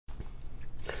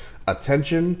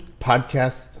Attention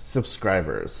podcast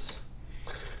subscribers.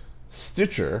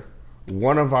 Stitcher,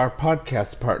 one of our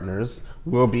podcast partners,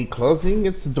 will be closing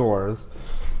its doors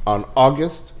on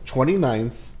August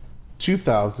 29th,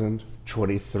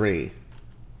 2023.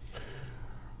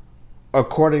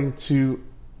 According to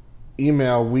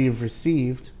email we've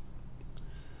received,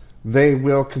 they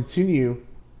will continue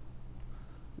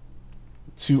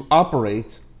to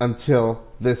operate until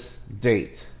this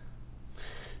date.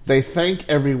 They thank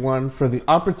everyone for the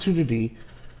opportunity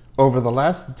over the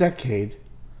last decade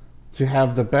to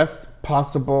have the best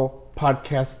possible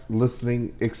podcast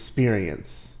listening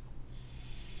experience.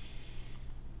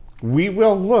 We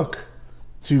will look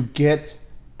to get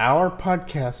our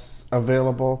podcasts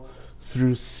available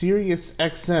through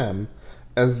SiriusXM,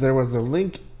 as there was a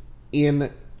link in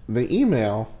the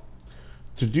email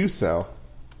to do so.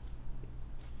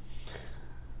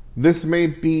 This may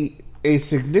be a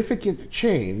significant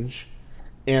change,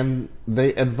 and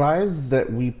they advise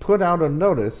that we put out a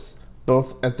notice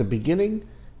both at the beginning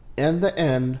and the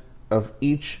end of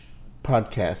each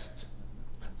podcast.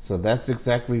 So that's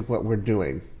exactly what we're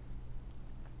doing.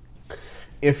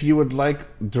 If you would like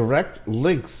direct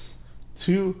links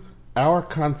to our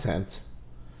content,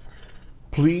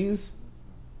 please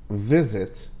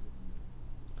visit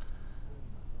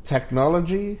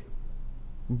technology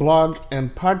blog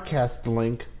and podcast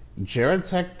link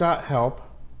jaredtech.help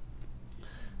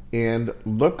and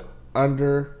look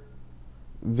under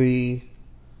the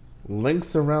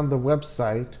links around the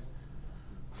website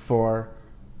for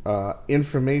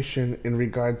information in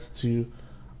regards to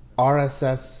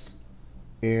RSS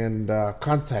and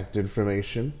contact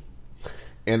information.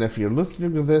 And if you're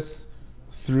listening to this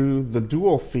through the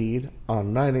dual feed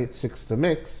on 986 The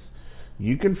Mix,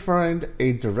 you can find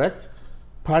a direct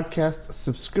podcast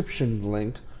subscription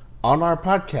link on our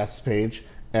podcast page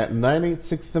at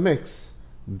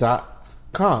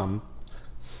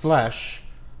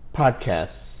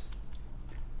 986themix.com/podcasts.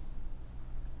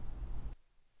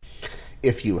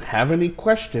 If you have any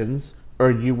questions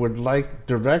or you would like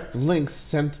direct links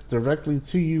sent directly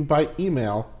to you by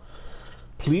email,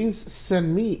 please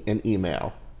send me an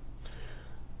email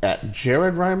at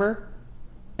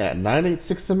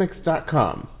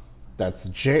jaredrimer@986themix.com. That's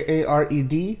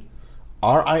JAREDRIMER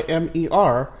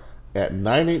at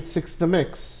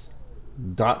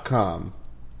 986themix.com.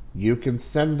 You can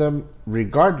send them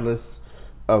regardless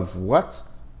of what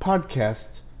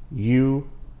podcast you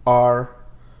are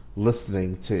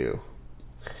listening to,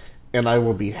 and I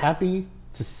will be happy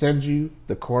to send you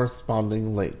the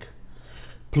corresponding link.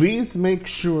 Please make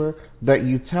sure that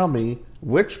you tell me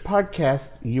which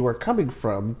podcast you are coming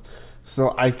from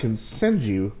so I can send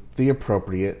you the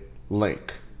appropriate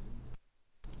link.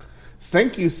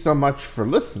 Thank you so much for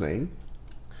listening,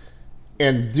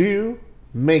 and do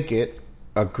make it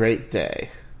a great day.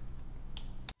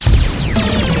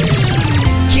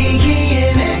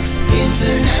 KKNX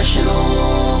International.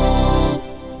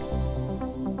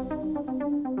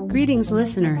 Greetings,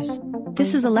 listeners.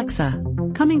 This is Alexa,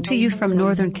 coming to you from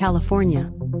Northern California.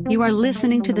 You are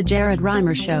listening to The Jared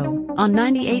Rimer Show on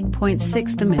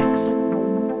 98.6 The Mix.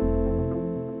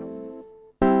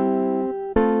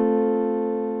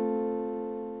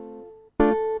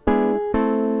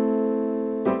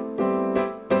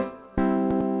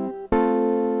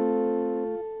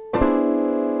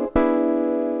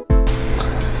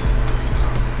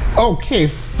 Okay,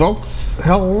 folks.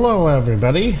 Hello,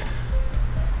 everybody.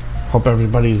 Hope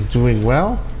everybody's doing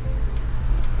well.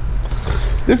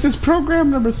 This is program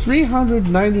number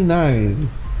 399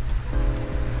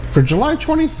 for July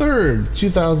 23rd,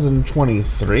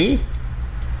 2023.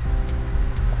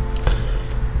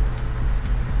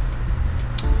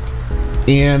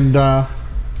 And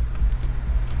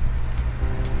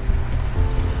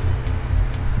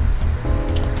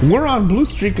we're on Blue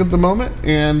Streak at the moment,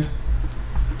 and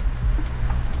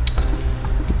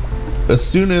as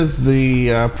soon as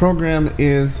the program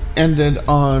is ended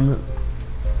on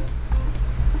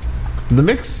The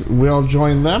Mix, we'll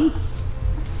join them.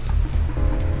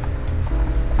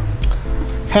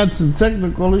 Had some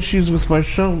technical issues with my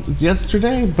show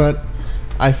yesterday, but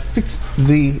I fixed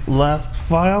the last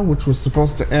file, which was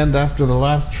supposed to end after the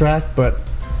last track, but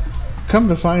come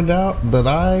to find out that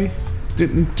I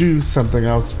didn't do something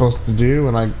I was supposed to do,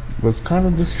 and I was kind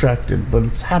of distracted, but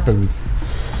it happens.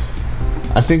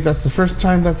 I think that's the first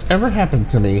time that's ever happened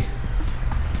to me.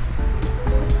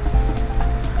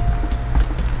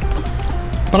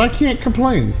 But I can't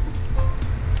complain.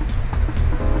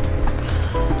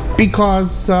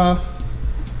 Because,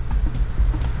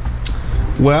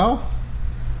 well,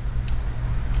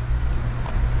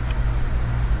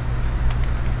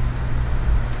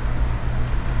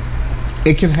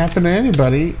 It can happen to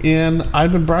anybody, and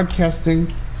I've been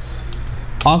broadcasting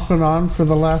off and on for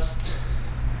the last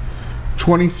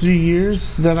 23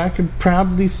 years that I could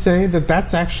proudly say that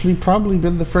that's actually probably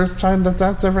been the first time that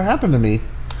that's ever happened to me,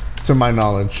 to my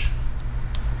knowledge.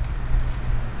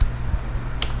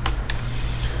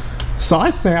 So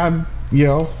I say I'm,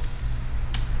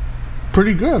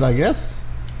 pretty good, I guess.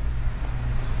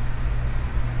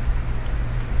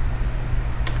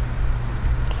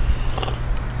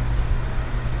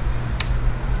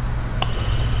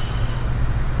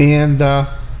 And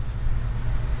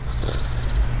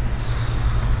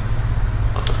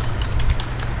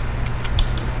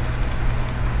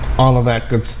all of that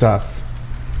good stuff.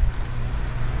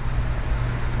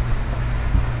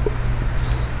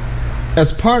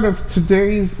 As part of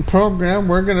today's program,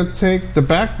 we're going to take the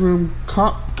Backroom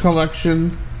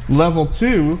Collection Level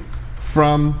 2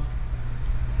 from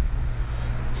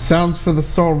Sounds for the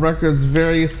Soul Records'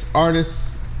 various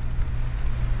artists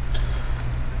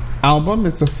album.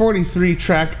 It's a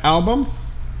 43-track album.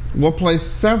 We'll play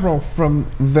several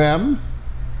from them.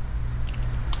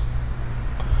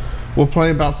 We'll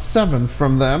play about 7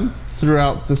 from them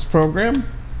throughout this program.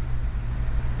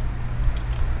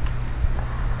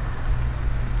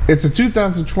 It's a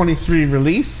 2023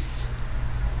 release.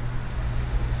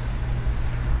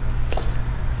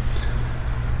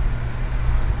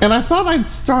 And I thought I'd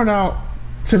start out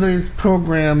today's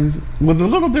program with a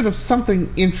little bit of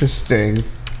something interesting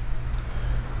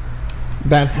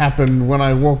that happened when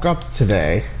I woke up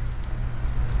today.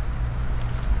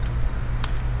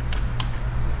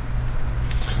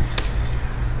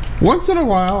 Once in a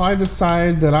while, I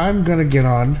decide that I'm going to get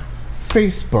on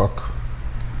Facebook.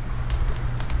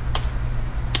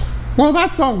 Well,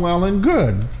 that's all well and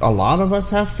good. A lot of us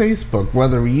have Facebook.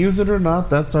 Whether we use it or not,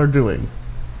 that's our doing.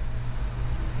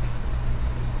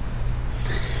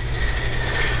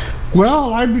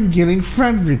 Well, I've been getting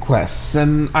friend requests,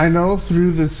 and I know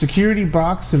through the Security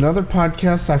Box and other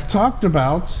podcasts I've talked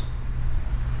about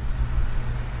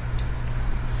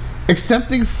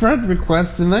accepting friend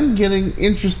requests and then getting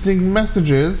interesting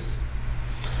messages.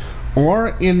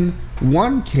 Or in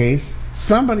one case,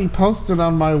 somebody posted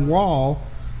on my wall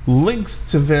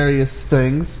links to various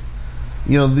things,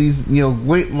 these,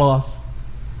 weight loss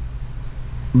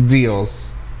deals.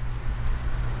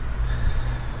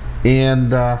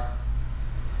 And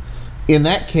in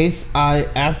that case, I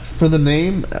asked for the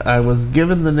name, I was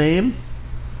given the name,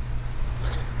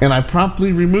 and I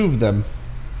promptly removed them.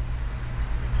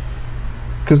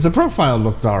 Because the profile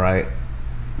looked alright.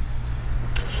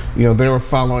 They were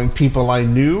following people I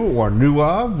knew or knew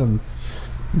of, and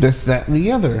this, that, and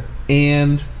the other.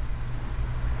 And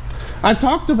I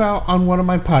talked about on one of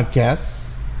my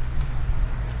podcasts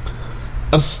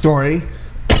a story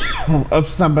of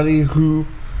somebody who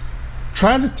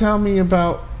tried to tell me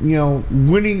about,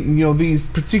 winning, these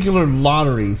particular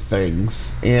lottery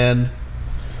things. And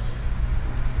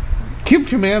Kim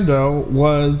Commando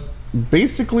was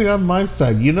basically on my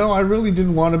side. I really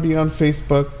didn't want to be on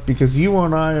Facebook because you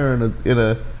and I are in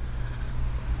a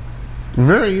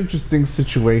very interesting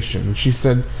situation. She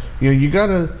said, we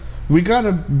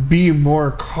gotta be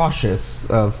more cautious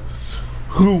of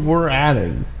who we're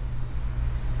adding.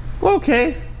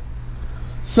 Okay.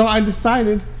 So I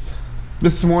decided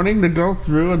this morning to go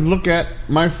through and look at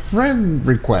my friend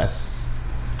requests.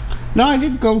 Now, I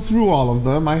didn't go through all of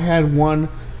them. I had one,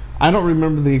 I don't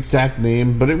remember the exact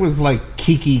name, but it was like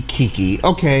Kiki.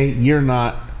 Okay,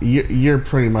 you're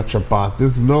pretty much a bot.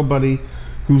 There's nobody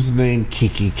who's named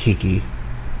Kiki.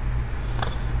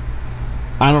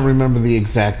 I don't remember the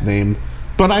exact name,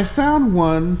 but I found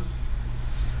one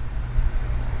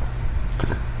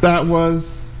that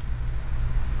was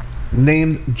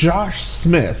named Josh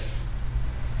Smith.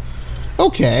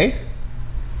 Okay.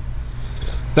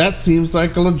 That seems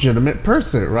like a legitimate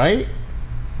person, right?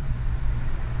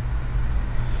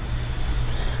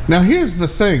 Now here's the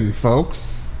thing,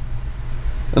 folks.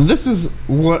 And this is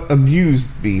what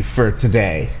amused me for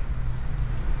today.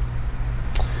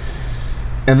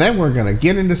 And then we're going to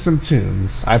get into some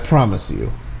tunes, I promise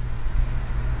you.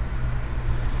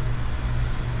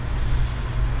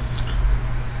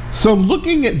 So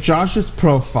looking at Josh's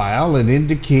profile, it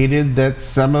indicated that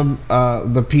some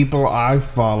of the people I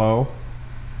follow,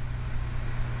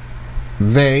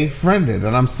 they friended.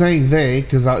 And I'm saying they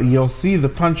because you'll see the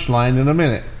punchline in a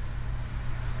minute.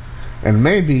 And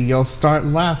maybe you'll start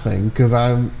laughing because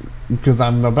I'm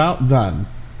about done.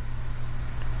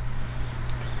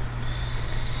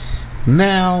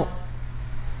 Now,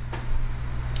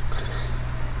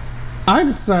 I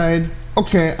decide,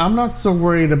 okay, I'm not so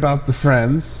worried about the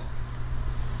friends.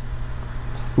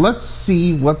 Let's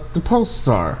see what the posts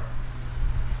are.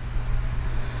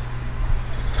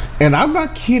 And I'm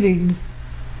not kidding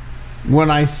when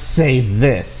I say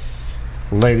this,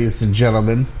 ladies and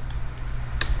gentlemen.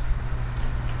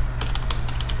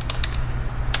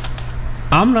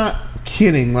 I'm not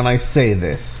kidding when I say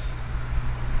this.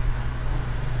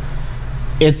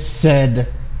 It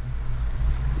said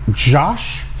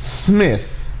Josh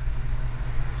Smith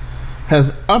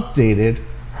has updated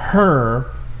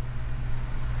her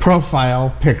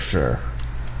profile picture.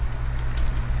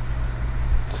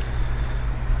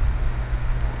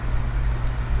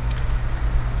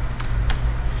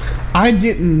 I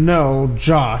didn't know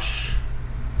Josh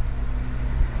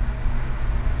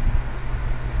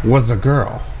was a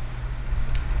girl.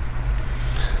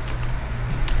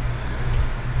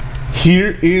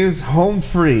 Here is Home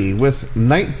Free with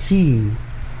 19,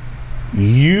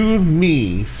 You and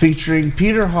Me, featuring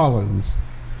Peter Hollins,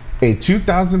 a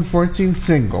 2014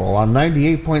 single on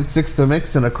 98.6 The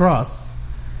Mix and across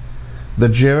the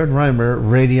Jared Reimer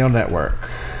Radio Network.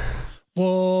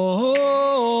 Whoa, whoa,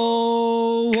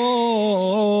 whoa, whoa,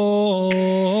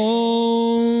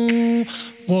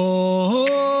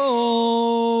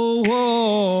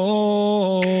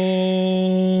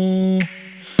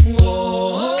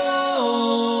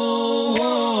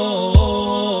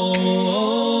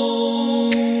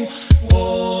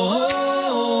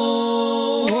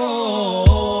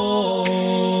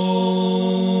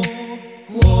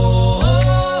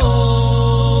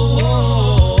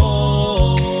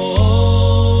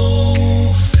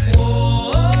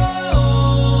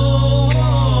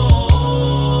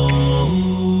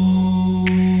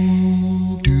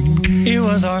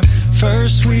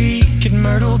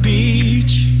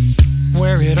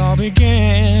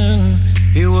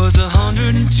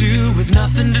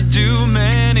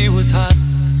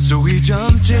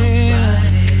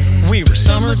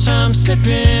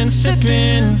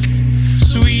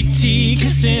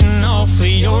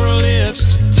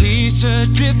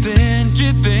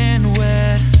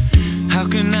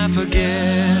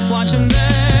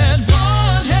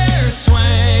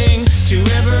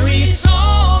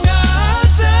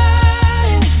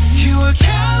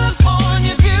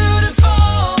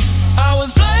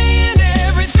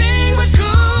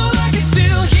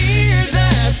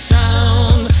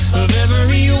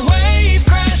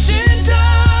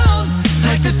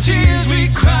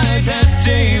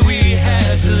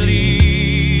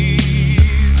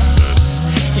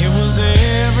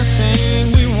 everything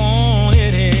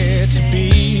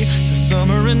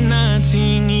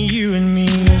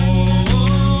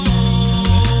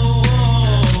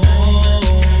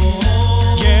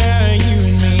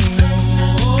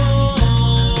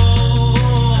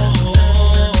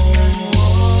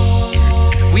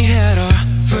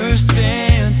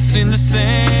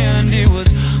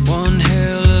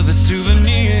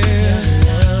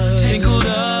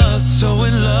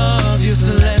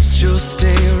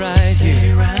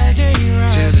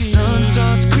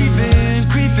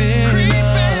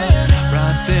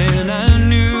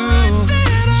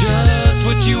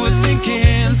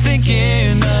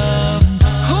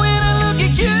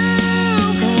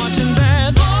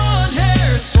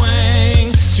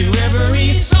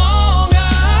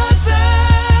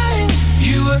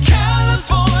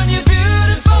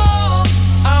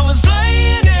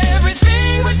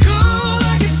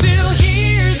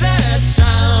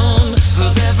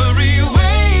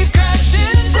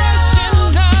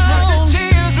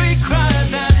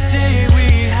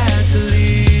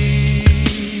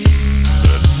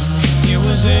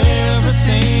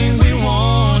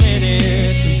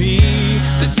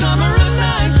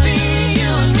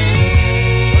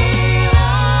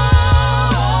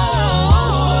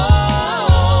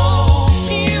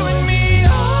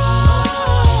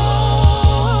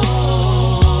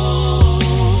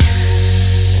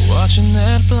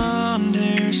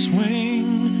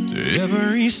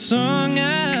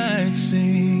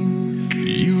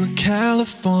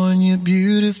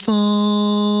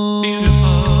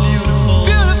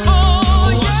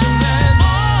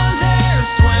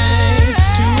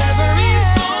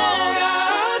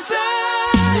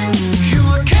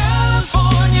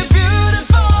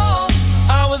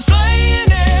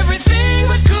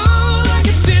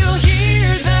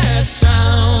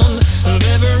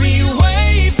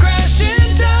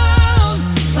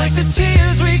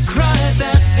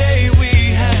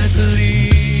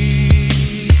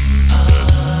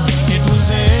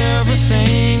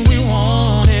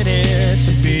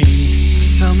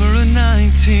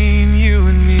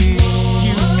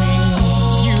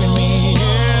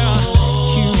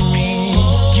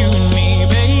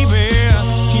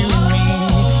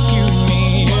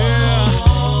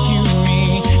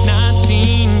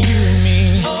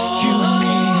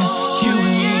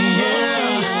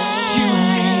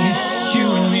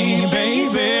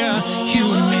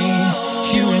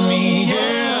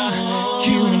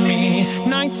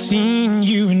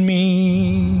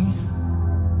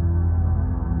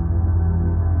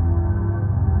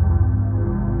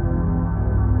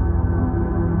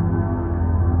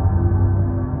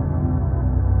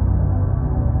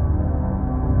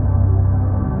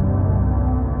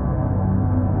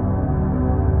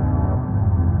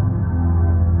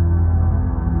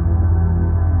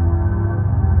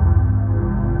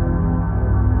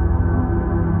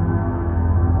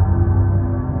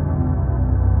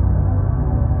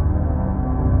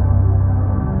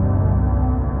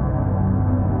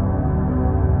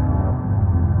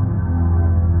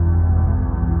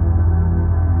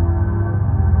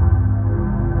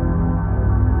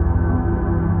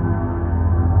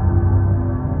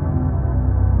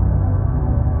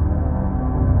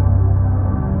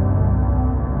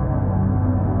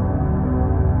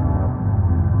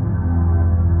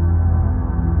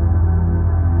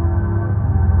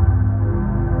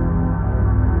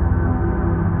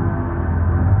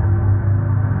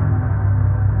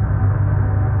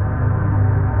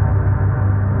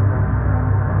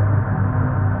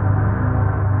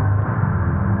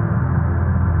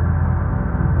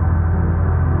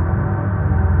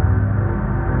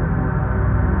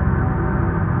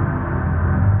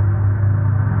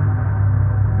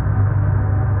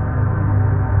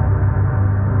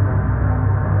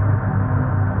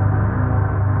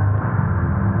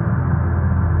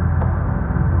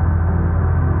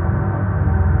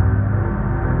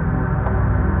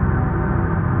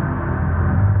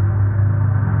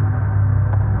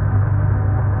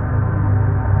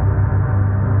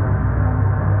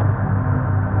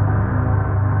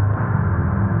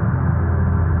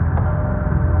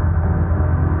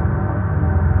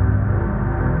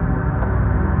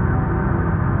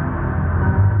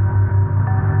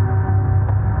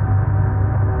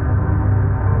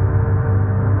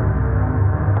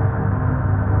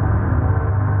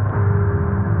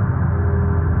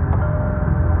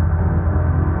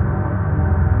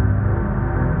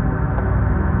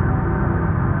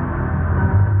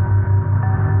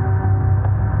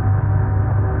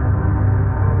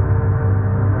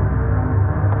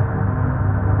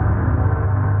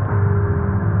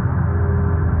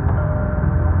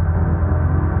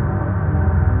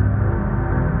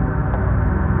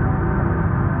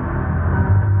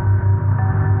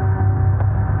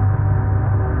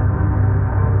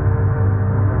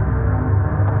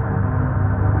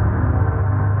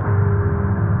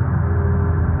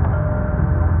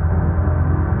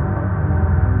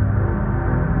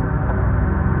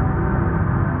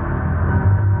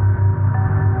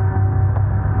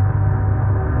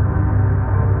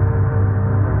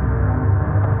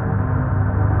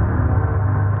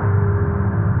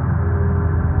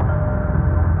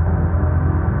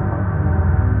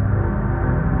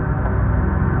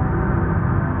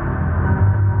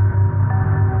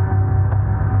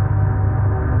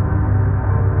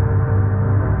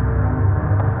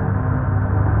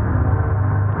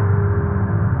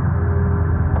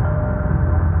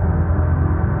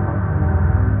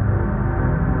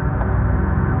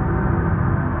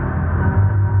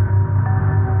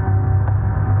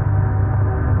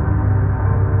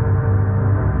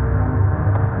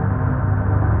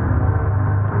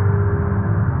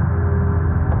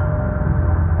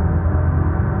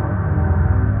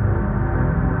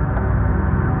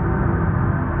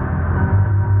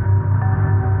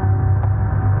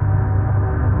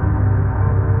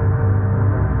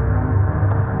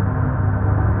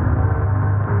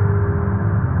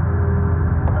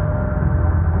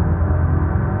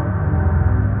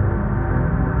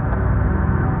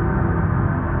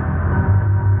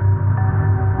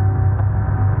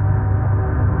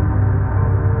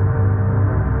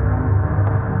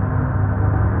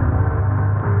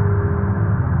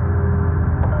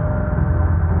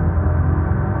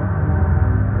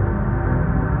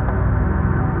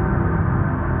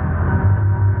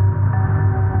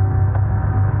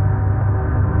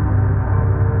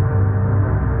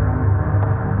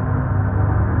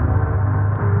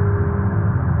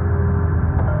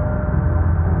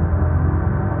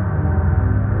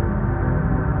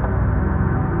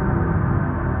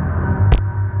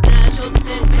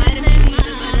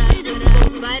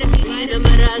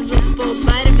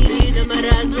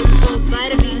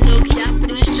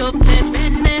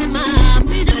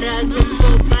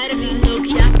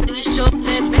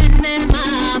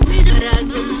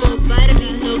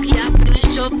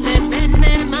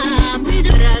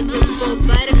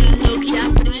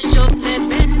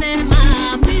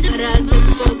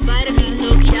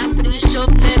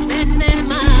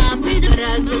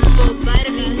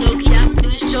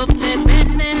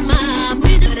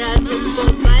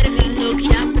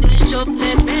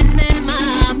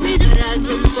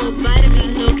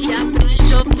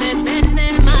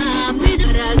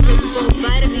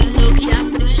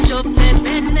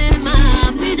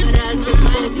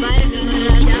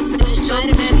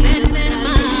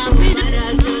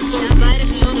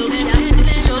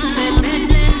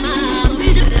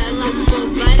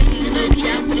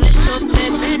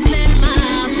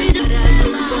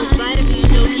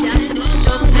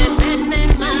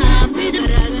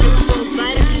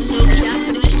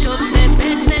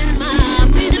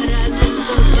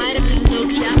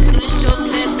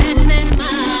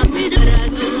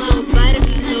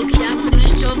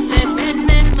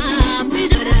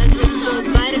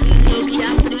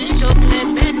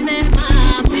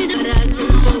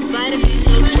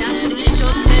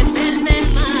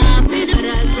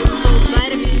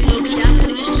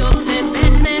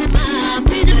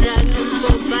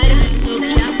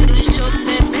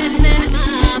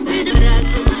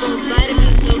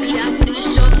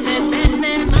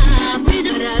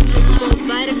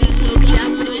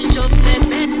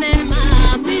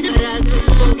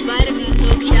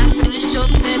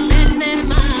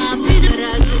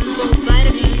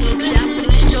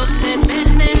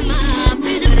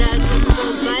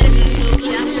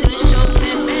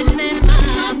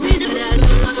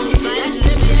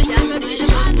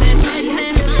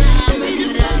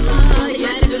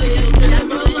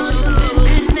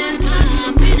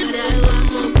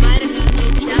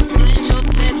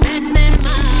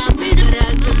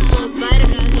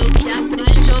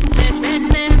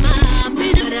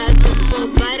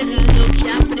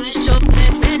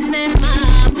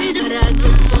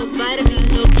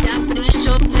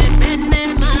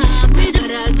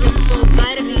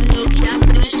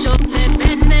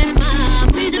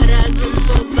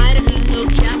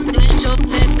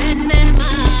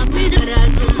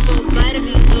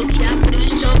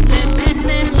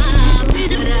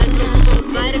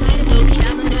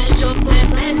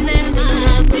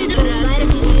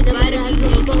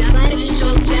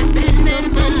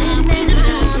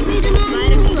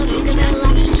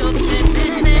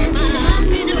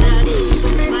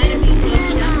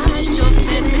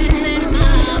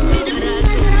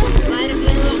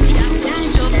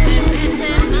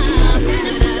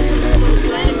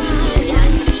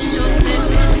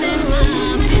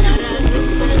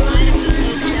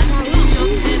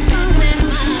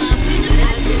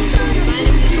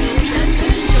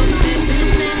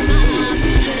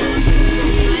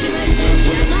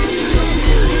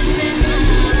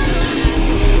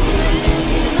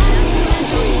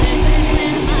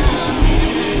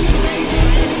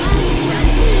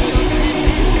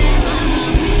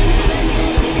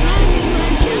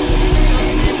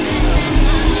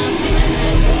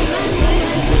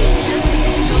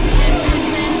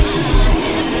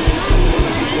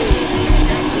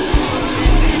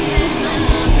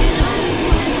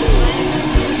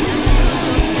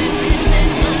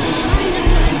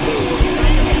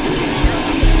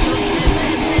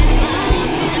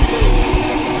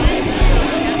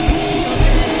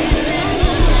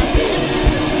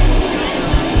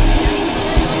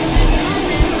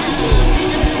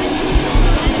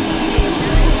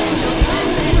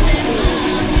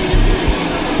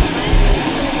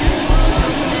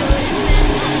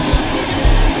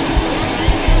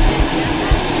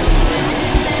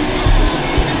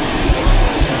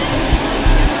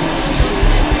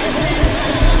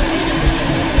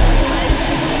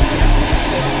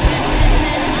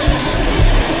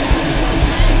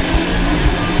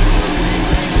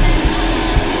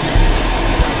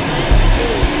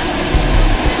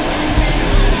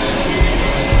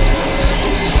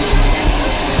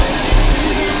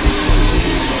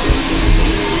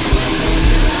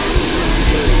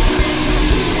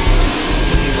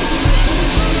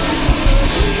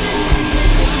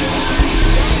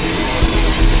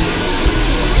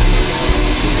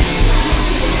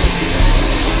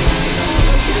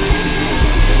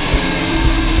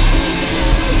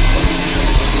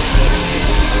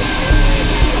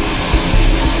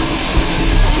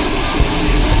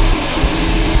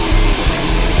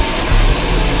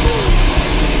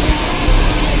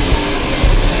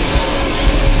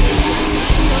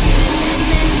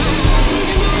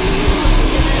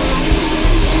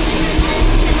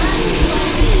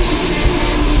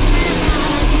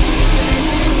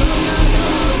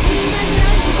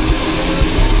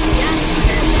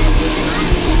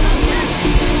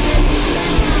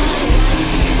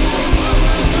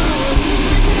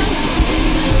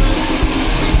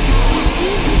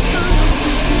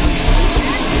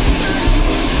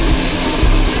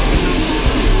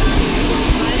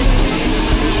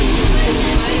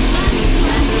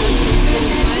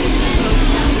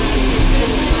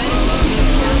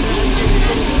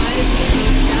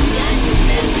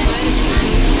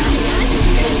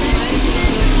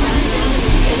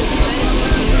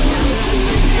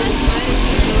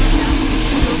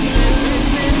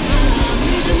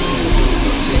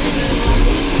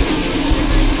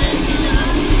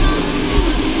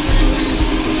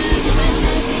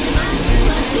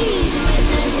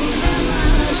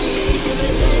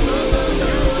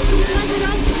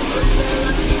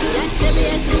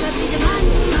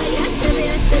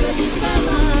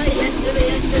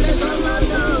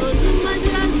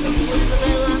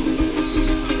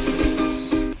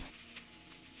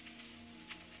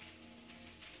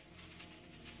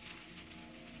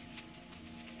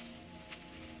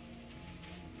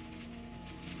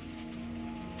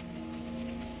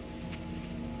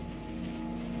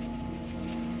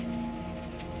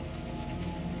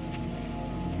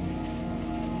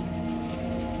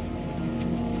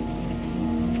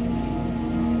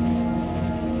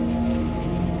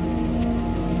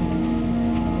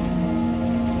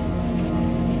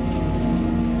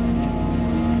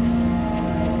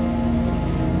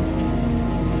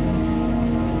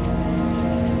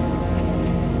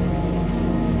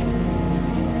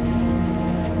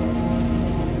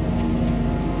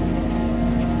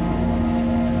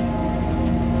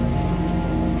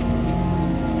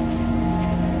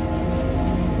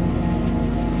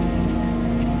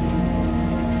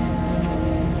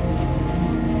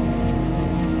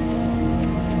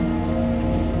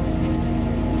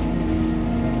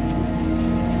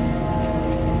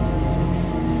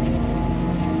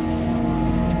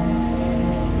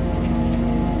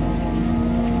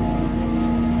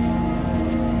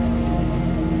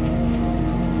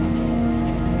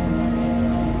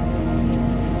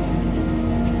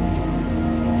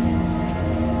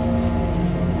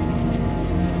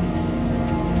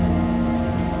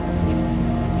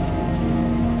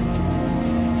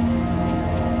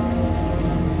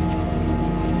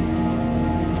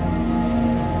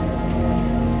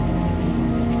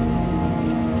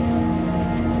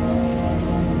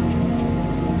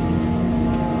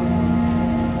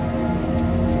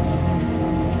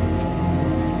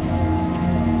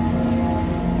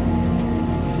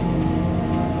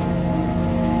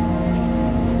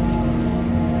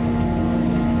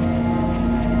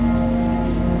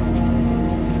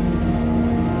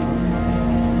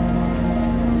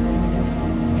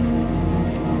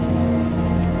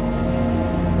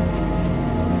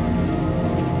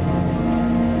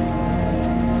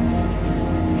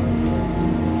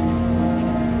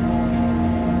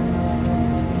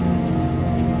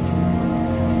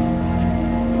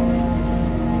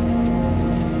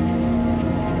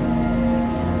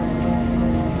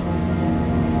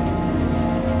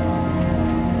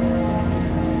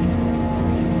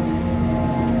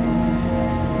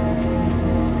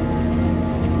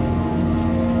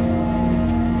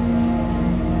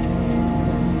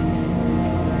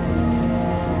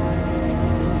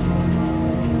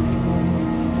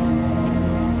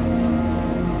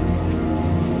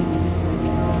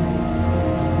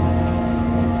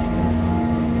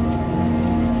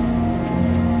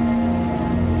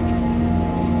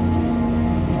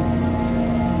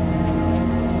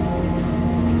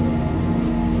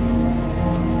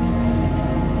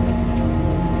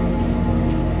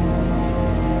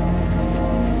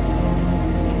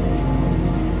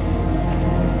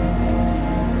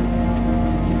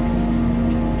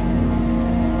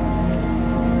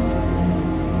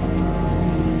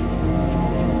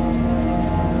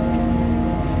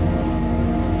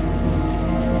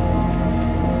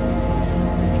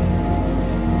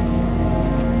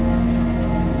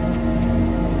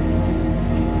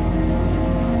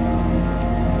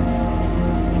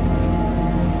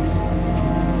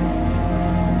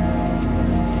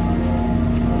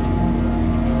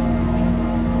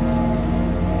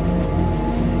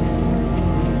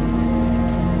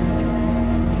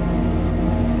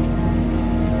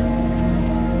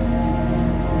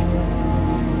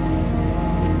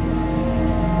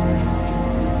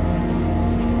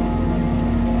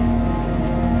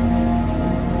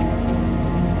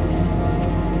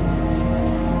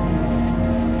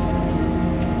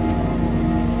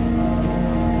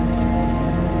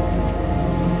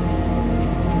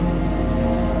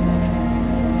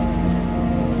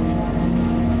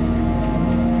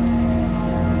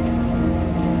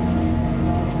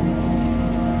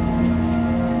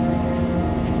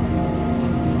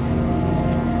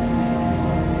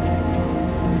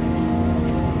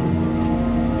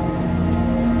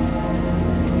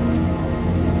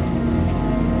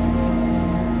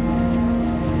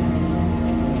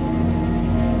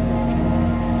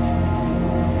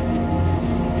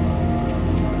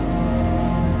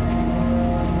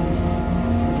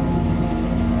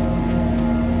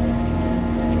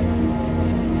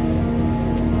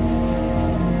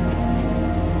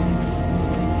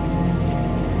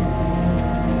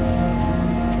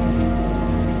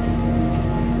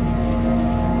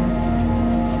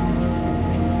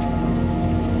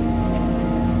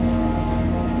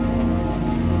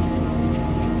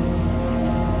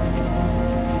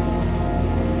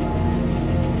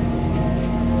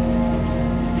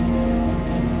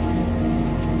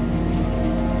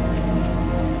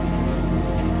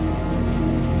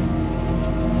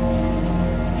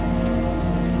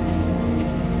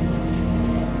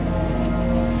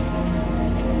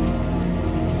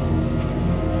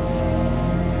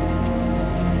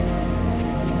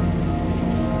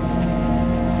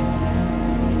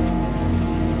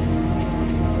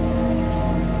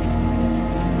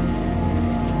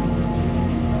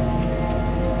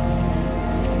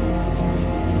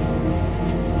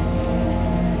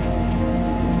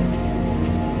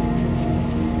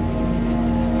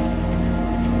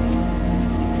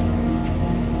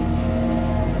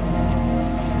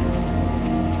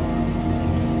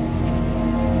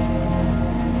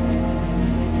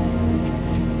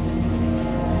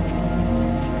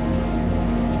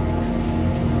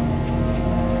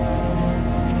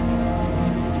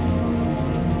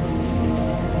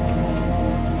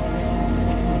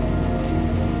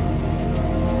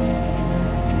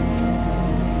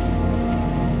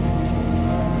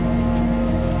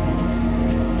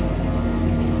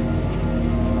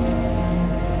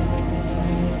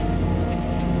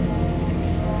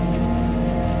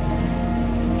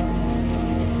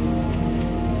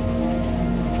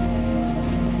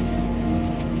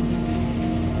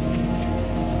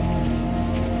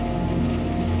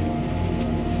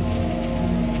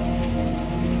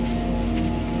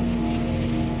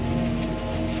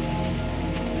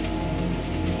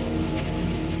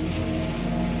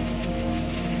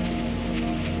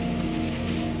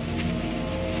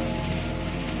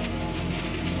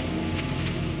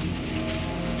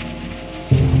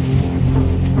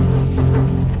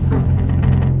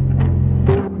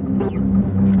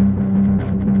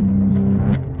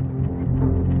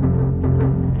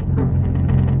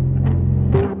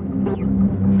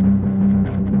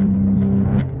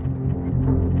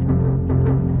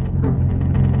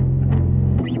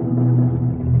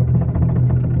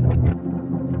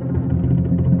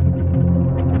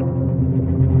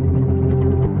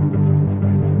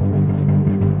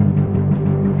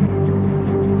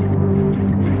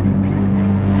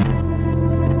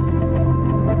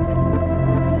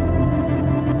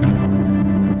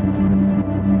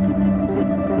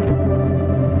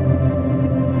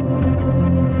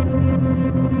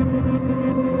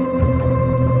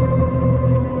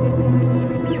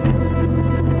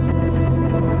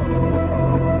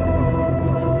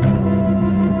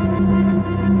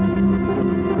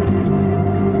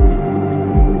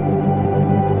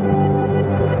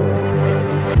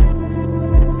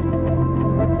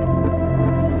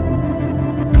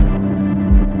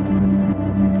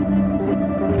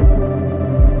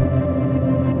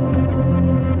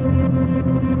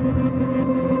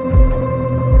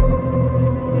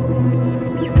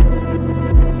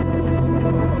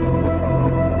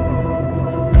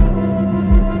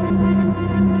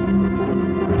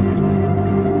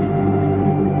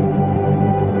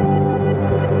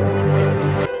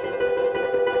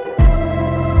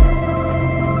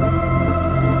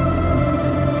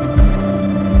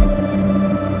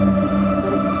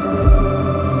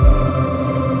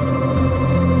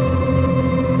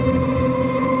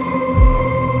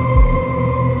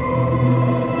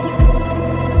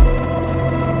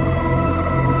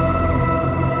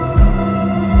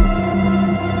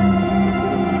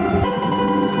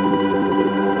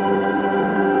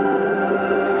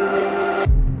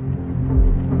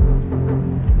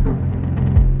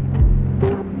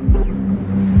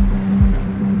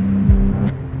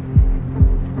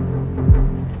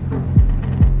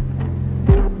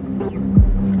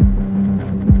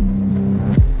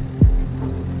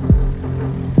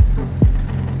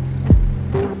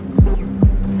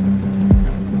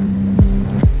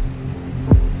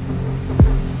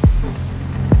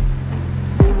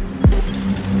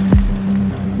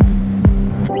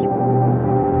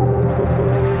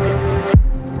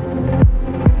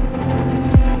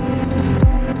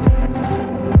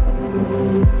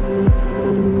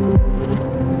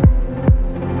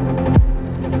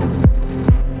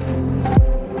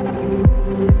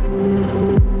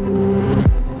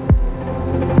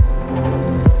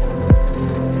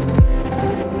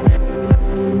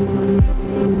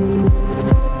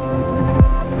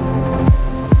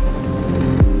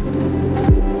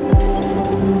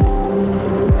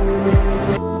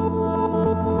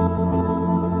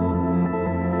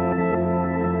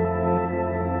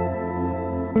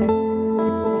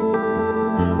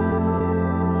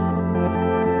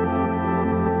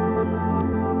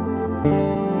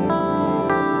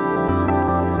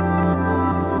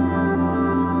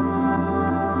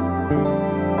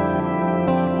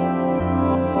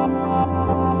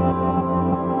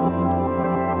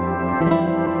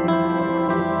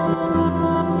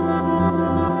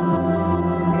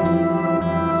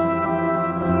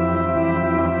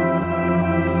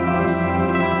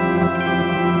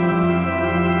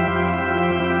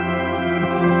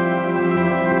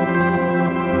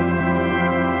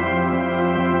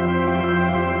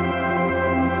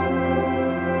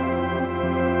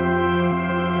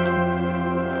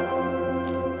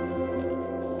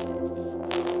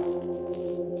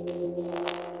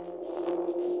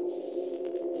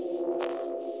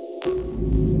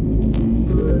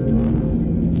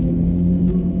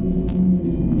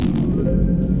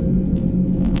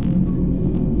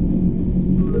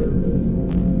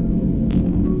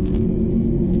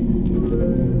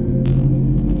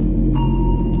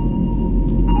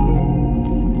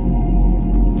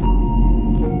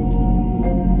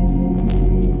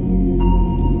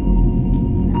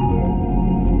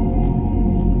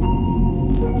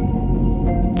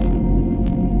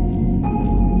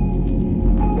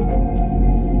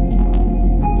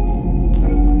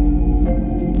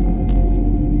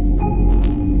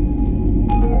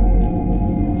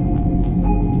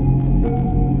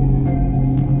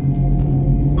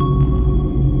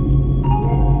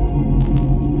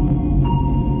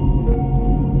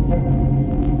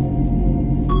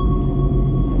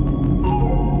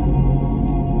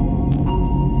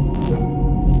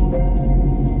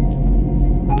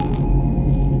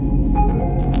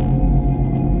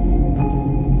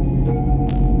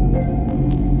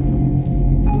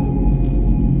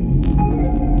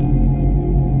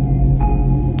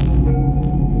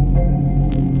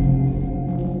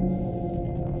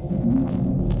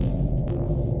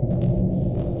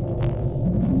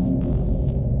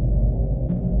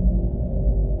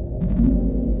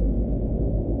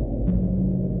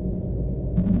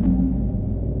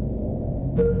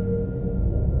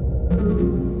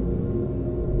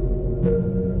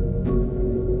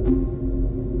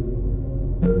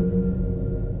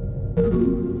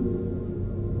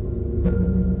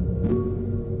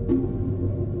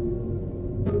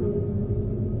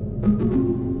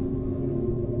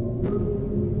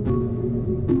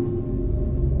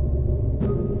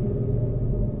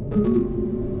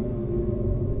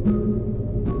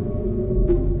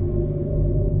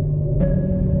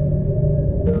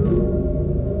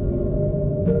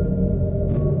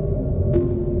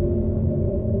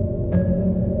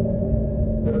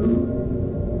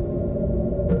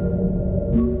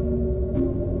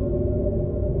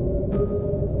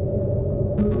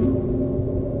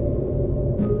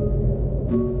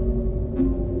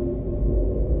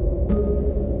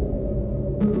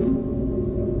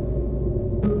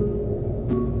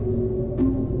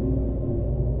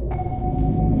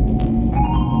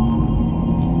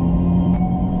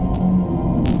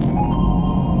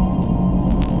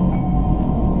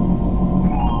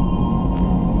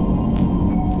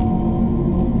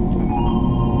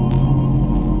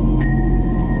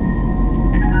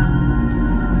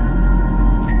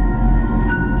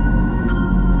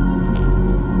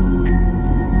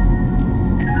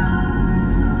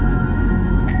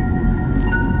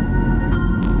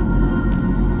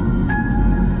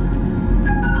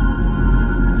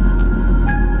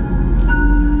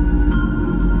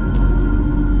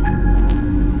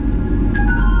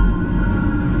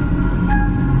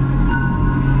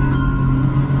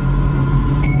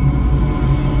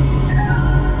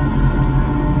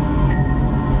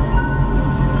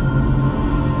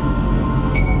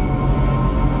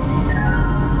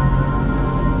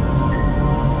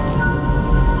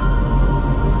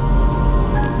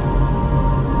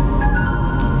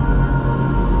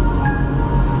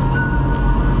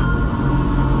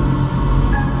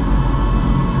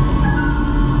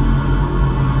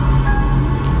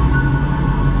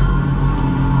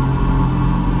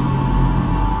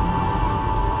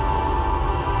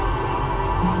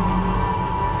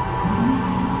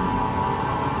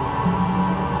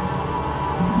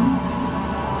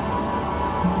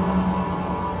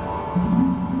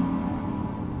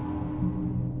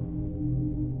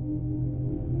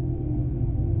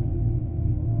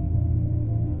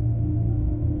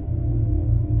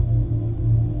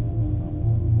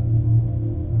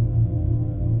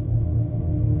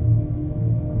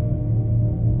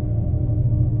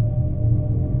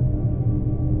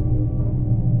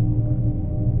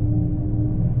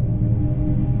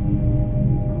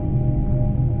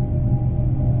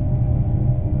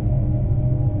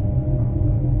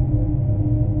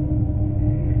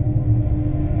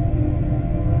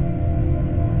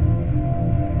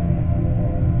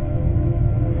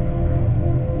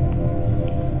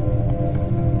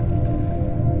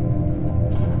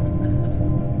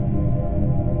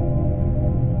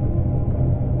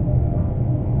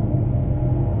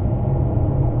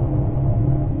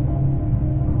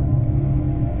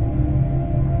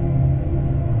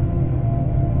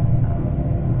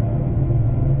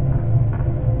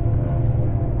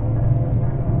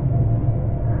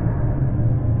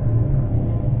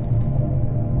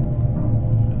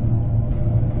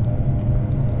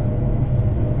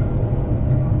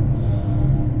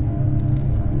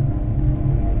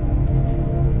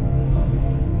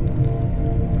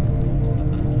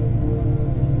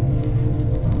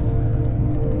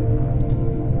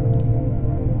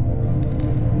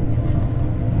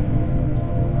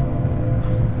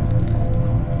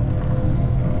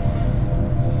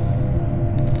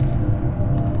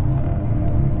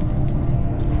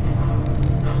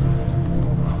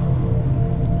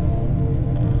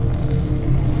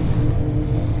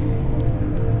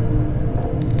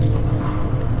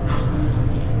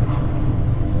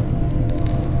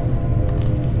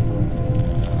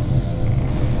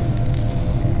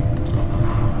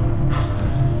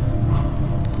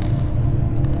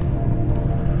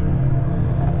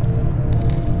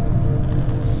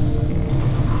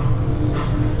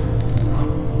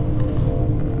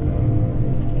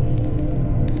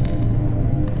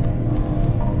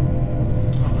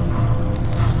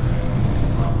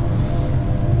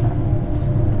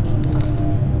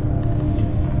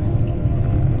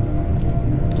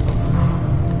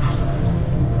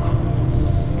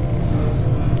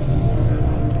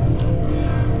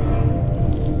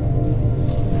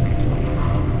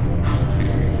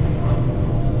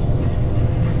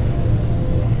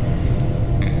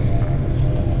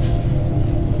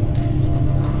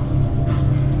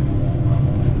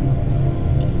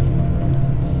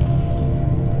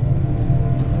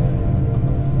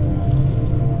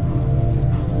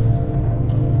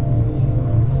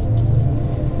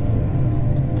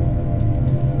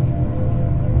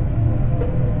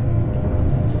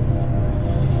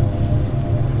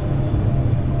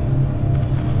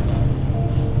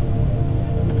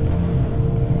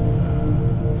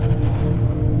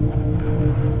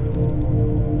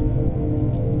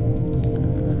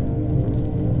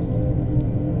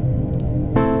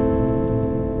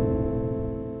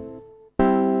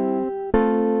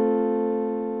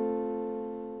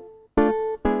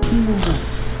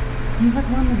You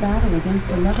have won the battle against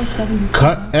a level 70.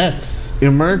 Cut X.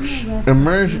 Emerge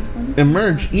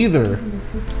either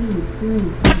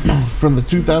from the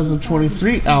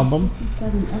 2023 album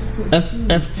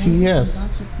SFTS,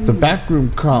 the Backroom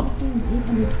Comp,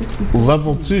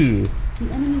 Level 2.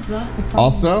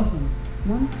 Also,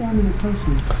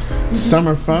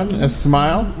 Summer Fun as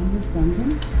Smile,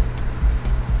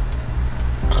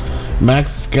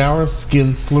 Max Scour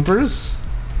Skin Slippers,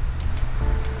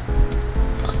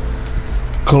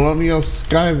 Colonial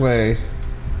Skyway,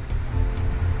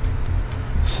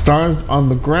 Stars on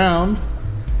the Ground,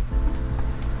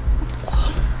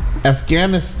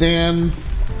 Afghanistan,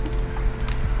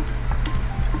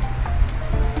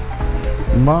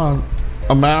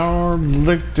 Amar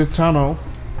Lick Detano,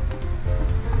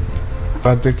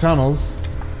 Detanos,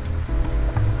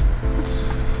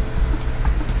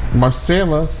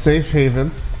 Marcella Safe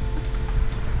Haven,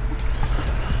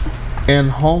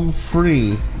 and Home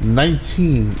Free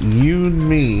 19 You and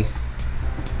Me,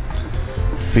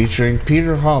 featuring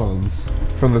Peter Hollins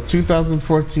from the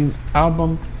 2014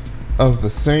 album of the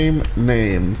same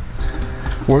name.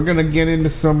 We're gonna get into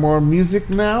some more music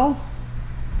now.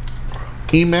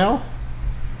 Email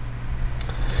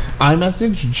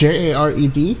iMessage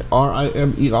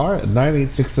JAREDRIMER at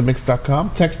 986themix.com.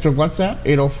 Text or WhatsApp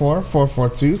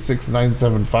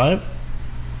 804-442-6975.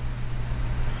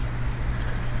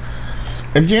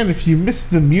 Again, if you missed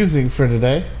the musing for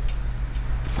today,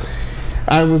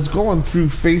 I was going through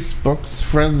Facebook's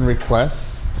friend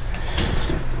requests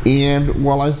And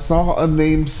while I saw a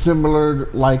name similar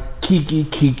like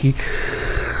Kiki,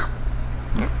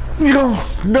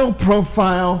 no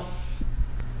profile,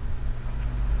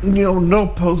 no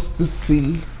post to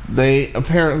see. They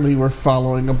apparently were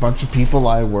following a bunch of people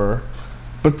I were.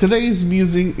 But today's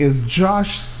musing is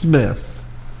Josh Smith.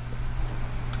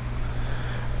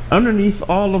 Underneath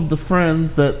all of the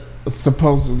friends that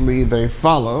supposedly they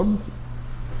followed,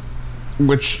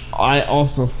 which I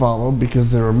also followed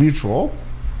because they were mutual,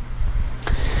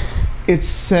 it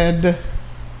said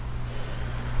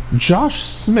Josh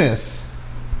Smith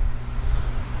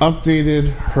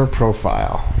updated her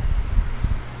profile.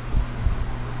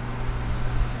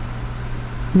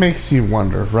 Makes you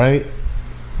wonder, right?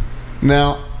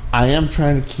 Now, I am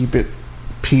trying to keep it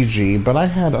PG, but I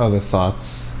had other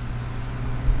thoughts.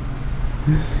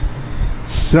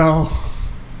 So,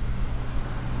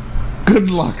 good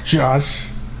luck, Josh.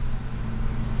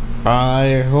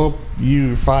 I hope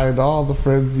you find all the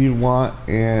friends you want,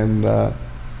 and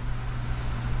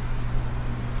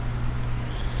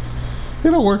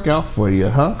it'll work out for you,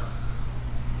 huh?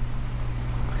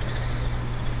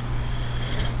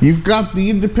 You've got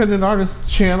the Independent Artist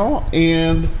channel,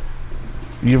 and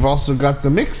you've also got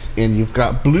the Mix, and you've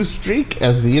got Blue Streak,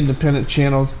 as the independent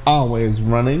channel's always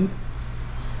running,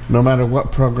 no matter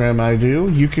what program I do.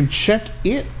 You can check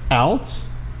it out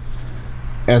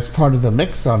as part of the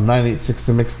Mix on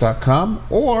 986themix.com,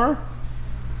 or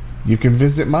you can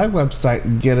visit my website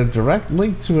and get a direct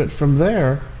link to it from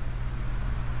there.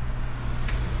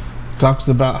 Talks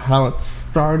about how it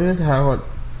started, how it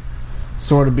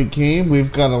sort of became.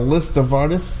 We've got a list of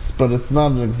artists, but it's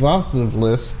not an exhaustive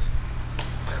list.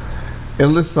 It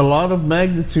lists a lot of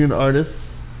Magnitude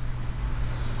artists,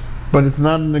 but it's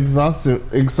not an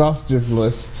exhaustive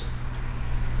list.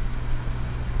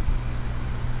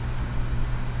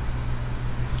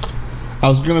 I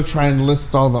was going to try and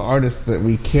list all the artists that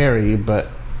we carry, but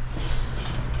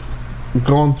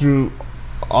going through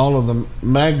all of the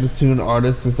Magnitude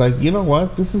artists is like, you know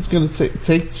what, this is going to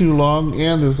take too long,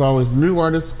 and there's always new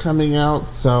artists coming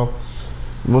out, so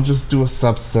we'll just do a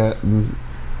subset. And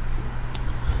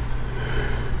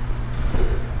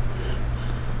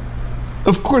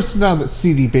of course, now that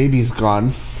CD Baby's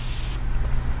gone,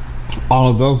 all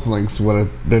of those links would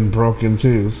have been broken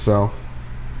too, so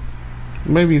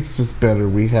maybe it's just better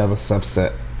we have a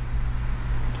subset.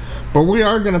 But we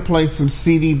are going to play some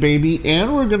CD Baby,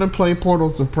 and we're going to play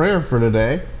Portals of Prayer for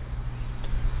today.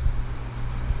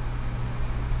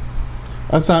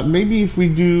 I thought maybe if we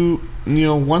do,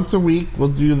 once a week, we'll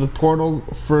do the Portals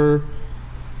for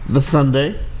the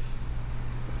Sunday,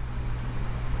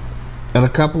 and a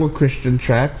couple of Christian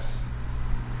tracks.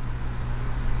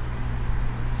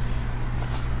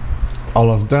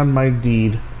 I'll have done my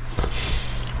deed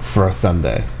for a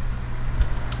Sunday.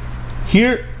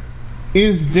 Here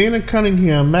is Dana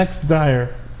Cunningham, Max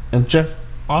Dyer, and Jeff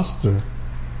Oster.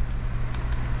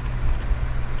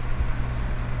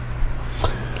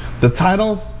 The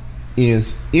title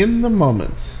is In the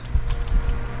Moment,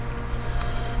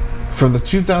 from the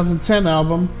 2010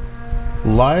 album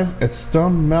Live at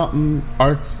Stone Mountain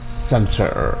Arts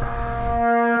Center.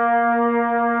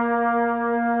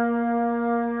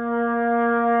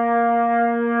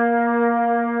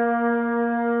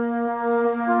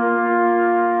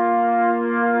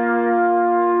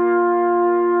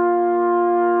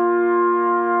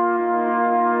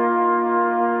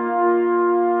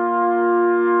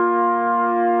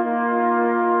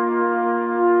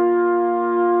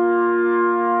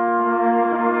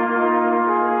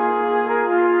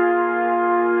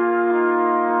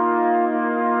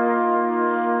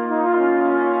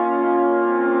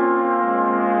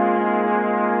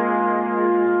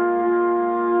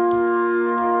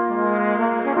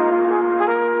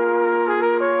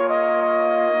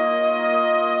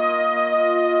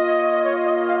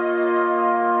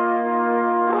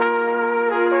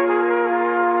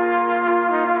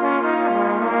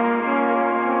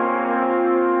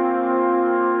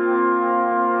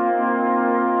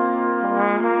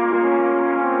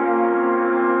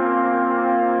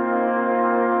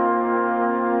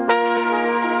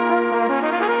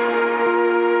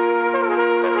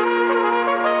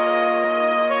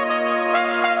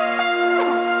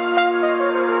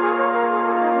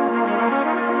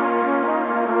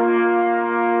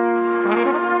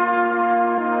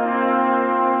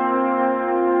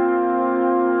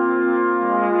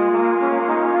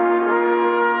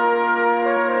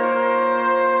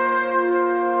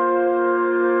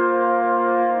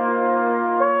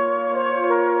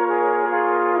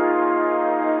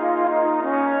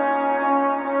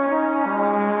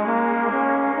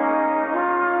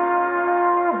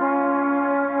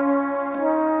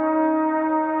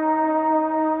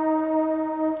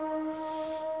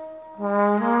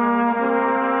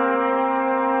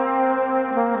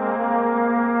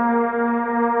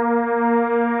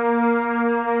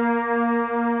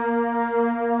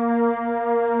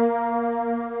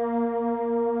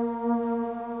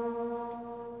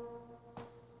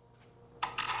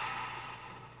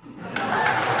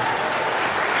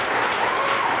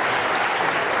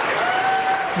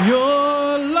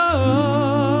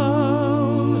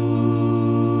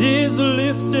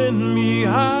 me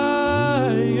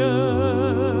higher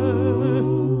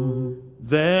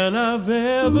than I've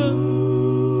ever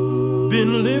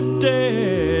been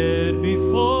lifted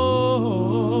before.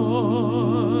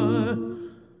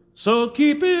 So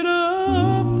keep it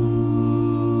up,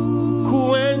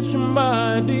 quench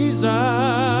my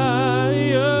desire,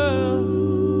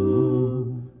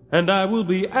 and I will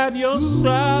be at your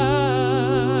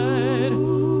side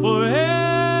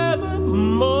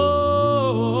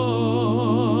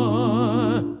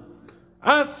forevermore.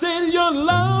 I said your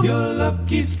love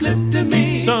keeps lifting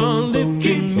me, keeps on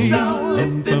lifting me, keeps on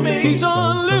lifting me, keeps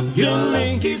on lifting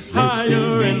me, keeps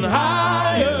higher and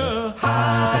higher,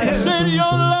 higher. I said your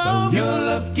love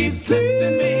keeps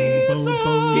lifting me, keeps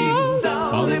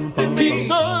on lifting me,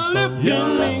 keeps on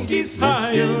lifting me, keeps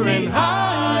higher and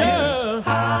higher,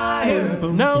 higher.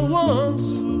 Now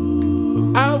once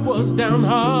I was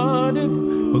downhearted,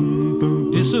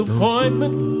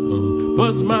 disappointment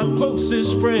was my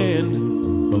closest friend.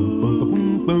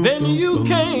 Then you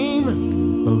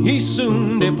came, he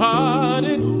soon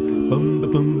departed,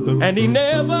 and he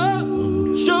never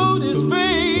showed his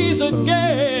face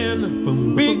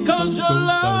again. Because your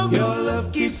love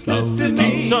keeps lifting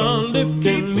me, keeps on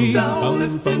lifting me, keeps on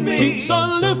lifting me, keeps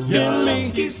on lifting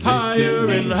me, keeps higher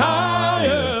and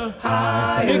higher,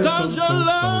 higher. Because your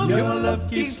love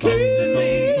keeps lifting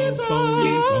me, keeps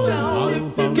on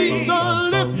lifting me, keeps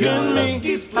on lifting me,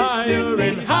 keeps higher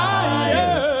and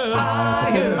higher,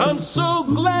 higher. I'm so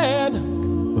glad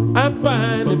I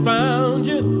finally found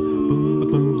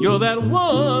you. You're that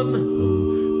one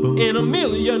in a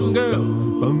million, girl.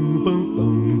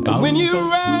 And when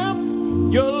you wrap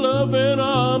your loving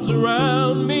arms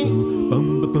around me,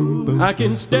 I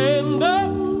can stand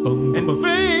up and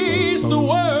face the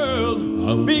world.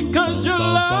 Because your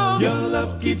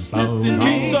love keeps lifting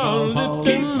me, keeps on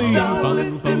lifting me,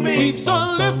 keeps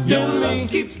on lifting me,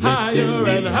 keeps higher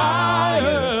and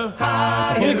higher,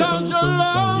 higher. Because your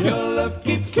love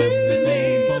keeps lifting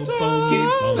me,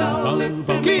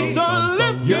 keeps on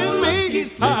lifting me,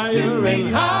 keeps higher and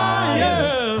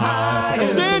higher, higher. I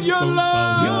said your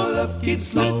love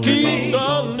keeps lifting me, keeps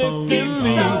on lifting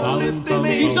me,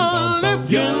 keeps on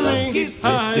lifting me, keeps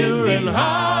higher and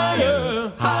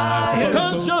higher, higher.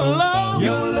 Because your love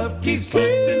keeps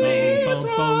lifting me, keeps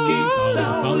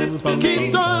on lifting me,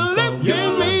 keeps on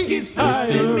lifting me, keeps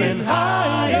higher and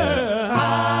higher,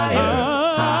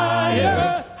 higher,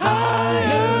 higher,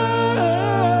 higher.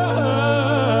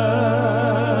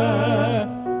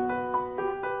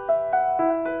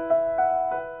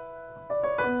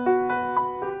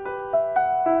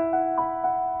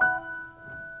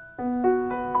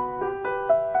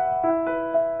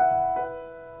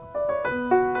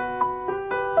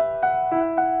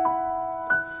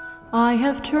 I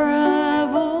have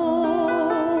traveled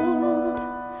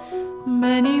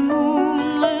many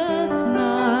moonless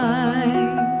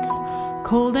nights,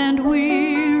 cold and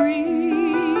weary,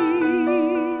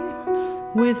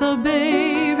 with a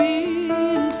baby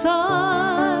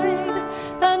inside,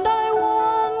 and I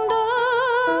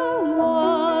wonder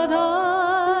what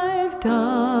I've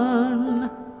done.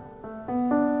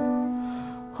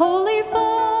 Holy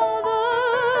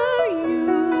Father,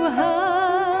 you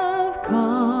have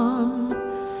come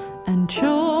and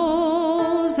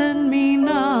chosen me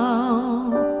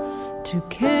now to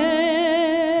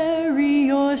carry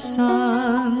your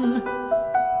Son.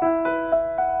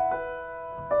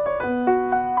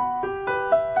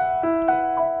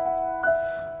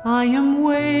 I am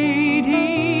waiting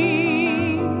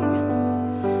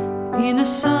in a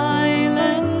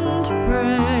silent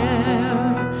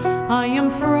prayer. I am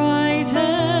frightened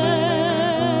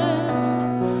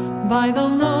by the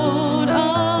load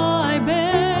I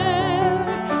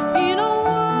bear in a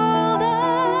world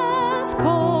as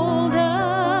cold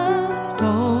as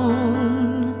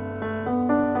stone.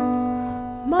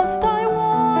 Must I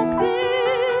walk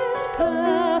this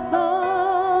path alone?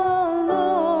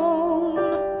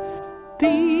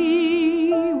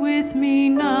 Be with me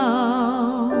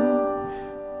now,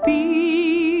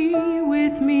 be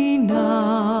with me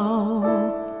now.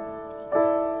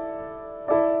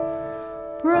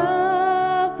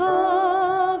 Brother,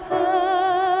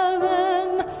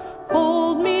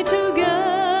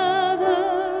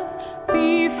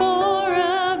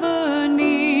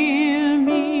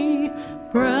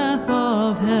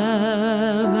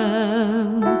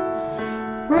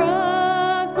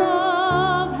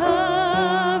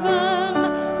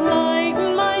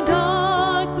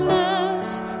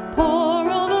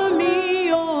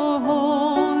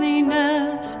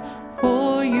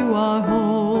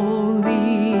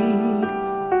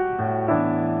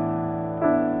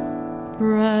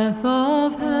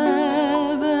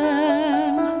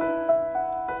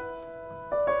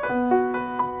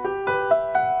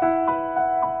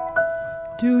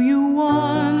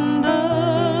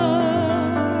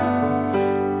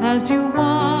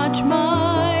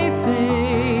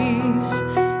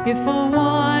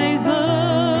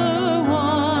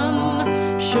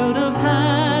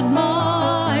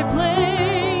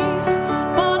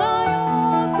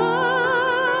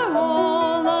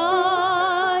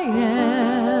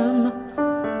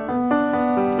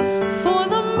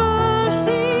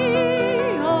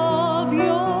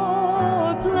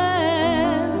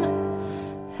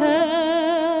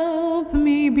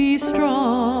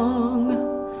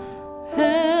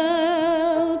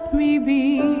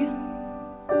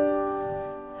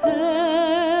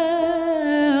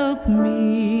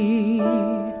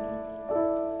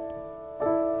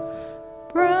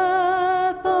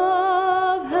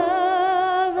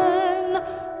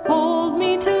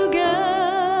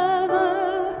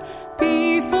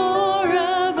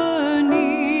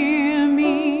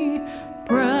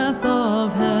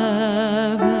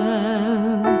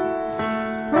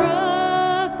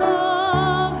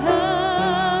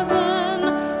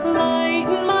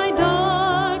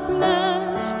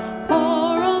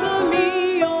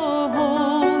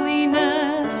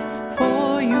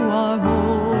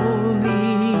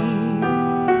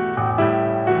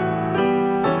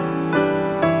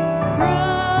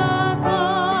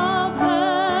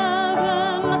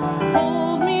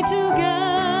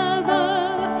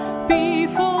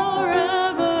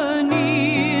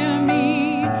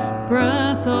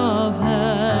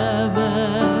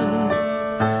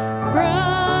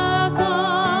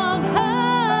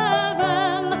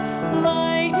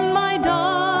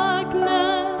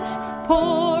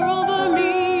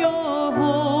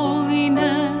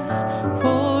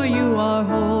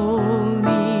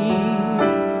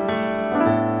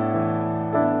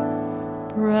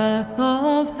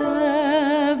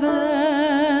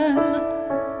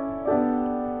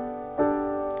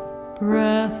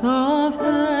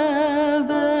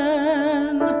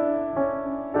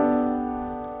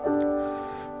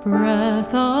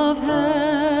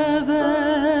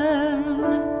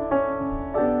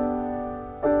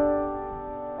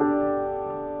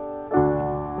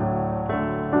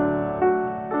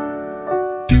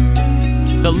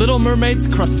 Little Mermaid's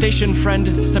crustacean friend,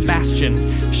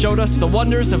 Sebastian, showed us the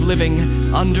wonders of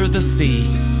living under the sea.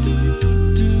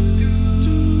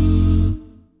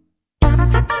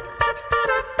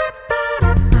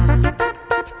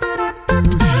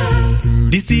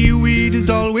 The seaweed is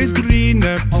always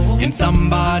greener in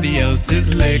somebody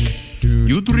else's lake.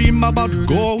 You dream about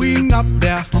going up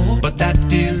there, but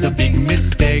that is a big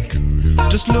mistake.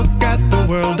 Just look at the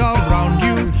world around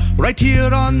you, right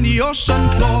here on the ocean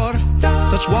floor.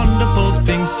 Such wonderful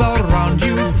things surround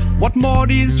you. What more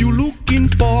is you looking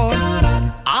for?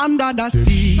 Under the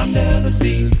sea, under the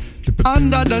sea,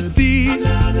 under the sea.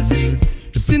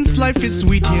 Since life is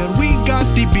sweet here, we got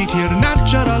the beat here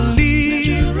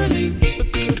naturally.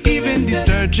 Even the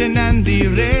sturgeon and the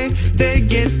ray, they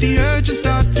get the urge and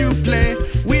start to play.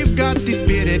 We've got the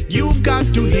spirit, you've got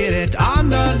to hear it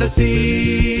under the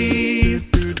sea.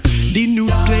 The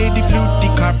newt play, the flute, the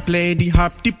carp play, the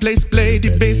harp, the place play,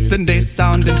 the bass and they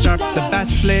sound and sharp. The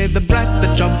bass play, the brass,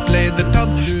 the jump play, the tub.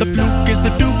 The fluke is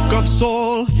the duke of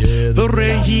soul. The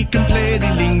ray he can play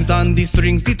the lings on the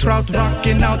strings. The trout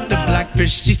rocking out the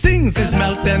blackfish. She sings this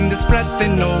melt and this breath, they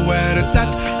know where it's at.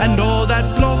 And all that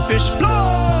blowfish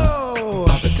flow.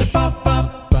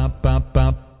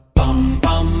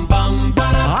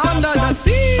 Under the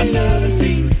sea, under the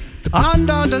sea,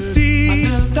 under the sea,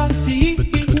 under the sea.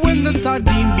 When the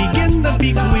sardine begin, the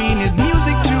big queen is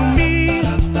music to me.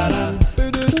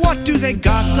 What do they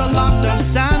got? A lot of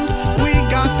sand. We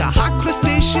got a hot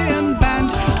crustacean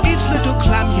band. Each little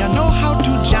clam here know how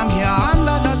to jam here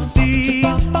under the sea.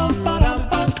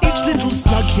 Each little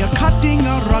slug here cutting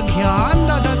a rug here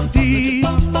under the sea.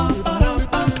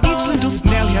 Each little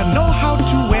snail here know how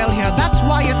to whale here. That's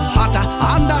why it's hotter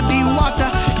under the water.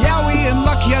 Yeah, we in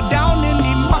luck here down in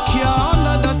the muck here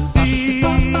under the sea.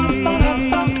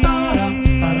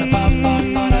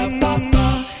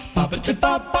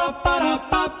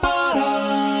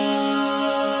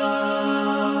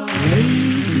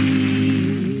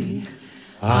 Lately,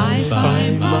 I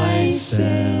find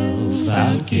myself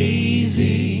out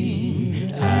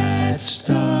gazing at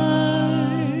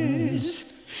stars,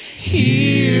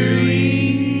 hearing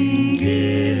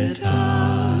guitars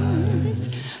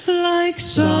like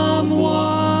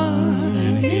someone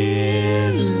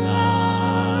in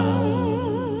love.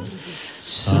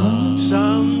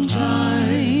 Sometimes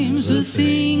the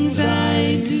things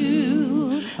I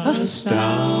do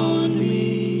astound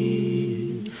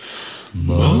me,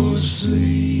 mostly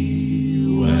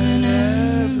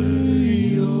whenever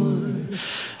you're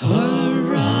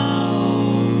around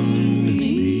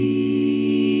me.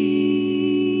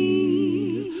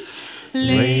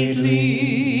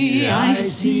 Lately I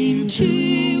seem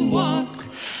to walk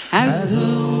as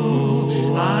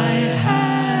though I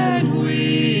had wings,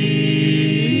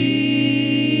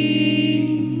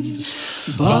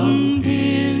 bump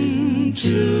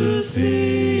into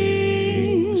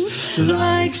things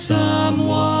like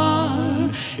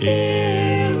someone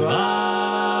in love.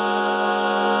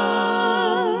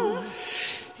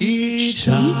 Each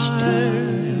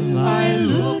time I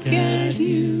look at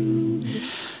you,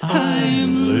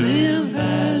 I'm limp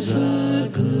as a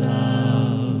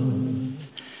glove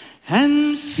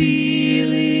and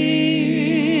feeling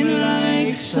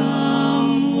like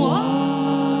someone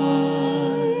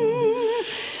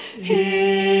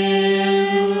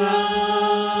in love.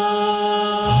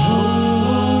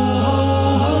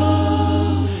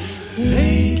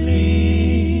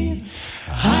 Lately,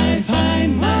 I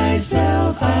find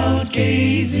myself out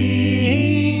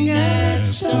gazing at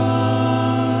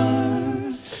stars,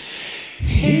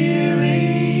 hearing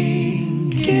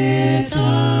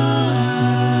guitars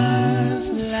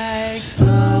like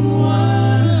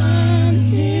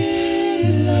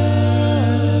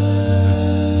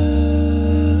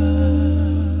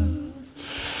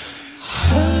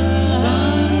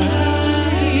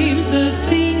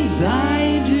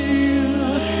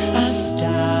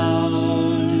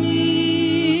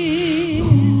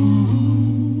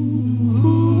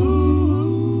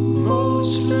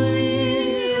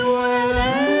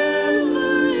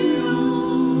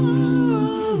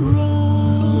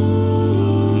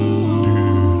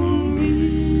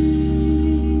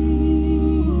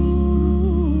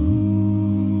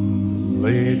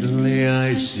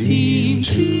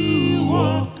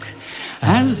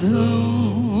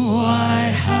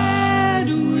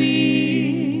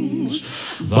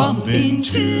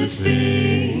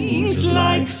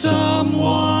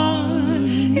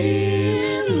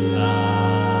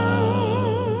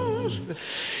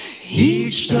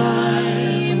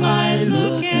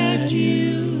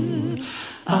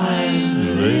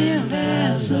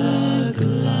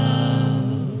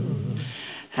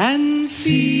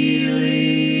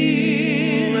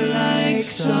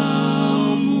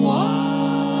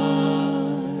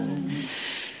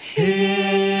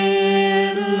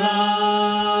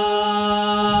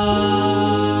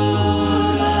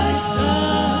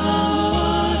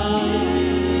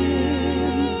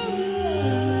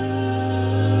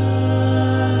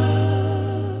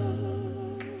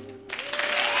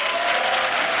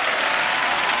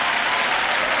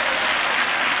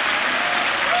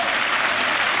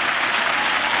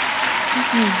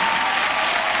So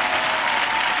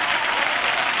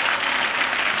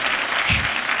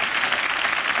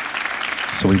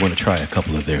we want to try a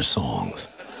couple of their songs.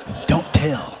 Don't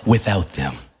Tell without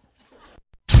them.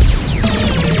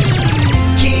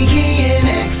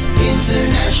 KKNX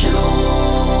International.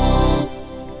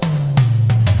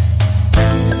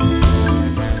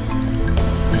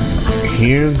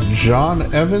 Here's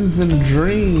John Evans and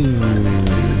Dream.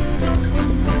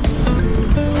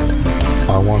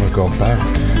 I want to go back.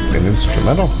 An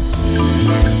instrumental.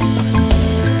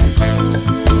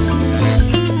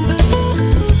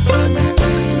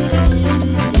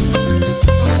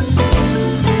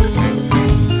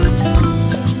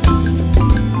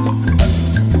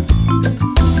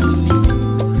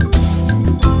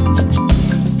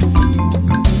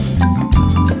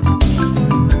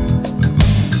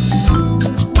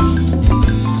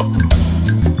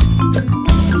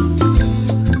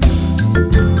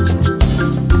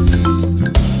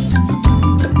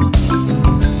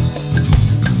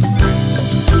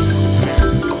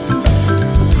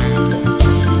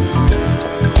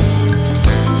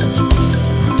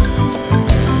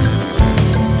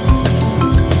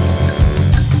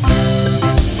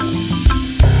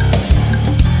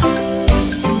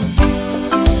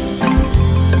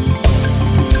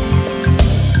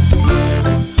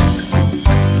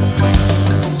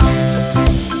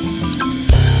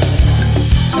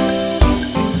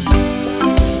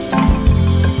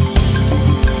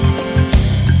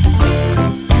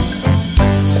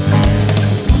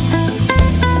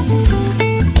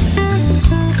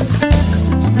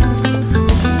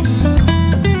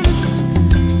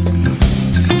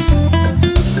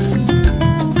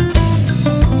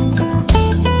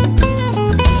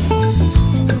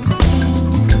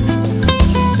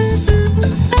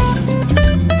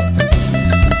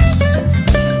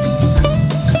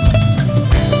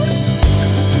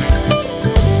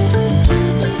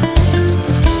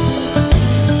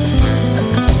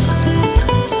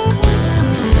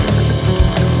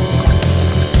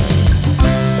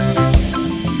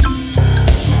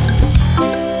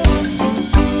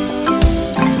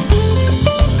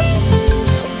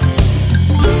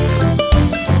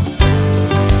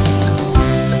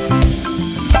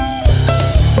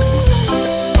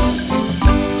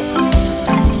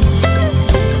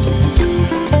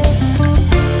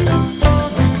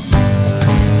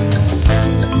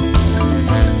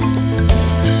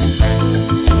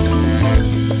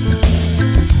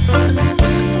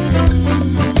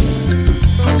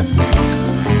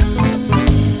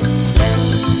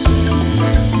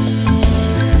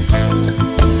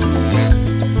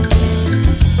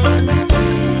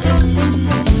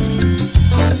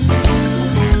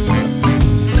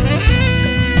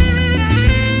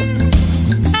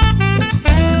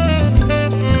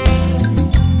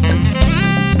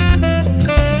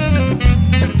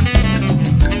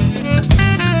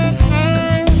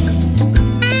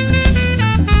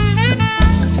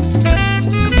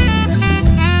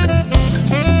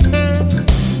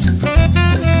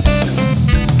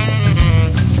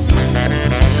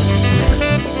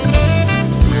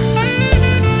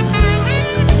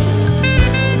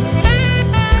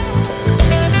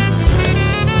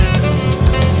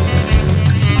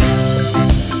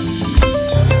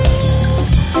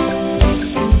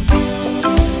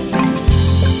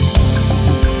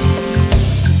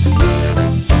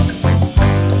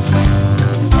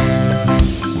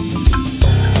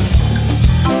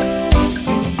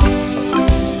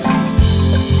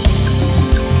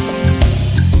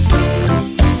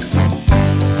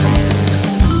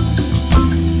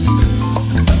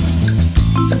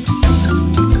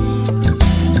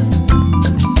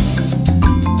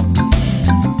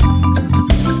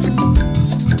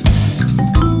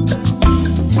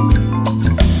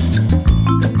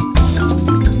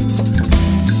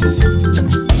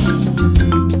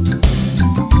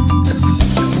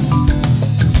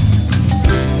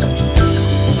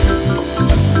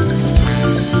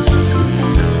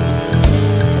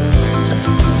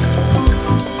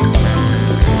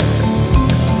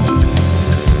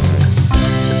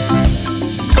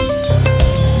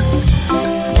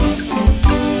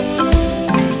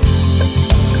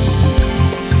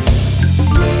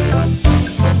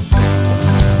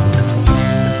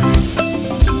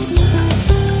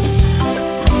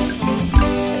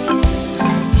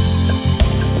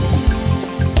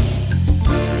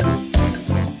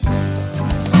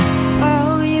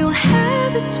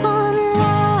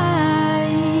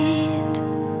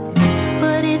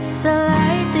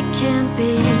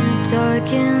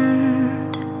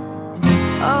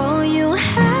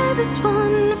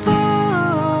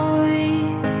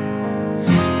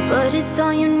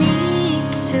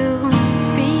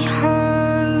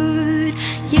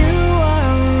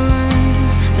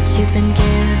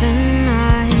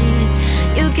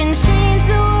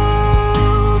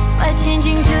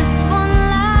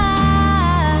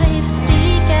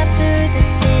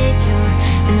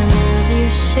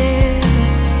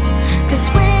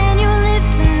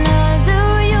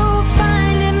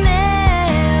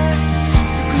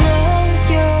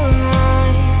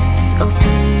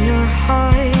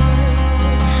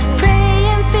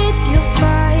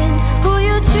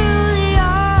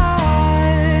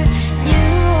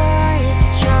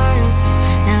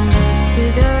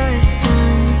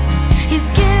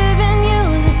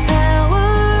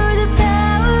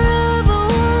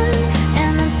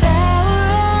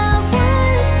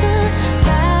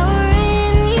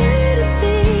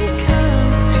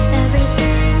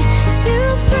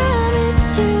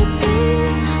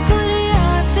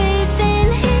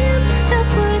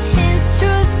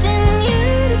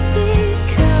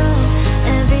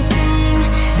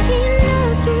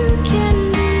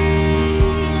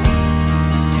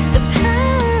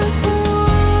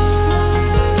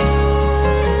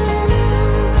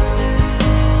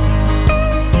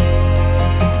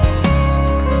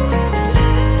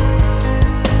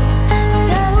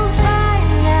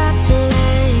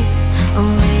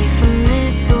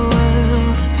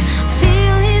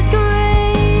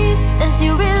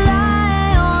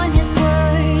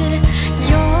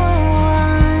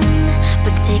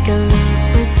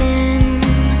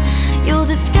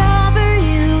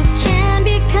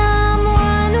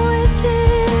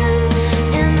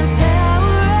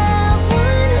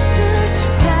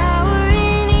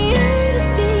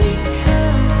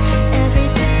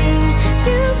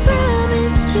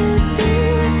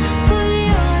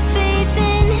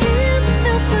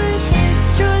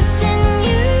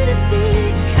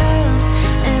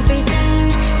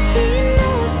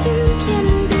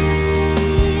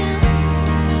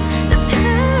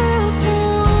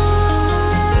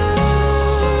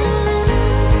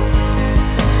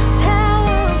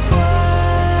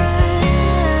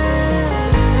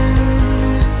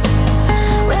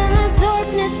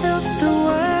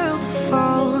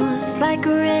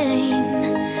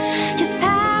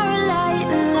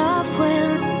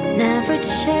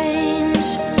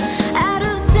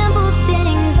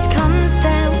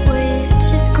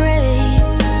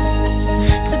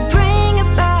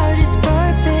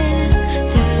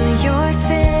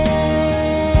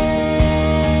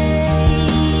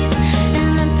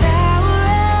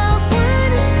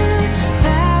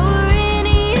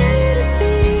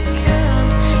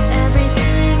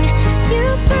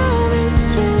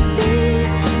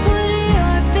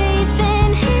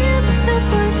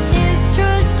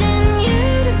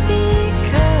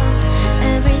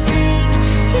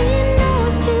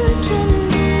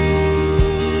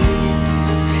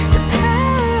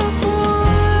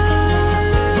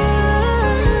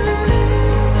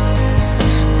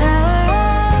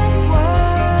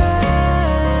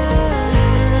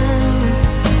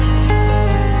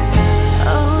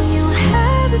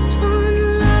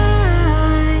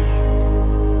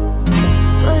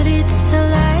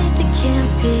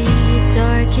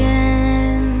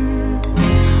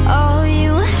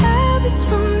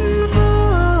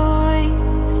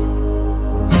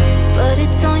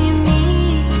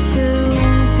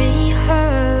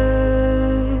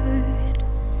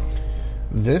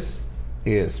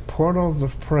 Portals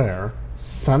of Prayer,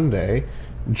 Sunday,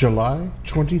 July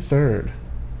 23rd.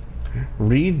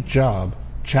 Read Job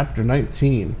chapter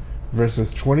 19,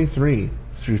 verses 23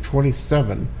 through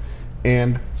 27,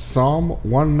 and Psalm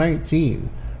 119,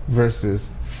 verses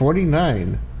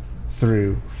 49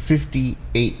 through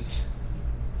 58.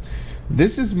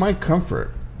 This is my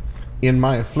comfort in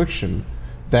my affliction,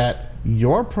 that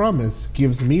your promise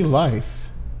gives me life.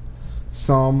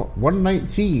 Psalm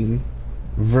 119,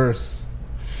 verse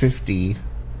 50.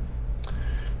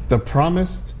 The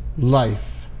promised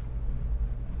life.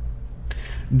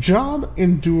 Job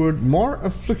endured more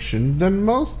affliction than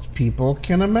most people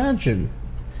can imagine.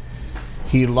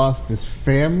 He lost his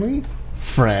family,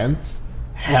 friends,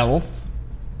 health,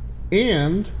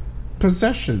 and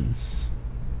possessions.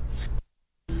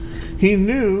 He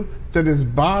knew that his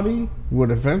body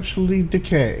would eventually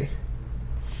decay.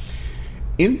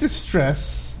 In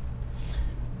distress,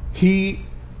 he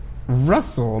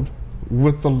wrestled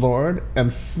with the Lord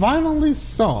and finally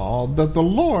saw that the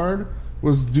Lord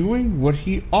was doing what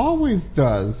he always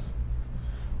does,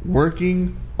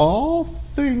 working all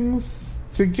things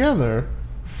together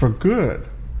for good.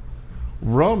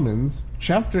 Romans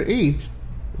chapter 8,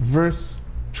 verse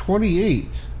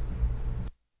 28.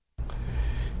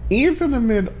 Even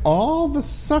amid all the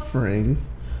suffering,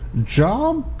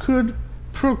 Job could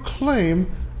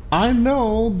proclaim, I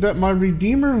know that my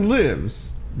Redeemer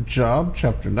lives. Job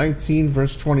chapter 19,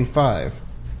 verse 25.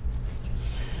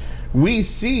 We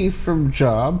see from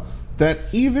Job that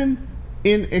even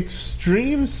in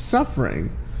extreme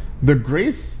suffering, the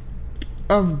grace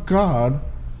of God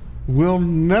will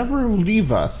never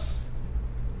leave us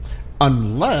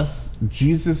unless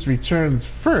Jesus returns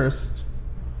first.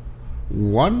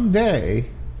 One day,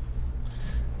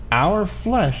 our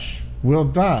flesh will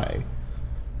die,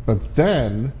 but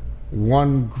then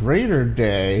one greater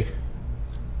day,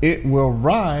 it will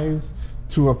rise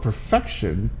to a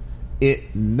perfection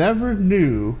it never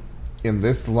knew in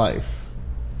this life.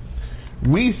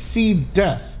 We see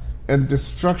death and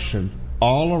destruction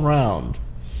all around,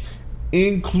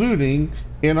 including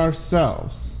in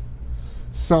ourselves.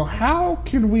 So how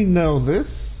can we know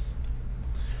this?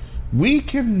 We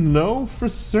can know for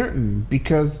certain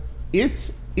because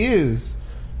it is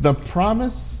the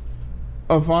promise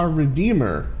of our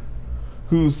Redeemer,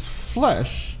 whose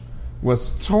flesh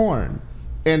was torn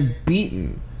and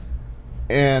beaten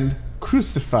and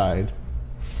crucified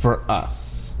for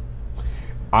us.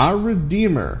 Our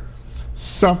Redeemer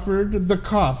suffered the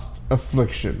cost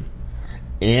affliction,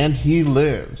 and he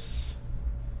lives.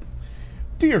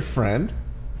 Dear friend,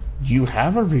 you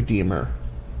have a Redeemer.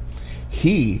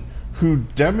 He who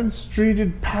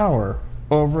demonstrated power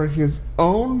over his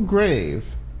own grave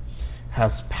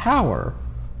has power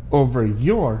over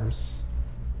yours.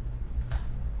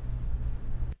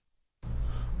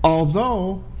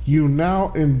 Although you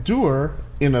now endure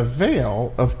in a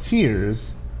vale of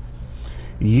tears,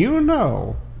 you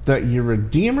know that your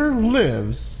Redeemer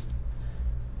lives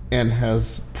and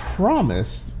has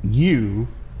promised you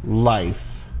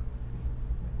life.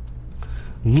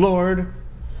 Lord,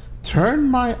 turn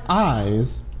my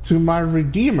eyes to my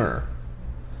Redeemer,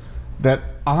 that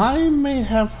I may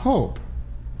have hope,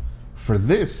 for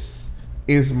this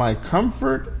is my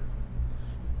comfort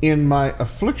in my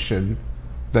affliction,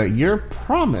 that your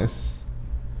promise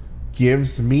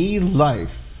gives me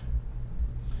life.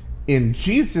 In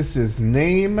Jesus'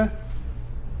 name,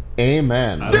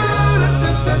 amen.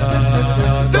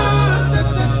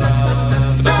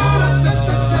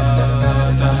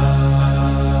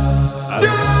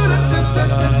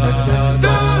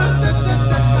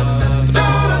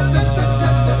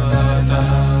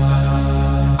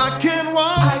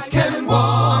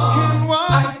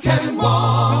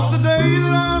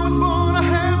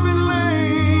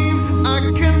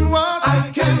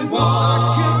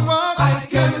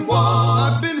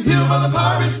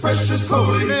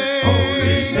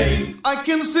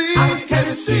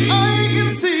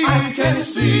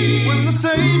 When the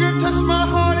Savior touched my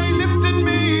heart, He lifted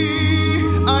me.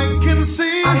 I can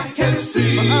see.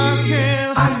 My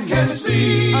eyes can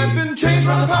see. I've been changed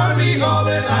by the power of me, all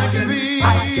that I can be.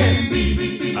 I can be.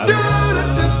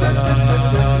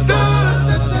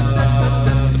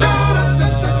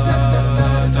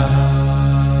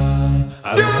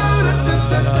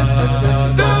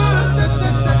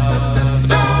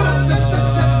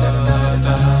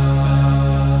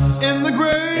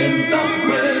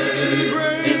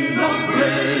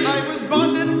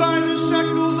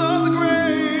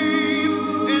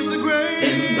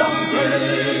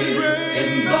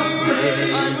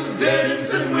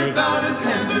 Without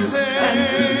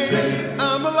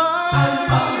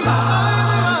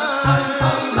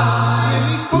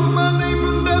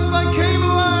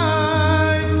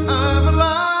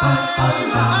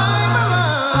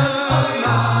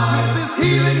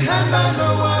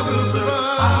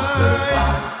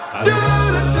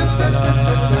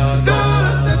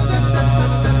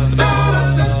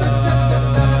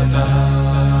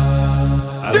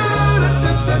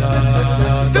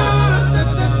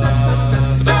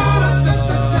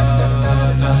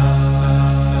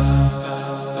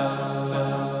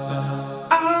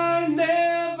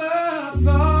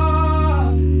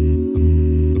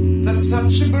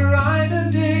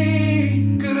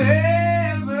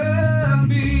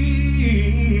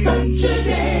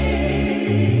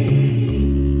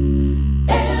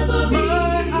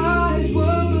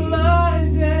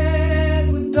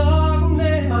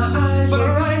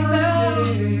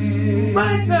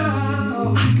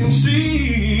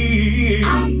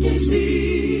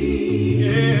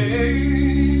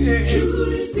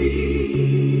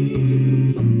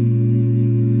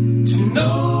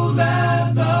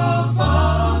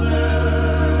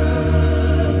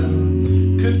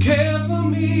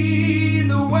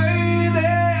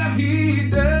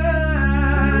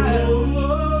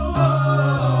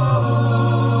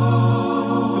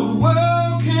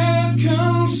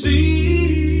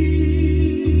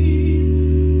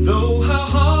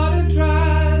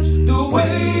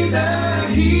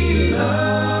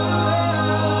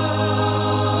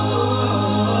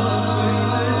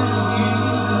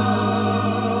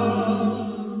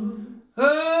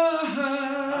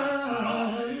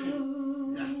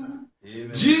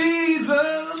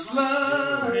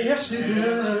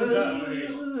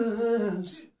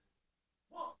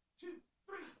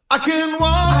can walk.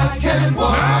 I can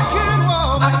walk. I can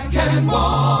walk. I can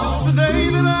walk. Since the day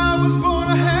that I was born,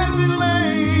 I have been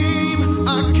lame.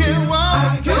 I can walk.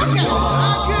 I can walk.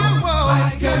 I can walk.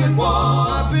 I can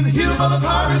walk. I've been healed by the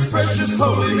power of His precious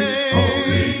holy name.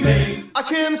 Holy name. I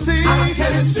can see. I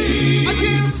can see. I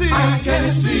can see. I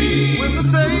can see. When the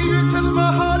Savior touched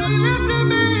my heart, He lifted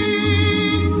me.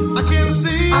 I can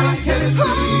see. I can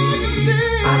see.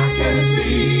 I can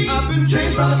see. I've been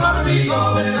changed by the power of His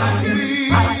all that I can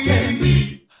be. I can be.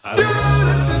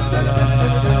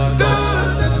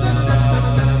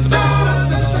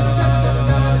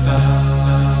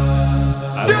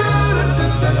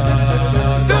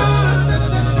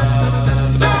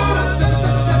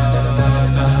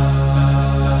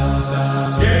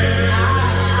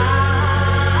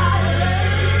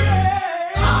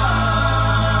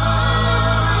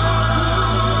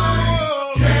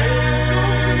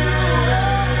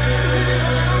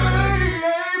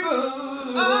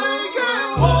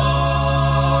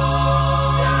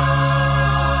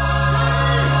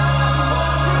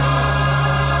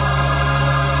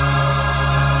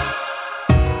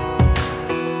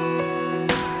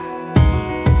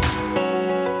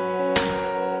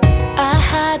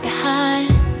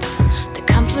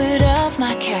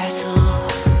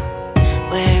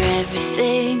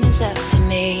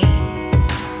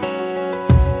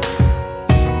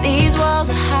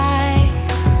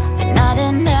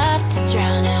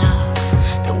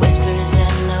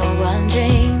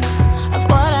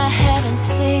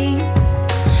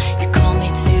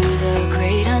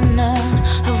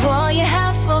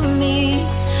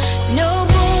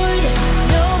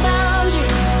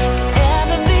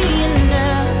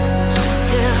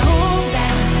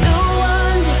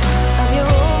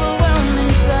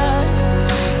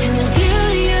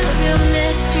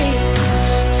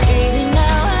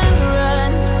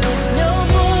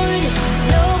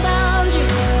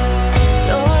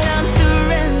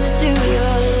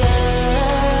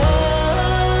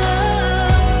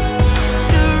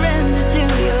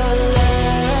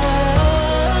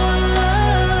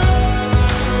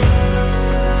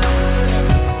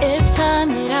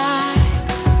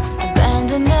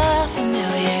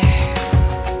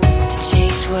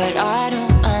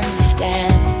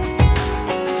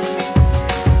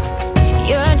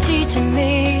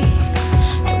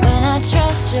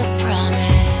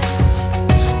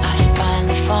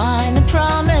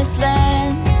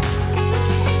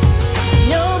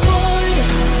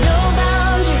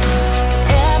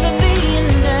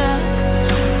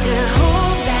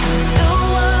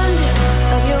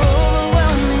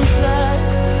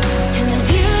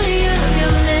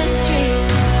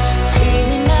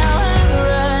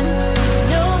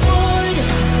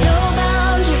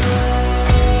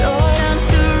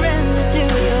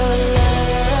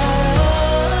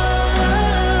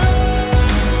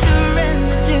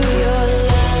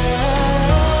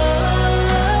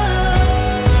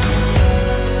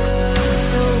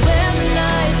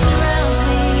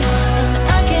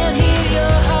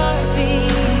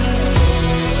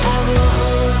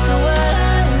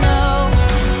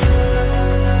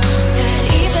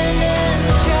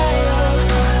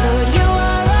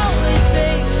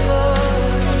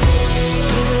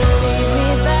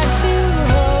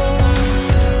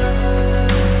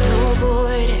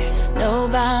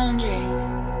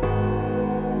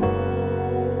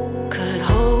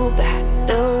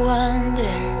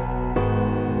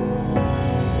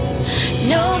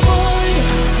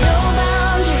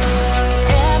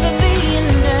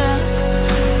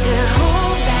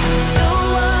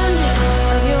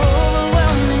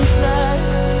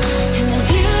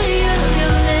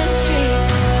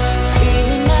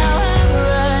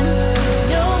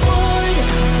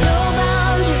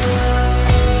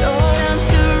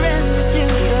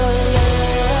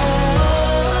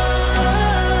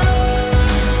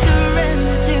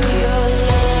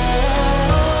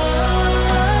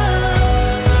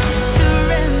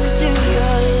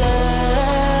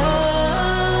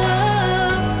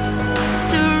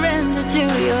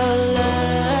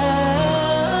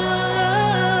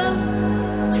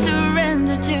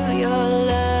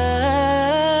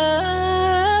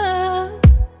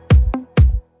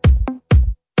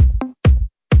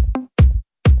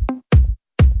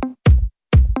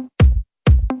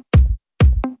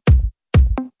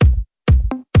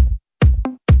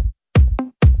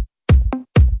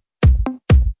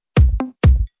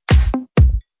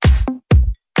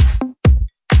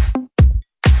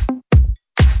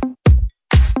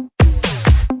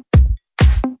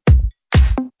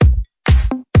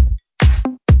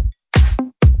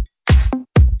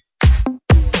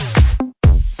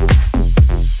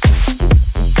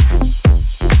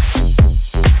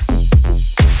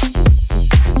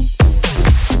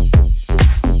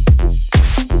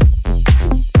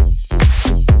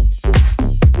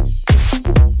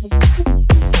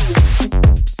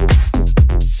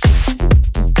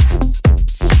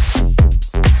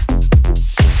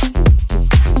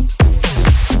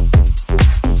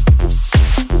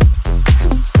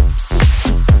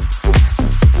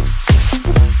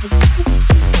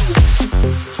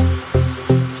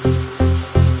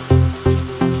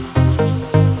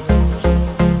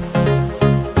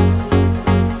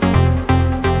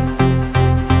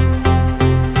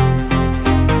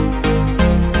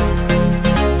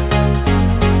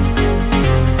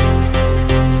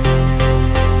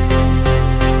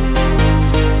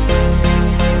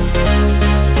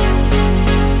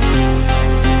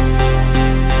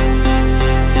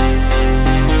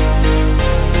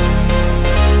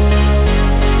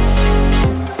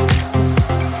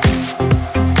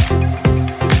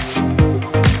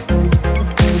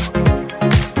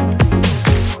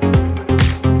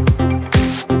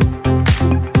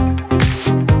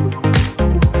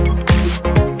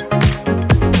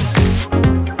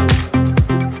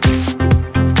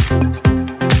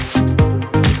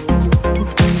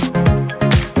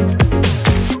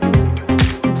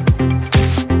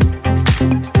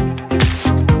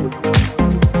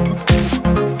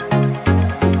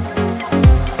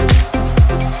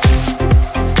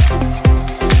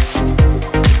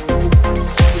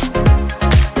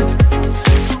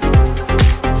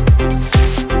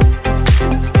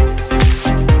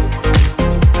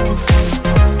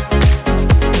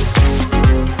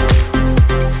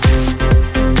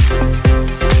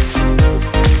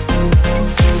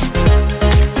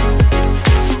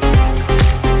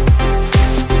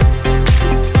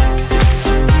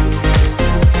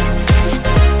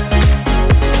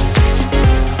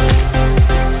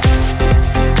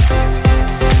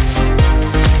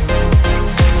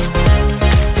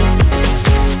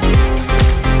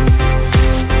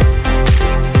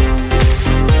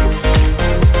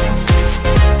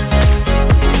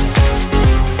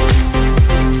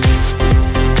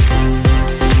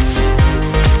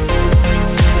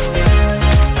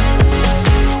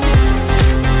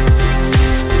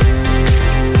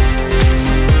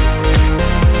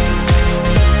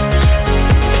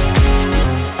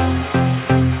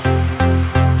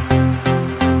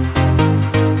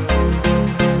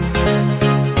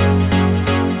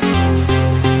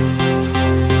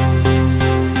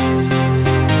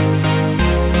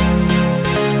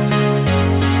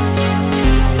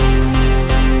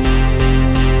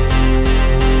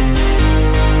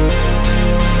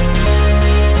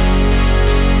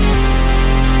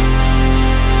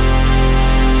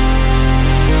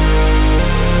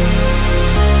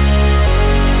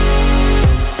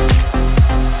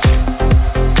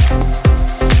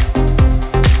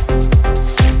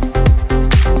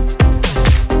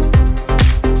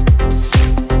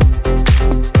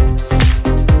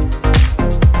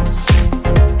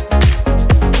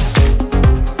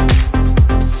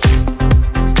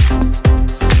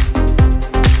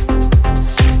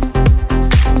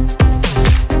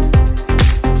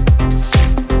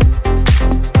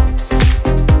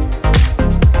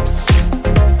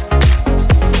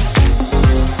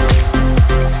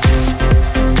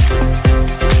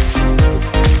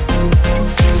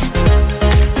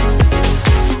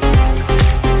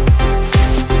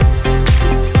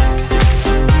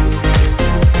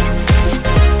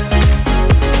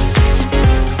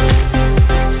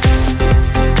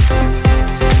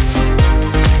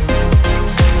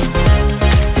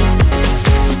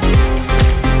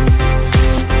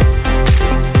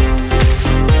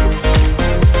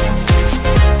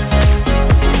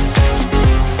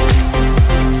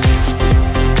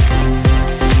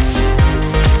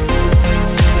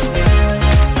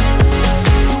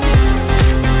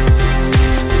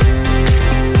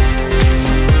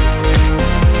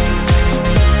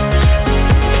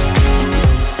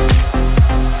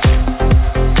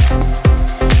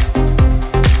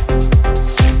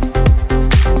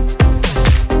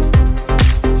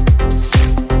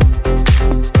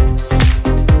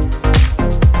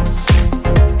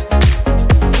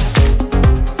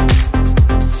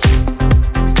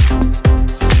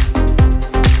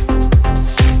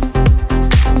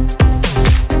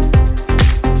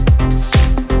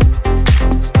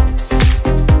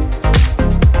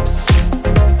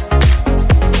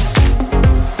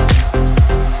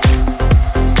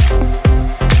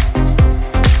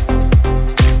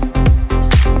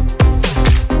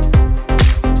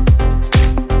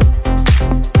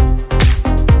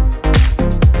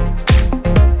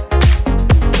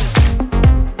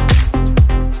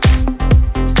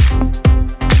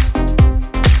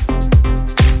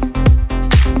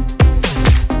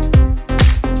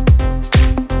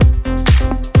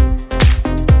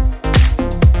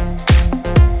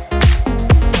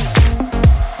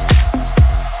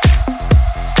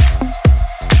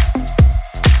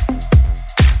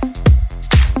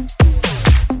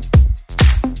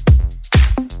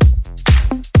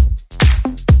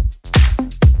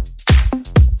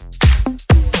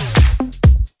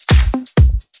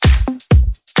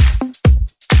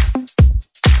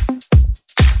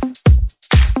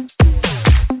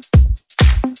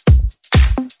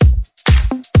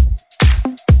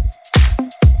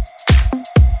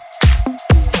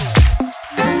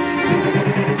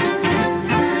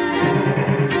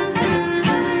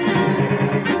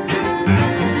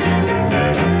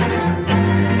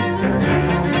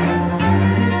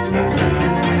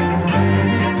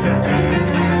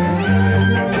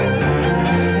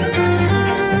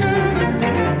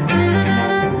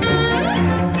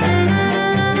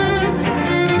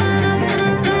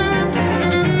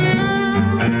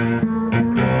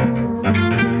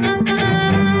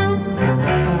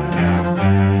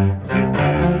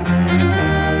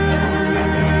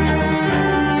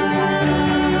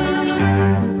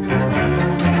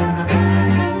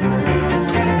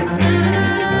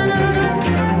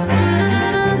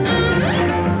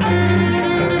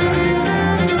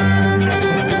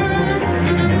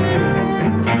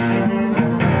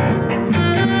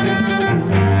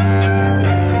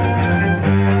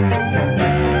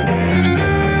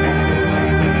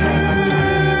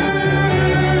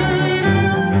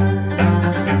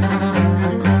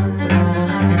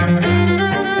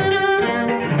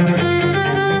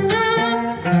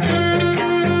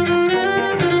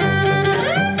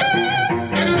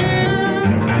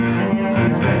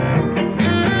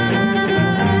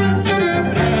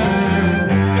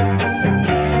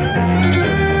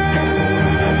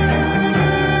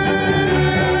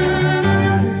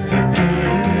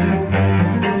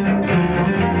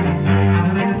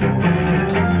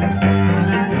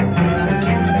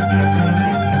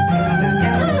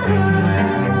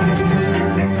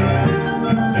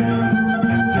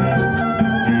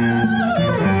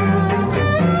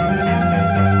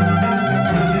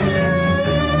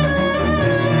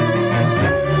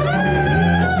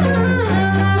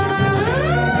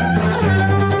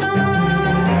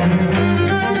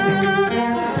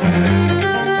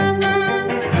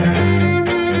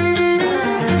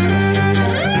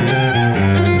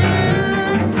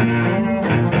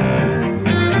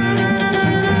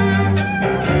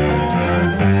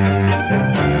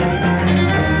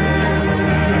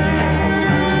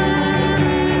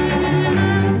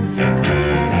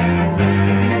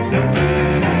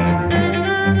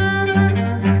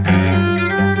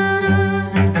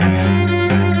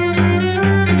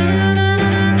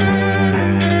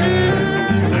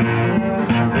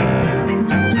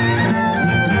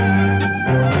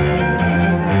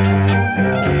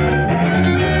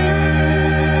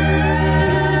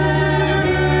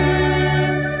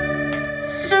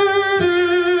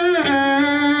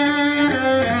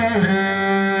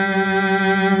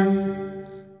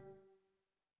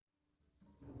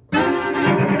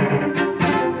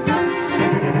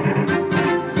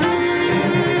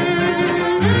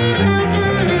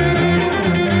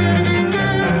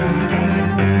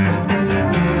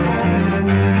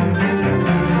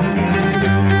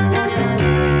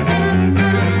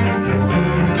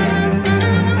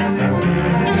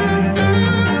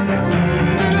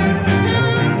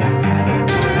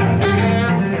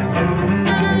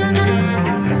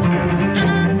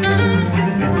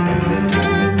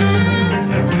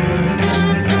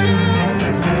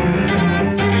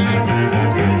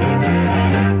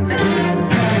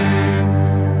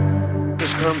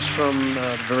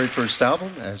 first album,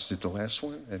 as did the last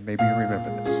one, and maybe you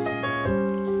remember this.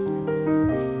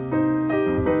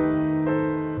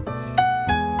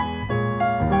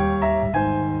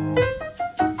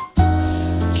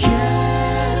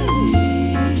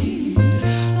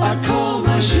 I call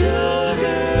my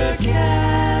sugar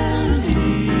candy,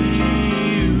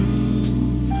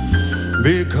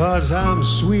 because I'm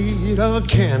sweet on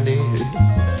candy,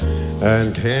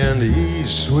 and candy's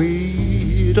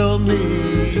sweet on me.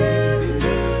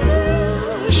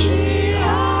 She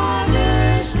understands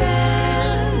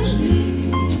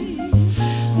me,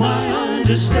 my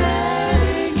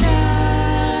understanding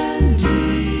candy,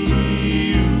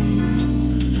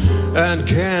 and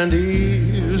candy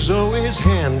is always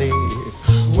handy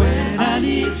when I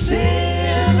need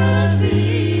sympathy.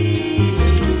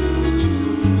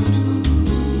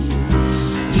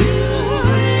 You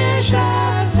wish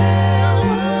I there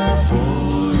were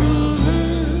for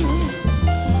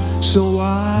her, so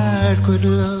I could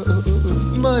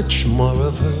love much more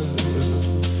of her.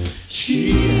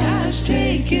 She has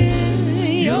taken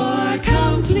your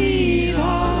complete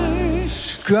heart,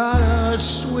 got a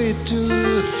sweet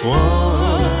tooth for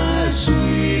my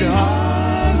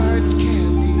sweetheart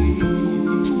candy.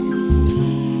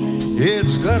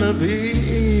 It's gonna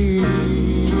be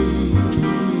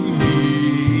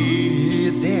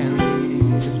dandy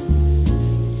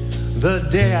the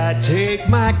day I take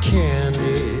my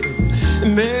candy,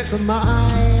 make her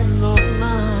mine, oh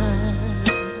mine.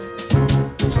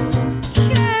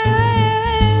 Candy,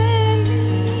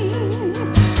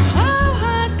 oh,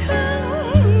 I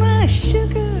call my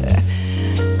sugar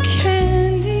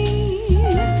candy,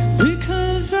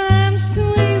 because I'm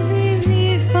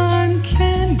sweet on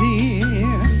candy,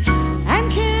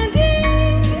 and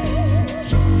candy's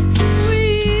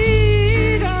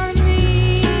sweet on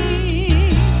me.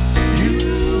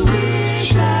 You wish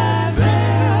that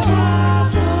there were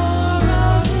for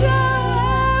us, so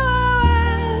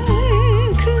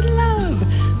I could love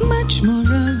much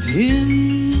more of him.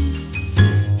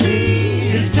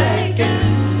 He's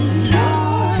taken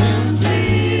your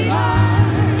complete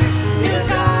heart. He's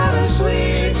got a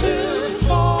sweet tooth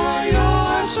for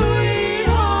your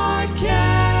sweetheart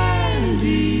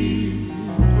candy.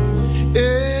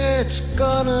 It's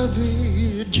gonna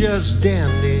be just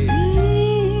dandy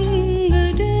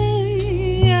the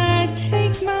day I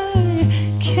take my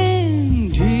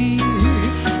candy.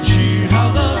 See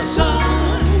how the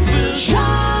sun will shine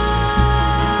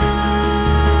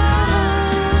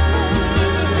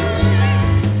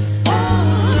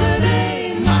on the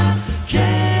day my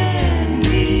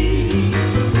candy.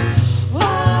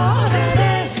 Oh, the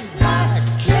day my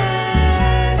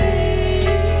candy.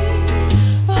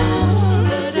 Oh,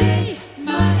 the day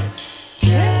my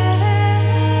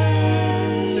candy.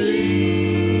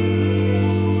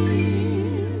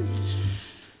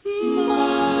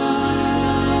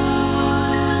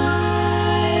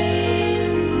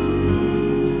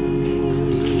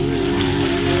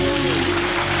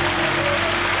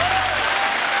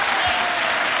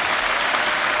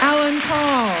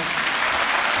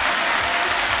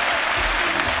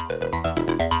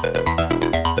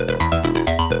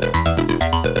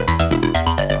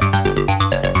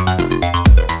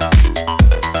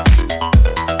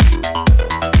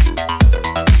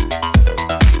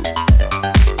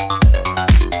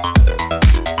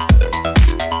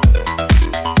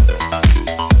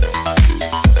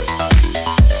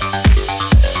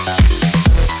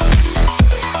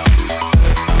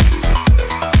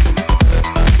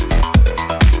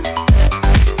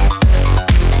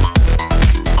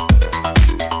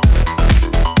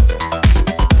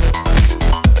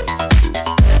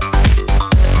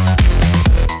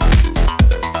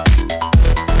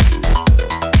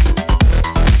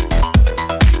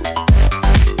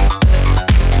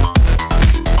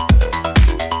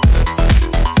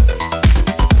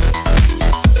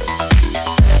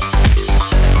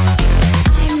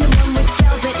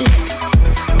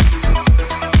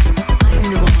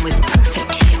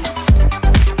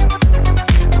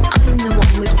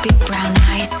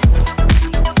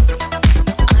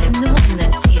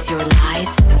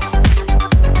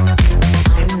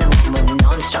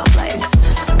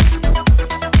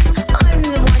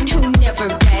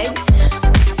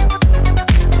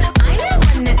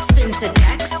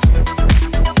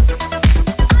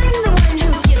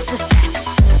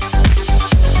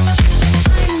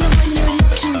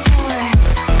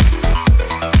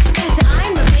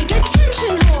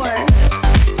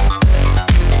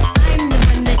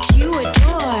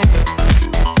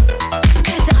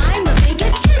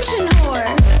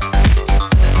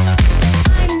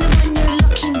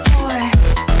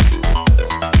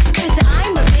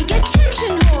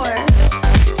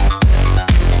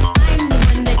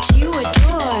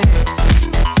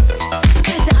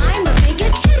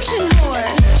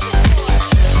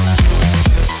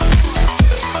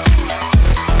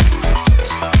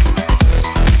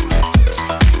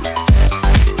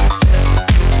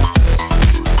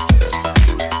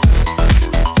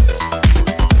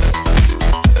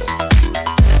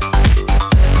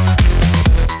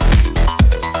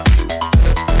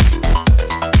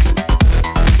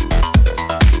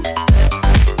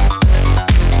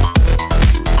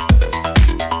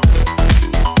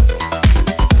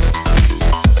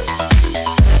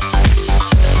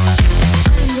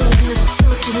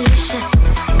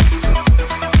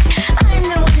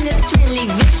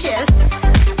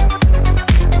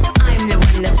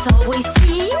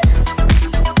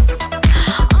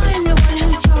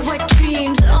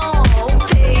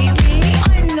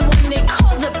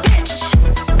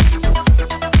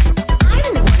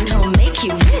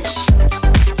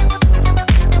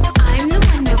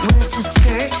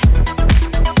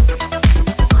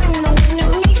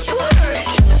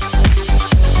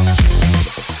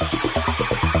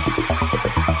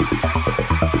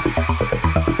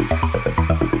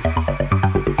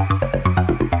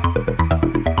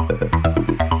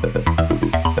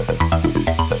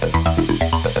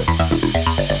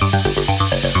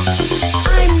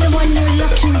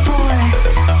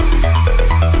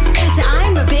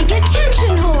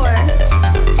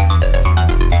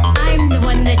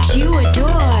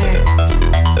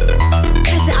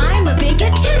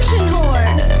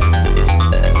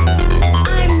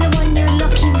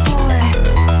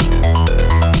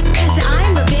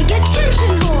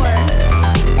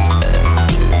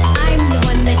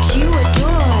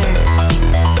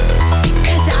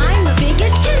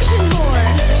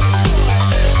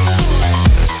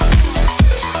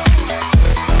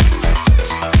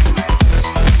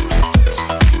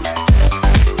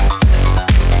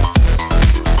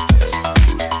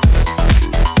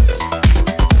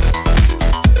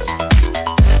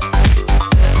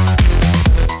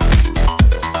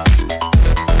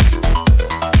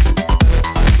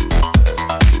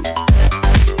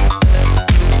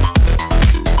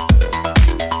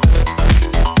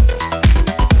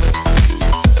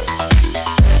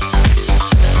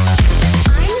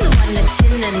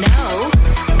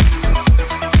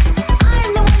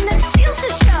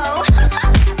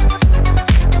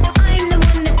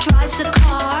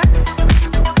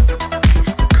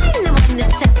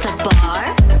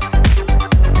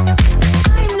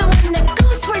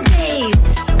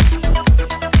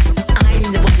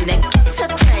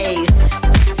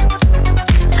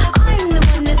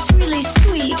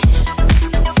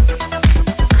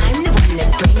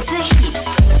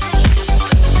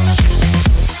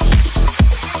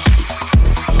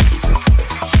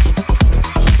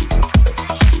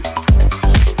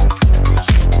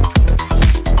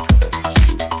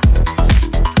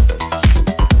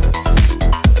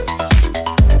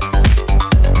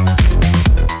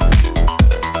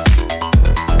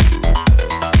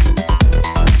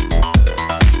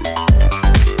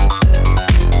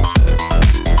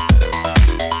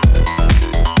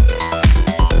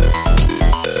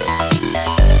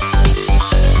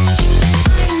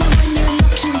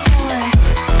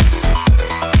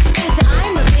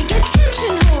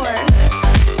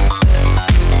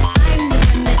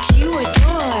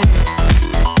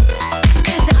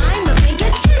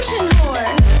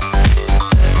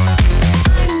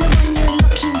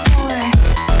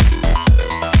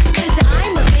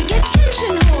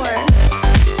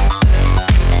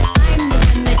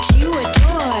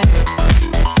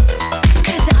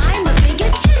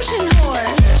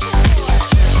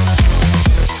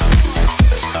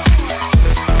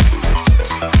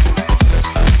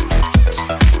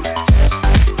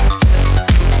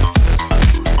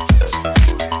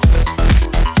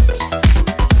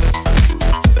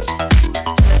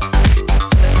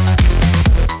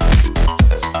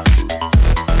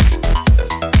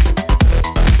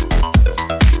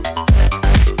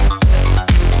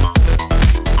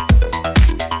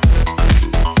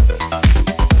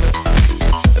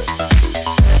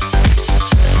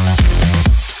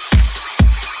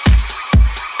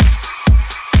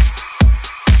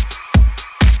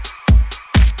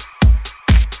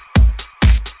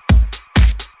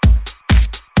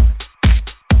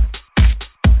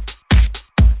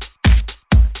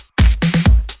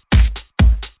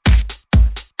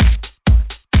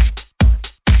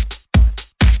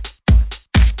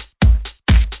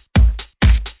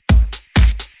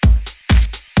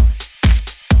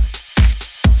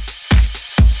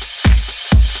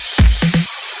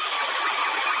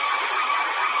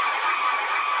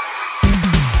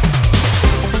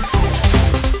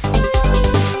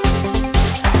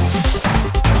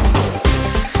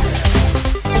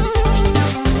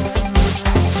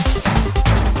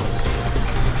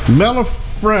 Mellow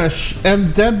Fresh and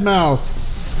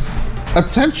Deadmau5,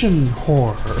 Attention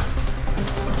Horror.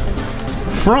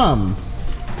 From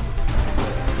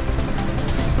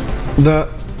the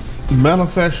Mellow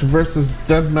Fresh versus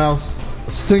Deadmau5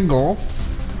 single.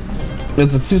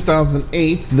 It's a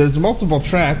 2008. There's multiple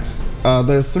tracks.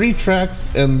 There are 3 tracks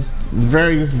and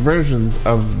various versions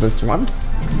of this one.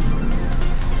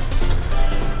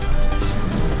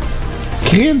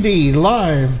 Candy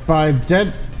live by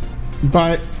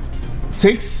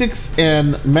Take 6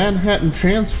 and Manhattan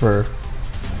Transfer.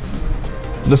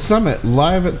 The Summit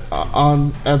live at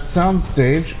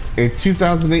Soundstage, a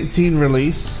 2018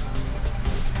 release.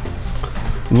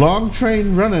 Long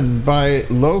Train Runnin' by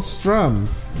Low Strum.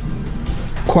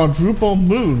 Quadruple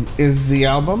Moon is the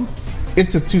album.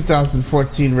 It's a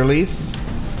 2014 release.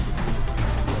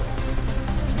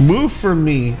 Move For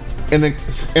Me, an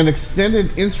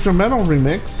extended instrumental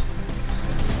remix.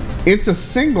 It's a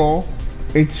single,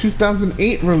 a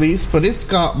 2008 release, but it's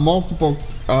got multiple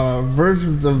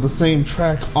versions of the same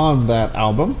track on that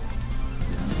album.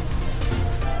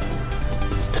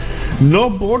 No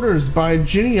Borders by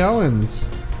Ginny Owens.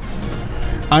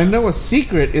 I Know a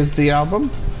Secret is the album.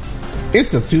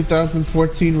 It's a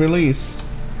 2014 release.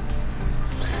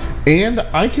 And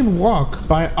I Can Walk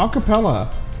by Acapella.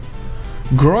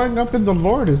 Growing Up in the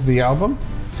Lord is the album.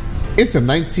 It's a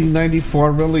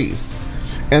 1994 release.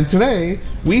 And today,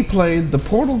 we played The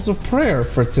Portals of Prayer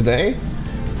for today,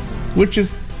 which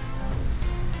is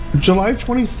July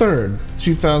 23rd,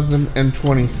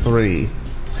 2023,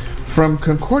 from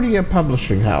Concordia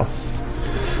Publishing House.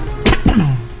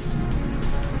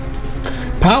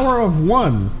 Power of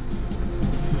One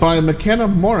by McKenna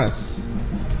Morris.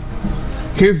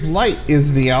 His Light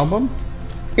is the album.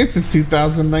 It's a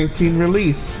 2019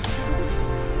 release.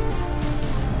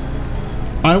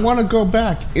 I Want to Go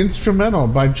Back, instrumental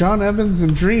by John Evans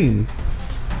and Dream.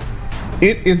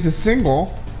 It is a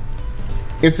single.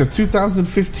 It's a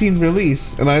 2015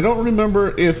 release, and I don't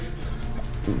remember if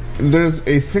there's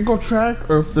a single track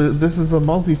or if this is a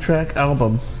multi-track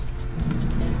album.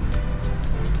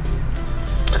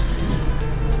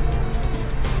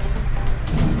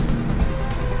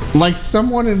 Like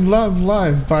Someone in Love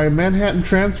live by Manhattan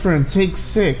Transfer and Take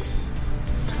 6.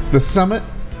 The Summit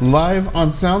live on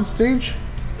Soundstage.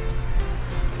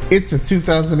 It's a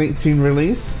 2018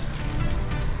 release.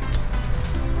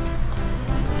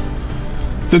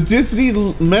 The Disney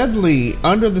medley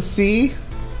Under the Sea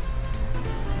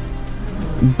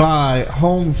by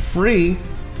Home Free.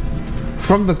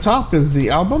 From the Top is the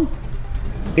album.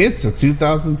 It's a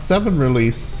 2007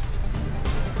 release.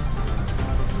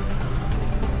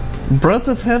 Breath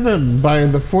of Heaven by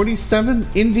the 47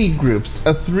 Indie Groups,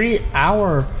 a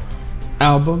 3-hour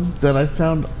album that I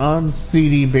found on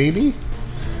CD Baby.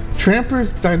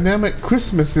 Trampers Dynamic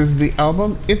Christmas is the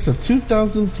album. It's a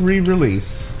 2003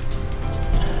 release.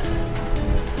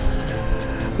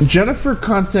 Jennifer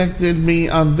contacted me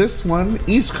on this one.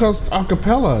 East Coast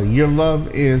Acapella, Your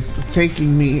Love Is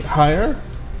Taking Me Higher,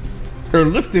 or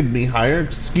Lifted Me Higher,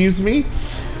 excuse me.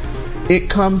 It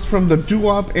comes from the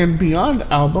Doo-Wop and Beyond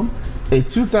album, a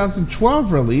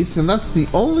 2012 release, and that's the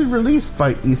only release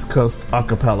by East Coast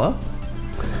Acapella.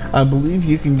 I believe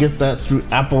you can get that through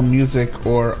Apple Music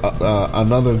or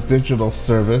another digital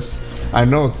service. I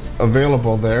know it's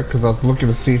available there because I was looking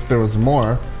to see if there was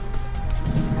more.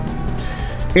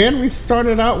 And we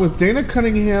started out with Dana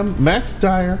Cunningham, Max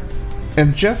Dyer,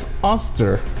 and Jeff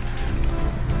Oster.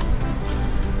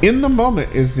 In the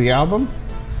Moment is the album.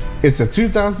 It's a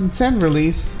 2010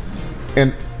 release,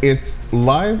 and it's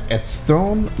live at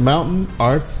Stone Mountain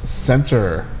Arts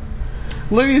Center.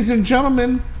 Ladies and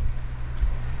gentlemen,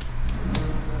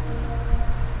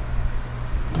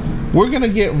 we're going to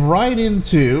get right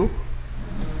into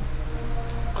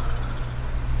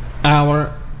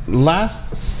our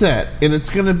last set, and it's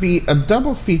going to be a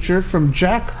double feature from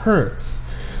Jack Hertz.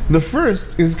 The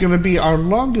first is going to be our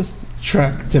longest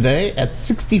track today at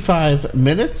 65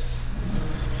 minutes.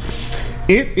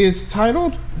 It is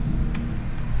titled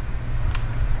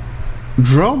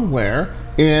Droneware,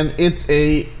 and it's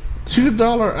a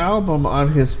 $2 album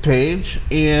on his page,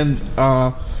 and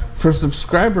for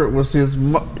subscriber it was his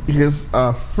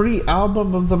free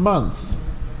album of the month.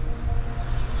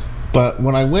 But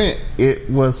when I went, it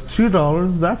was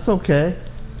 $2. That's okay.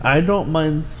 I don't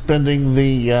mind spending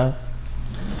the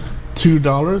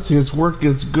 $2. His work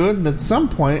is good, and at some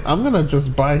point I'm gonna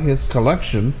just buy his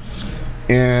collection,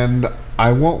 and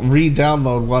I won't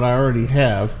re-download what I already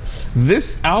have.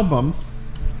 This album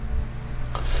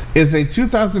is a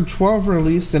 2012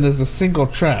 release and is a single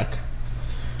track.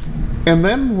 And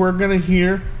then we're going to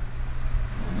hear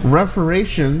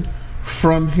Reformation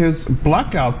from his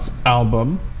Blackouts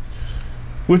album,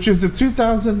 which is a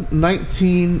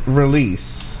 2019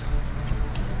 release.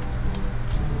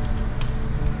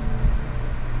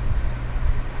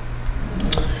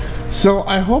 So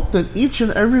I hope that each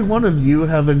and every one of you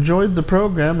have enjoyed the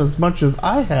program as much as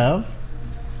I have.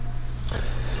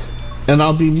 And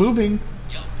I'll be moving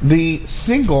the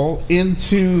single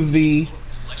into the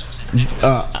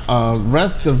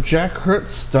rest of Jack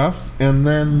Hurt's stuff, and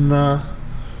then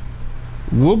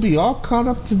we'll be all caught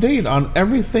up to date on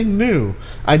everything new.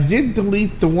 I did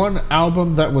delete the one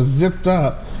album that was zipped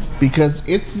up because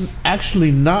it's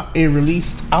actually not a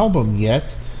released album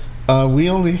yet. We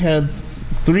only had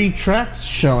 3 tracks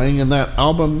showing, and that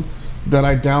album that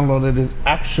I downloaded is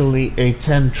actually a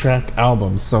 10-track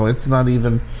album, so it's not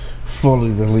even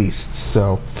fully released.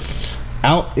 So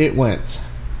out it went.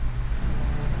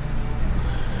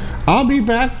 I'll be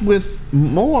back with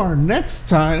more next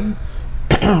time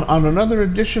on another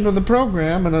edition of the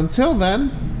program, and until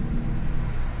then,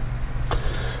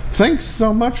 thanks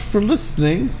so much for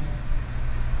listening.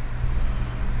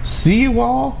 See you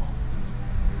all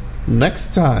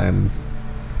next time.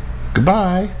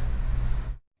 Goodbye.